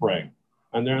early spring.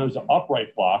 And then there's an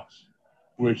upright phlox,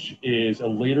 which is a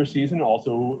later season.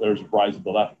 Also, there's a variety of the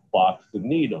left phlox, the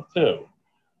native too,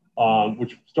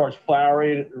 which starts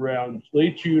flowering around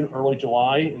late June, early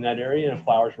July in that area, and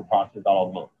flowers for approximately about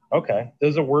a month. Okay.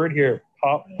 There's a word here,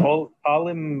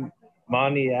 polymoniac.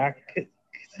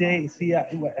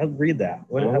 Read that.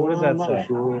 What does that say?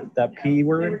 Sure. That P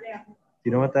word? Do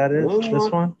you know what that is?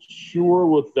 This one? Sure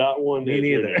what that one Me is.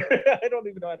 neither. I don't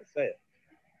even know how to say it.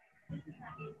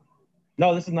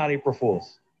 No, this is not April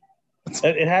Fool's.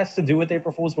 It has to do with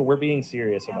April Fool's, but we're being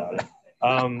serious about it.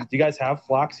 Do you guys have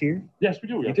phlox here? Yes, we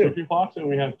do. We have do. creeping phlox, and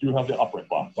we do have the upright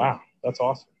phlox. Wow, that's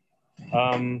awesome.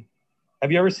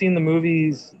 Have you ever seen the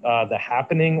movies The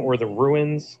Happening or The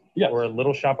Ruins or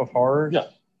Little Shop of Horrors?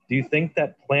 Yes. Do you think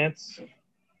that plants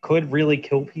could really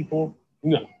kill people?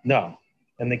 No. No.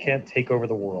 And they can't take over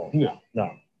the world? No.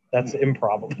 No. That's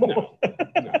improbable. No.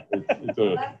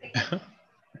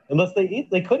 Unless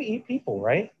they could eat people,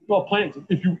 right? Well, plants,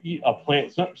 if you eat a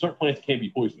plant, certain plants can be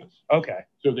poisonous. Okay.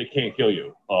 So they can't kill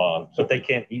you. But they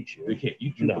can't eat you. They can't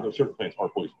eat you, No. but certain plants are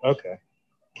poisonous. Okay.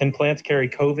 Can plants carry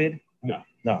COVID? No.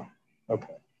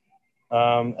 Okay.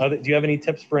 Do you have any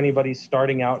tips for anybody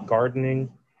starting out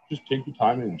gardening? Just take your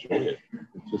time and enjoy it.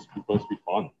 It's just supposed to be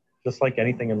fun. Just like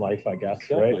anything in life, I guess,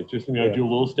 Exactly. right? Just do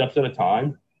little steps at a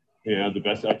time. The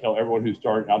best I tell everyone who's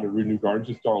starting out to root new gardens,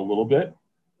 just start a little bit,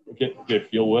 get a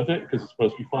feel with it, because it's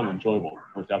supposed to be fun and enjoyable.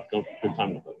 Or to have a good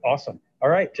time with it. Awesome. All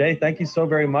right, Jay, thank you so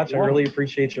very much. I really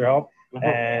appreciate your help.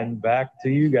 And back to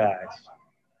you guys.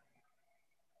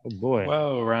 Oh boy.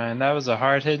 Whoa, Ryan, that was a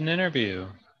hard-hitting interview.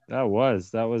 That was.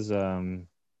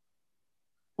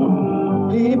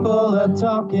 People are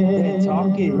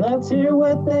talking. Let's hear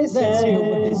what they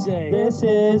say. This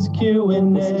is Q&A.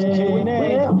 With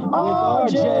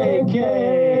RJK.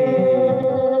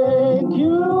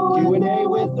 Q&A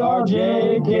with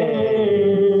RJK.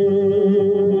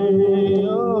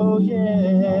 Oh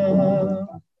yeah.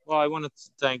 Well, I want to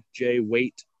thank Jay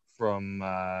Waite from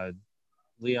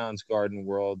Leon's Garden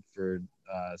World for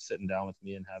sitting down with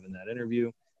me and having that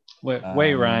interview.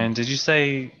 Wait, Ryan, did you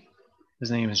say his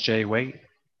name is Jay Waite?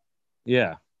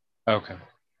 Yeah. Okay.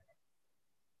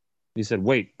 You said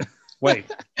wait. Wait.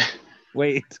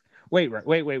 Wait.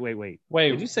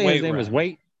 Did you say his name was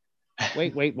Wait?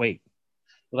 Wait.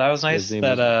 Well, that was nice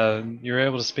that you were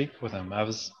able to speak with him. I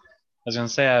was gonna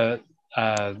say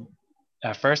at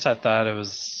first I thought it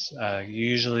was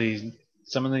usually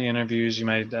some of the interviews you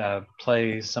might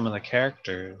play some of the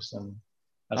characters, and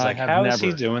I was like, how is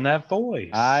he doing that voice?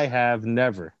 I have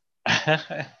never.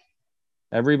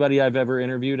 Everybody I've ever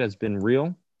interviewed has been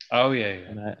real. Oh yeah.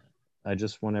 And I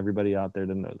just want everybody out there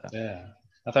to know that. Yeah.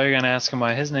 I thought you were gonna ask him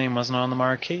why his name wasn't on the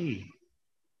marquee.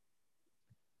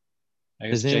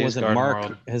 His name wasn't Mark.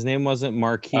 World. His name wasn't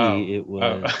Marquee. Oh. It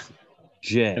was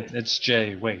Jay. It's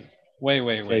Jay. Wait. Wait.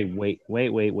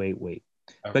 Okay.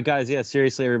 But guys, yeah,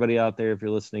 seriously, everybody out there, if you're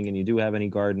listening and you do have any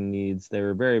garden needs, they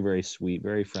were very, very sweet,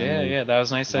 very friendly. Yeah, that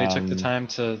was nice that he took the time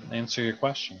to answer your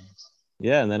questions.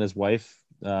 Yeah, and then his wife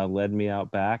led me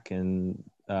out back, and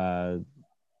I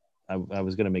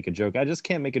was gonna make a joke. I just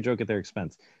can't make a joke at their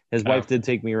expense. His wife did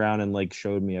take me around and like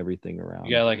showed me everything around.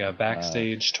 You got like a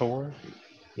backstage tour?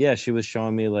 Yeah, she was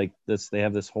showing me like this. They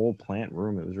have this whole plant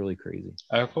room. It was really crazy.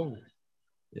 Oh, cool.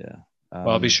 Yeah.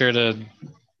 Well, I'll be sure to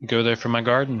go there for my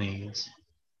garden needs.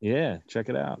 Yeah, check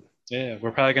it out. Yeah,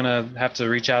 we're probably gonna have to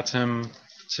reach out to him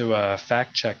to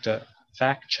fact check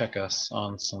us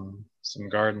on some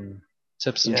garden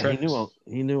tips and tricks.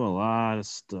 He knew a lot of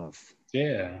stuff.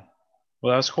 Yeah.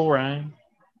 Well, that was cool, Ryan.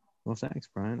 Well, thanks,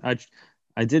 Brian.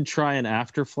 I did try an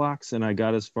afterflux, and I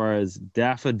got as far as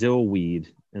daffodil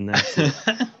weed, and that's it.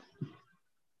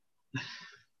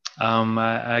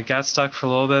 I got stuck for a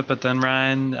little bit, but then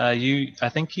Ryan, I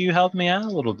think you helped me out a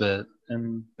little bit,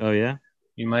 and oh yeah,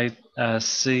 you might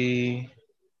see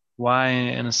why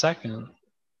in a second.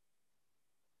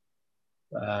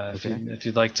 If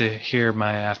you'd like to hear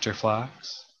my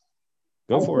afterflux,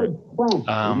 go for it. Well,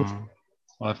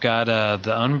 I've got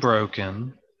the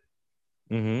Unbroken,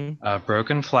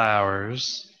 Broken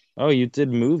Flowers. Oh, you did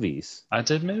movies. I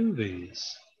did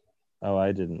movies. Oh,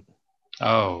 I didn't.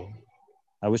 Oh.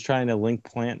 I was trying to link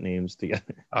plant names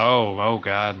together. Oh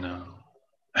God, no.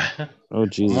 Oh,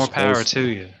 Jesus. More power to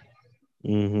you.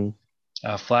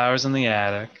 Mm-hmm. Flowers in the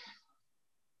Attic.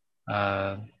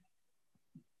 And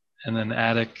then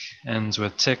Attic ends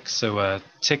with tick, so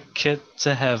Ticket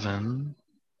to Heaven.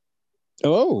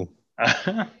 Oh.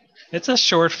 It's a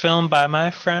short film by my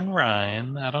friend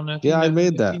Ryan. I don't know if I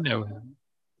made that. You know him.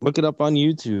 Look it up on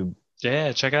YouTube.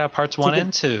 Yeah, check it out parts 1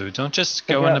 and 2. Don't just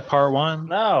go into part 1.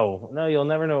 No, you'll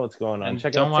never know what's going on. And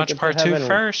don't watch part 2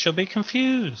 first. You'll be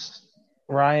confused.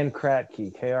 Ryan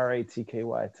Kratky,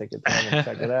 Kratky. Take it down and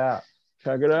check it out.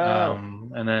 Check it out.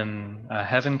 And then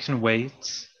Heaven Can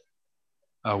Wait.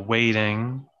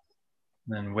 Waiting.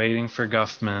 Then Waiting for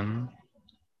Guffman.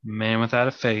 Man Without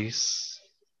a Face.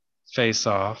 Face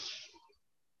Off.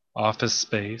 Office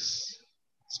Space.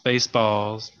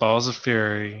 Spaceballs. Balls of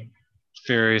Fury.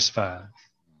 Furious 5.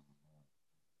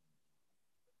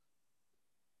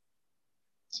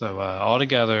 So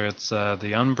altogether, it's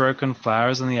the Unbroken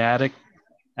Flowers in the Attic.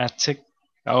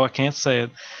 Oh, I can't say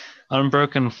it.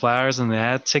 Unbroken Flowers in the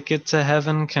Attic. Ticket to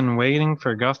Heaven. Can Waiting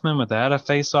for Guffman Without a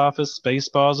Face Office.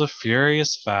 Spaceballs of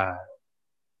Furious 5.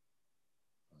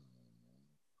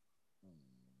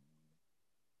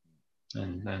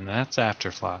 And that's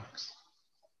Afterflux.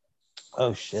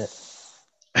 Oh shit!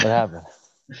 What happened?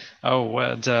 Oh,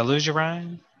 what, did I lose you,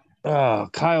 Ryan? Oh,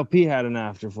 Kyle P had an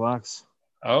afterflux.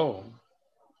 Oh.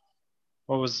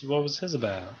 What was his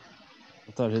about?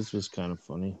 I thought his was kind of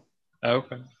funny.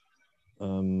 Okay.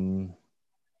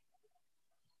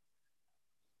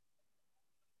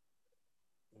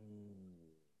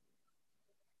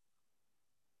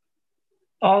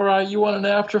 All right, you want an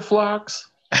after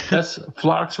Phlox? That's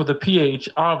Phlox with a PH,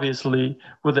 obviously,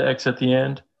 with the X at the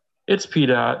end. It's P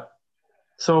dot.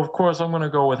 So, of course, I'm going to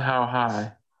go with How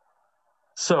High.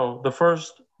 So, the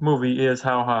first movie is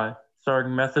How High,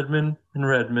 starring Method Man and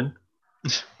Redman.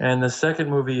 And the second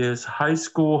movie is High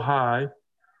School High,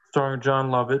 starring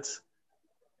John Lovitz.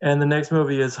 And the next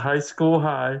movie is High School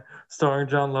High, starring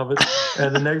John Lovitz.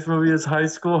 And the next movie is High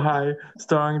School High,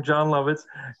 starring John Lovitz.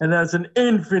 And that's an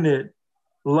infinite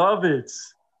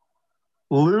Lovitz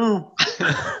loop.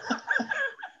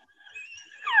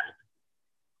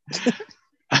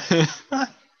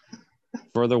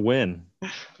 For the win.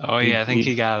 Oh yeah, I think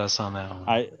he got us on that one.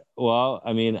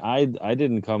 I mean, I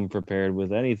didn't come prepared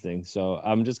with anything, so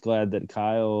I'm just glad that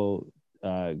Kyle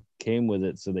came with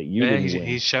it so that you didn't win.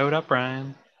 He showed up,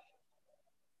 Ryan.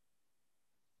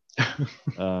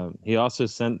 He also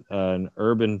sent an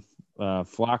urban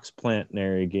Phlox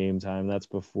Planetary game time. That's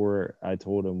before I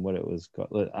told him what it was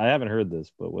called. I haven't heard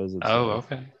this, but what is it?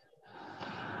 Okay.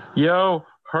 Yo,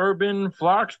 Urban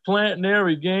Phlox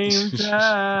Planetary game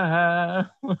time.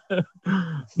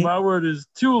 My word is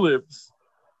tulips.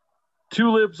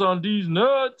 Tulips on these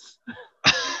nuts.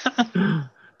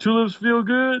 Tulips feel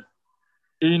good?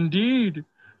 Indeed.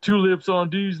 Tulips on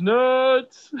these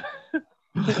nuts.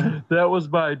 That was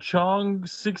by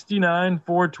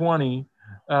Chong69420,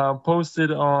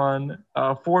 posted on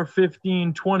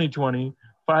 4/15/2020,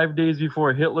 5 days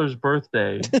before Hitler's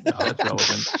birthday. That's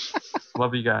relevant.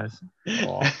 Love you guys.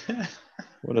 Aw,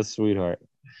 what a sweetheart.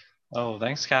 Oh,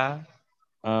 thanks, Kyle.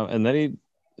 And then he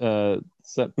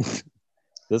sent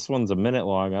this one's a minute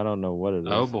long. I don't know what it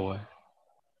is. Oh boy.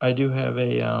 I do have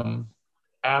a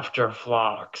after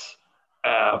Phlox.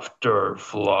 After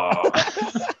Phlox.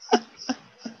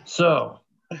 So,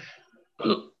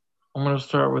 I'm going to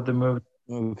start with the movie.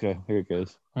 Okay, here it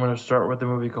goes. I'm going to start with the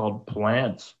movie called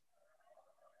Plants,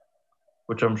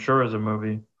 which I'm sure is a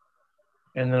movie.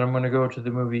 And then I'm going to go to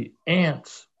the movie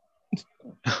Ants.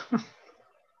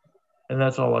 And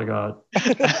that's all I got.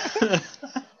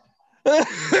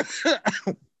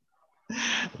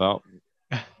 Well,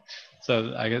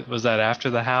 so I guess was that after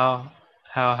the How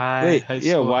High? Wait, High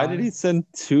yeah. School Why High? did he send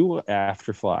two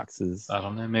after Phloxes? I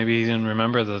don't know. Maybe he didn't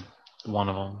remember the one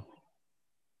of them.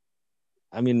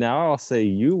 I mean, now I'll say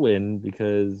you win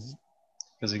because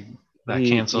he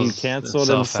canceled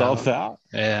himself out.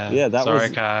 Yeah. That Sorry,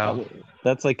 was Kyle.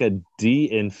 That's like a D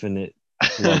infinite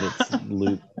Lovitz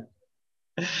loop.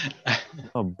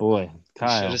 Oh boy, Kyle.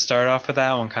 You should have started off with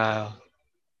that one, Kyle.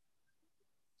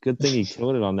 Good thing he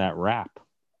killed it on that rap.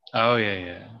 Oh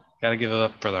yeah. Got to give it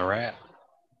up for the rap.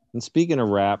 And speaking of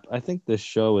rap, I think this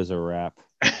show is a rap.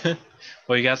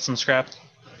 Well, you got some scrap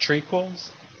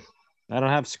trequels? I don't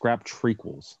have scrap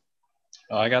trequels.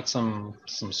 Oh, I got some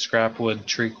scrap wood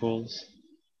trequels.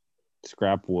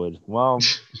 Scrap wood. Well,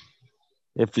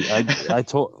 if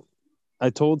I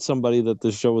told somebody that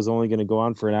this show was only going to go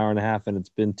on for an hour and a half, and it's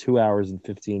been 2 hours and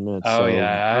 15 minutes. Oh so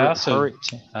yeah,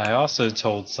 I also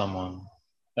told someone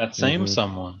that same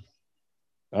someone.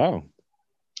 Oh.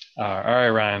 All right,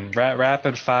 Ryan.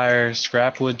 Rapid fire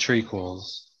scrap wood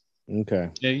trequels. Okay.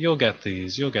 Yeah, you'll get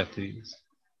these. All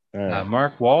right.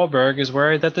 Mark Wahlberg is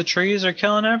worried that the trees are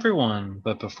killing everyone,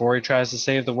 but before he tries to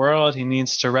save the world, he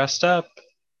needs to rest up.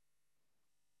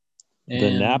 The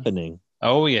nappening.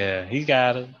 Oh yeah, he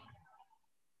got it.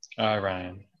 All right,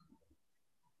 Ryan.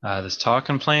 This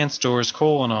talking plant store is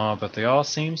cool and all, but they all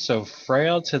seem so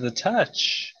frail to the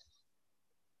touch.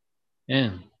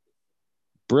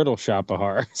 Brittle shop of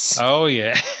horrors. Oh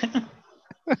yeah.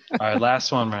 All right,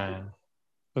 last one, Ryan.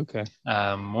 Okay.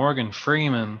 Morgan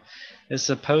Freeman is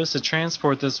supposed to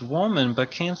transport this woman,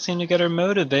 but can't seem to get her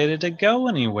motivated to go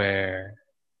anywhere.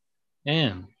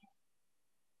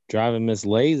 Driving Miss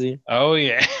Lazy. Oh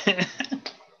yeah.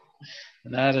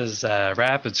 And that is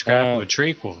rapid scrap with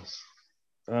trequels.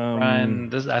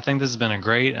 Ryan, I think this has been a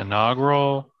great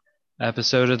inaugural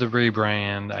episode of the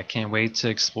rebrand. I can't wait to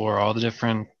explore all the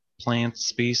different plant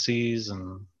species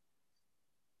and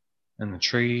the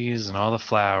trees and all the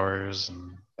flowers.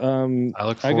 And I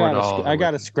look forward to all of it. I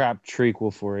got a scrap treacle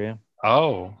for you.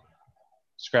 Oh,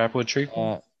 scrapwood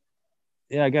treacle?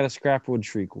 Yeah, I got a scrapwood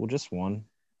treacle, just one.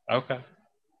 Okay.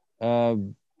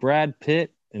 Brad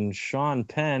Pitt and Sean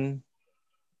Penn,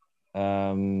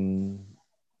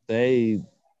 they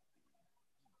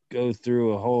go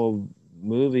through a whole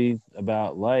movie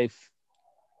about life,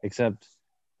 except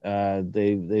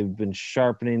they've been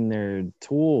sharpening their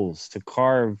tools to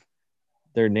carve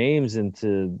their names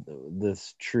into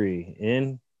this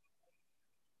tree.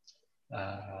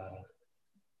 A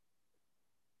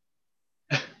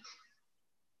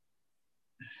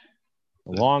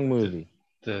long movie.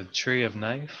 The Tree of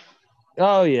Knife.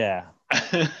 Oh yeah,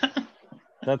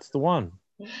 that's the one.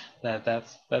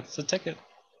 That's the ticket.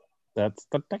 That's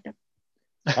the ticket.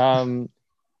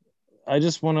 I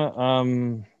just want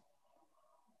to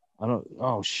I don't.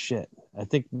 Oh shit! I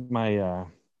think my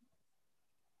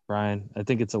Brian. I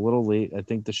think it's a little late. I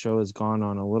think the show has gone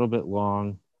on a little bit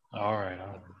long. All right.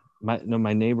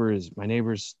 My neighbor's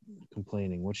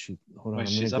complaining. What's she? Hold on. Wait,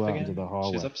 I'm gonna she's go up out again? into the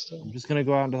hallway. She's up still? I'm just gonna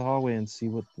go out into the hallway and see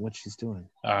what she's doing.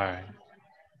 All right.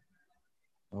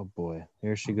 Oh boy,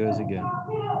 here she goes again.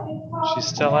 She's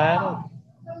still at it.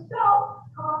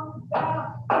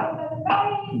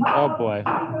 Oh boy,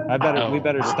 we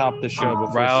better stop the show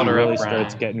before Riled she her really up, Brian.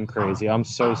 starts getting crazy. I'm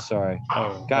so sorry.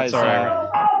 Oh, guys. that's all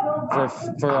right.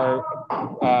 For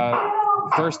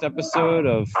our first episode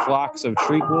of Flocks of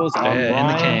Trequels, I'm In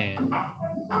Ryan. the can.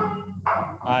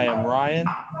 I am Ryan.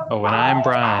 Oh, and I'm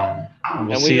Brian.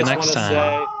 We'll see you next time.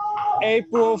 Say,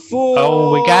 April Fool.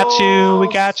 Oh, we got you. We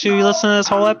got you. You listen to this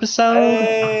whole episode?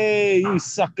 Hey, you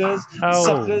suckers.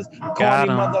 Suckers. Corny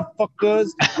motherfuckers.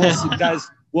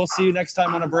 We'll see you next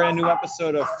time on a brand new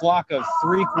episode of Flock of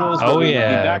Threequels. Oh,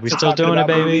 yeah. We're still doing it,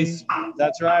 baby. Movies.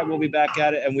 That's right. We'll be back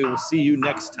at it, and we will see you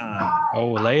next time.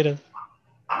 Oh, later.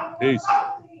 Peace.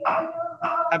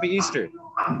 Happy Easter.